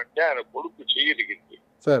సహాయం ఏమంటే ఆయన కొడుకు చెయ్యిరిగింది.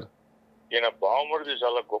 సార్ ఈయన బావమరిది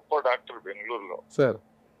చాలా గొప్ప డాక్టర్ బెంగళూరులో. సార్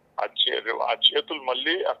ఆ చేతులు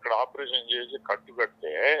మళ్ళీ అక్కడ ఆపరేషన్ చేసి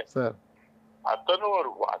కట్టుకట్టే సార్ అతను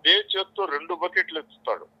అదే చేత్తో 2 బకెట్లు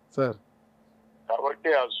ఎత్తుతాడు. సార్ కాబట్టి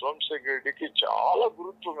ఆ సోమశేఖర్ రెడ్డికి చాలా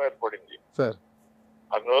గురుత్వం ఏర్పడింది. సార్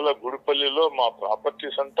అందువల్ల గుడిపల్లిలో మా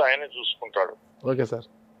ప్రాపర్టీస్ అంతా ఆయనే చూసుకుంటాడు. Okay sir.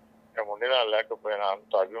 మేము ఉండినా లేకపోయినా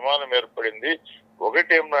అంత అభిమానం ఏర్పడింది.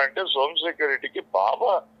 ఒకటి ఏమంటే సోమశేఖర్ రెడ్డికి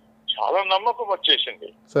బాబా చాలా నమ్మకం వచ్చేసింది.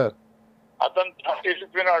 సార్ అతను దాటి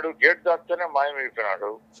వెళ్ళిపోయినాడు, గేట్ దాటితేనే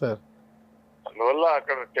మాయమైపోయినాడు. సార్ అందువల్ల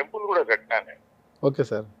అక్కడ టెంపుల్ కూడా కట్టినానే. Okay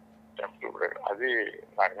sir. టెంపుల్ కూడా అది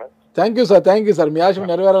నాకు. Thank you sir. మీ ఆశ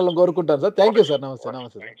నెరవేరాలని కోరుకుంటాను సార్. Thank you sir.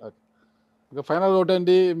 నమస్తే. ఓకే. ఇక ఫైనల్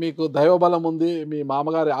ఒకటండి, మీకు దైవబలం ఉంది, మీ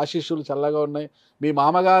మామగారి ఆశీస్సులు చల్లగా ఉన్నాయి. మీ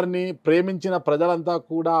మామగారిని ప్రేమించిన ప్రజలంతా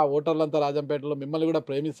కూడా, ఓటర్లంతా రాజంపేటలో మిమ్మల్ని కూడా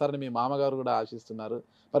ప్రేమిస్తారని మీ మామగారు కూడా ఆశిస్తున్నారు.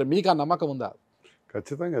 మరి మీకు ఆ నమ్మకం ఉందా?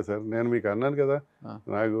 ఖచ్చితంగా సార్. నేను మీకు అన్నాను కదా,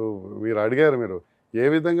 నాకు మీరు అడిగారు, మీరు ఏ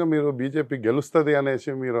విధంగా మీరు బీజేపీ గెలుస్తుంది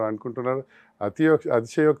అనేసి మీరు అనుకుంటున్నారు,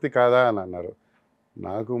 అతిశయోక్తి కాదా అని అన్నారు.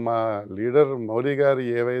 నాకు మా లీడర్ మోడీ గారు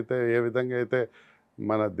ఏ విధంగా అయితే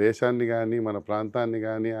మన దేశాన్ని కానీ మన ప్రాంతాన్ని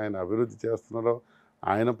కానీ ఆయన అభివృద్ధి చేస్తున్నారో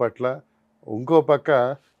ఆయన పట్ల, ఇంకో పక్క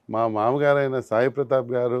మా మామగారైన సాయి ప్రతాప్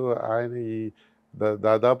గారు ఆయన ఈ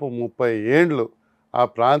దాదాపు 30 ఏండ్లు ఆ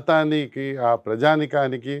ప్రాంతానికి, ఆ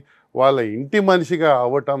ప్రజానికానికి వాళ్ళ ఇంటి మనిషిగా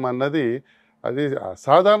అవ్వటం అన్నది అది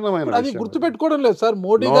అసాధారణమైన. అది గుర్తుపెట్టుకోవడం లేదు సార్.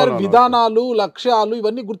 మోడీ గారి విధానాలు, లక్ష్యాలు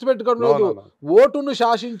ఇవన్నీ గుర్తుపెట్టుకోవడం లేదు. ఓటును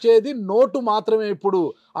శాసించేది నోటు మాత్రమే. ఇప్పుడు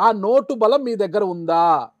ఆ నోటు బలం మీ దగ్గర ఉందా?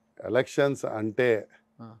 ఎలక్షన్స్ అంటే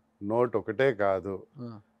నోట్ ఒకటే కాదు.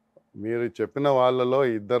 మీరు చెప్పిన వాళ్ళలో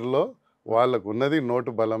ఇద్దరిలో వాళ్ళకు ఉన్నది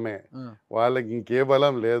నోటు బలమే, వాళ్ళకి ఇంకే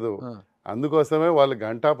బలం లేదు. అందుకోసమే వాళ్ళు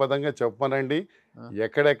ఘంటాపదంగా చెప్పనండి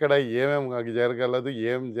ఎక్కడెక్కడ ఏమేమి జరగలదు,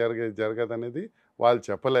 ఏం జరగదు అనేది వాళ్ళు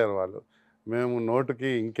చెప్పలేరు. వాళ్ళు మేము నోటుకి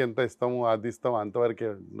ఇంకెంత ఇస్తాము, అది ఇస్తాము, అంతవరకే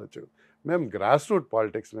ఉండొచ్చు. మేము గ్రాస్ రూట్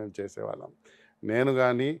పాలిటిక్స్ మేము చేసేవాళ్ళం. నేను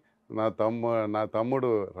కానీ నా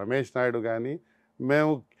తమ్ముడు రమేష్ నాయుడు కానీ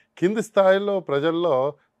మేము కింది స్థాయిలో ప్రజల్లో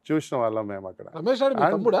చూసిన వాళ్ళం. మేము అక్కడ రమేష్ నాయుడు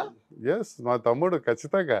తమ్ముడా? ఎస్, మా తమ్ముడు.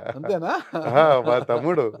 ఖచ్చితంగా. అంతేనా? మా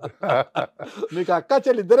తమ్ముడు. మీకు అక్క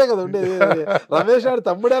చెల్లి ఇద్దరే కదా ఉండేది. రమేష్ నాయుడు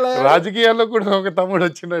తమ్ముడు ఎలా? రాజకీయాల్లో కూడా ఒక తమ్ముడు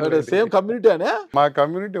వచ్చినాడు. సేమ్ కమ్యూనిటీ అనే? మా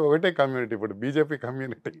కమ్యూనిటీ ఒకటే కమ్యూనిటీ, ఇప్పుడు బీజేపీ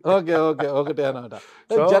కమ్యూనిటీ. ఓకే ఒకటే అన్నమాట.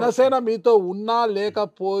 జనసేన మీతో ఉన్నా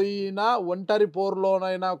లేకపోయినా, ఒంటరి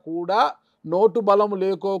పోరులోనైనా కూడా నోటు బలం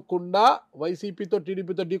లేకోకుండా వైసీపీతో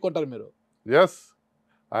టీడీపీతో ఢీకొంటారు మీరు? Yes,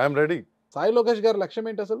 I'm ready. Sai Lokesh గారి లక్ష్యం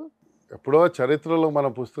ఏంటి అసలు? ఎప్పుడో చరిత్రలో మన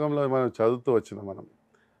పుస్తకంలో మనం చదువుతూ వచ్చినాం. మనం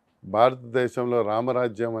భారతదేశంలో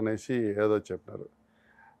రామరాజ్యం అనేసి ఏదో చెప్పినారు.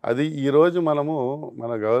 అది ఈరోజు మనము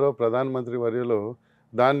మన గౌరవ ప్రధానమంత్రి వర్యులు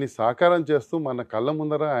దాన్ని సాకారం చేస్తూ మన కళ్ళ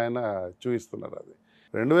ముందర ఆయన చూపిస్తున్నారు. అది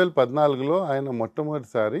 2014లో ఆయన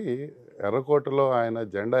మొట్టమొదటిసారి ఎర్రకోటలో ఆయన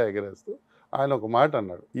జెండా ఎగరేస్తూ ఆయన ఒక మాట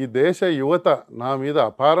అన్నాడు, ఈ దేశ యువత నా మీద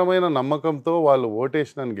అపారమైన నమ్మకంతో వాళ్ళు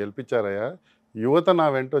ఓటేసి నన్ను గెలిపించారయ్యా, యువత నా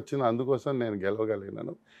వెంట వచ్చిన, అందుకోసం నేను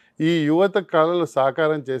గెలవగలిగినాను. ఈ యువత కళలు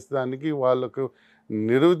సాకారం చేసేదానికి వాళ్ళకు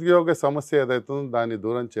నిరుద్యోగ సమస్య ఏదైతుందో దాన్ని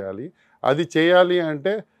దూరం చేయాలి. అది చేయాలి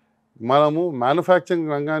అంటే మనము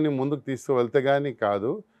మ్యానుఫ్యాక్చరింగ్ రంగాన్ని ముందుకు తీసుకువెళ్తే కానీ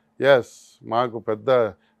కాదు. ఎస్, మాకు పెద్ద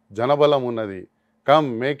జనబలం ఉన్నది, కమ్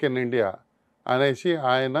మేక్ ఇన్ ఇండియా అనేసి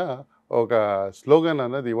ఆయన ఒక స్లోగన్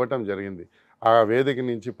అన్నది ఇవ్వటం జరిగింది ఆ వేదిక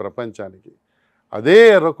నుంచి ప్రపంచానికి. అదే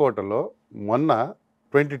ఎర్రకోటలో మొన్న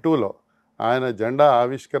 22లో ఆయన జెండా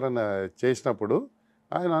ఆవిష్కరణ చేసినప్పుడు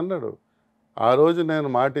ఆయన అన్నాడు, ఆ రోజు నేను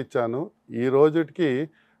మాట ఇచ్చాను, ఈ రోజుకి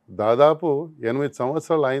దాదాపు 8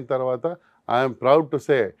 సంవత్సరాలు అయిన తర్వాత I'm proud to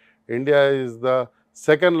say India is the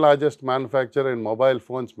second largest manufacturer in mobile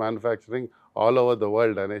phones manufacturing all over the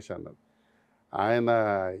world అనేసి అన్నారు. ఆయన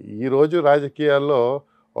ఈరోజు రాజకీయాల్లో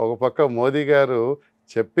ఒక పక్క మోదీ గారు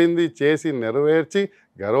చెప్పింది చేసి నెరవేర్చి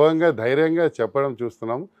గర్వంగా ధైర్యంగా చెప్పడం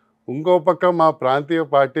చూస్తున్నాం. ఇంకో పక్క మా ప్రాంతీయ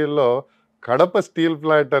పార్టీల్లో కడప స్టీల్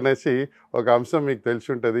ప్లాంట్ అనేసి ఒక అంశం మీకు తెలిసి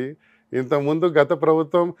ఉంటుంది. ఇంతకుముందు గత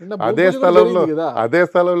ప్రభుత్వం అదే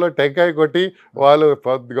స్థలంలో టెంకాయ కొట్టి వాళ్ళు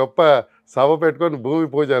గొప్ప సభ పెట్టుకొని భూమి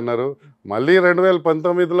పూజ అన్నారు. మళ్ళీ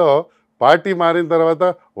 2019లో పార్టీ మారిన తర్వాత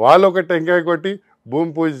వాళ్ళు ఒక టెంకాయ కొట్టి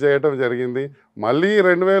భూమి పూజ చేయడం జరిగింది. మళ్ళీ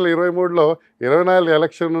 2023లో 24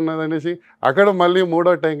 ఎలక్షన్ ఉన్నదనేసి అక్కడ మళ్ళీ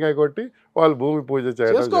 3వ టెంకాయ కొట్టి వాళ్ళు భూమి పూజ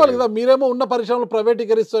చేసుకోవాలి కదా. మీరేమో ఉన్న పరిశ్రమలు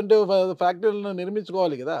ప్రైవేటీకరిస్తుంటే ఫ్యాక్టరీలను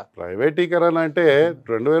నిర్మించుకోవాలి కదా. ప్రైవేటీకరణ అంటే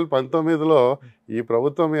 2019లో ఈ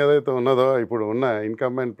ప్రభుత్వం ఏదైతే ఉన్నదో, ఇప్పుడు ఉన్న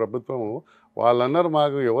ఇన్కంబెంట్ ప్రభుత్వము, వాళ్ళు అన్నారు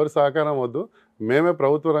మాకు ఎవరు సహకారం వద్దు, మేమే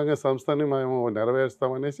ప్రభుత్వ రంగ సంస్థని మేము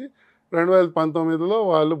నెరవేరుస్తామనేసి 2019లో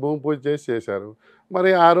వాళ్ళు భూమి పూజ చేశారు.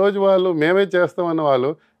 మరి ఆ రోజు వాళ్ళు మేమే చేస్తామన్న వాళ్ళు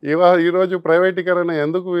ఈరోజు ప్రైవేటీకరణ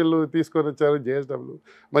ఎందుకు వీళ్ళు తీసుకొని వచ్చారు జేఎస్డబ్ల్యూ?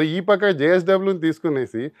 మరి ఈ పక్క జేఎస్డబ్ల్యూని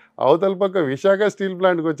తీసుకునేసి అవతల పక్క విశాఖ స్టీల్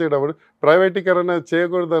ప్లాంట్కి వచ్చేటప్పుడు ప్రైవేటీకరణ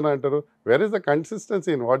చేయకూడదని అంటారు. Where is the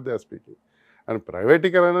consistency in what they are speaking? And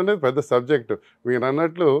ప్రైవేటీకరణ అనేది పెద్ద సబ్జెక్టు. మీరు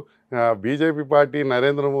అన్నట్లు బీజేపీ పార్టీ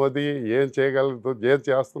నరేంద్ర మోదీ ఏం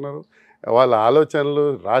చేస్తున్నారు, వాళ్ళ ఆలోచనలు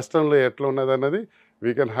రాష్ట్రంలో ఎట్లా ఉన్నది అన్నది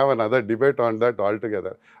we can have an other debate on that all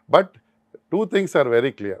together. But 2 things are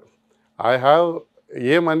very clear. I have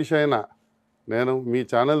a మనిషి అయినా నేను మీ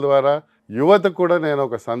ఛానల్ ద్వారా యువతకు కూడా నేను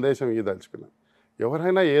ఒక సందేశం ఇదలుచుకున్నాను.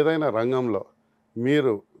 ఎవరైనా ఏదైనా రంగంలో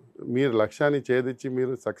మీరు లక్ష్యాన్ని ఛేదించి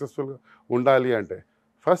మీరు సక్సెస్ఫుల్గా ఉండాలి అంటే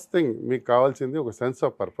ఫస్ట్ థింగ్ మీకు కావాల్సింది ఒక సెన్స్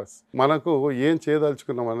ఆఫ్ పర్పస్. మనకు ఏం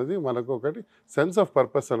చేయదలుచుకున్నాం అనేది మనకు ఒకటి సెన్స్ ఆఫ్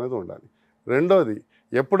పర్పస్ అనేది ఉండాలి. రెండోది,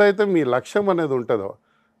 ఎప్పుడైతే మీ లక్ష్యం అనేది ఉంటుందో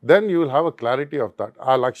then you will have a clarity of thought.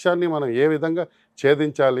 ఆ లక్ష్యాన్ని మనం ఏ విధంగా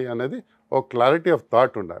ఛేదించాలి అనేది ఒక క్లారిటీ ఆఫ్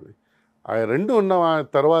థాట్ ఉండాలి. ఆ రెండు ఉన్న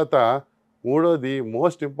తర్వాత మూడోది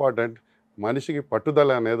మోస్ట్ ఇంపార్టెంట్, మనిషికి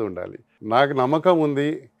పట్టుదల అనేది ఉండాలి. నాకు నమ్మకం ఉంది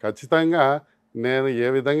ఖచ్చితంగా నేను ఏ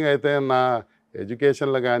విధంగా అయితే నా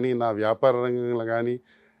ఎడ్యుకేషన్లో కానీ నా వ్యాపార రంగంలో కానీ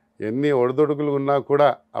ఎన్ని ఒడిదొడుకులు ఉన్నా కూడా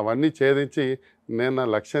అవన్నీ ఛేదించి నేను నా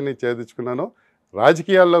లక్ష్యాన్ని ఛేదించుకున్నానో,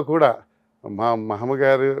 రాజకీయాల్లో కూడా మా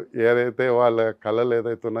మామగారు ఏదైతే వాళ్ళ కళలు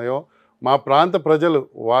ఏదైతే ఉన్నాయో, మా ప్రాంత ప్రజలు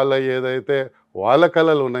వాళ్ళ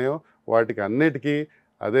కళలు ఉన్నాయో వాటికి అన్నిటికీ,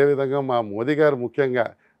 అదేవిధంగా మా మోదీ గారు ముఖ్యంగా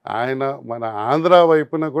ఆయన మన ఆంధ్ర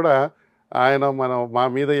వైపున కూడా ఆయన మా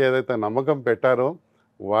మీద ఏదైతే నమ్మకం పెట్టారో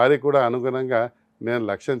వారికి కూడా అనుగుణంగా నేను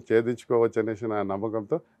లక్ష్యం ఛేదించుకోవచ్చు అనేసి నా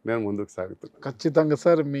నమ్మకంతో నేను ముందుకు సాగుతున్నాను. ఖచ్చితంగా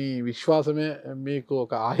సార్, మీ విశ్వాసమే మీకు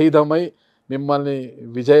ఒక ఆయుధమై మిమ్మల్ని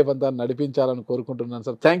విజయవంతాన్ని నడిపించాలని కోరుకుంటున్నాను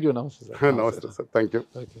సార్. Thank you. నమస్తే సార్. నమస్తే సార్. Thank you.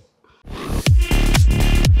 ఓకే.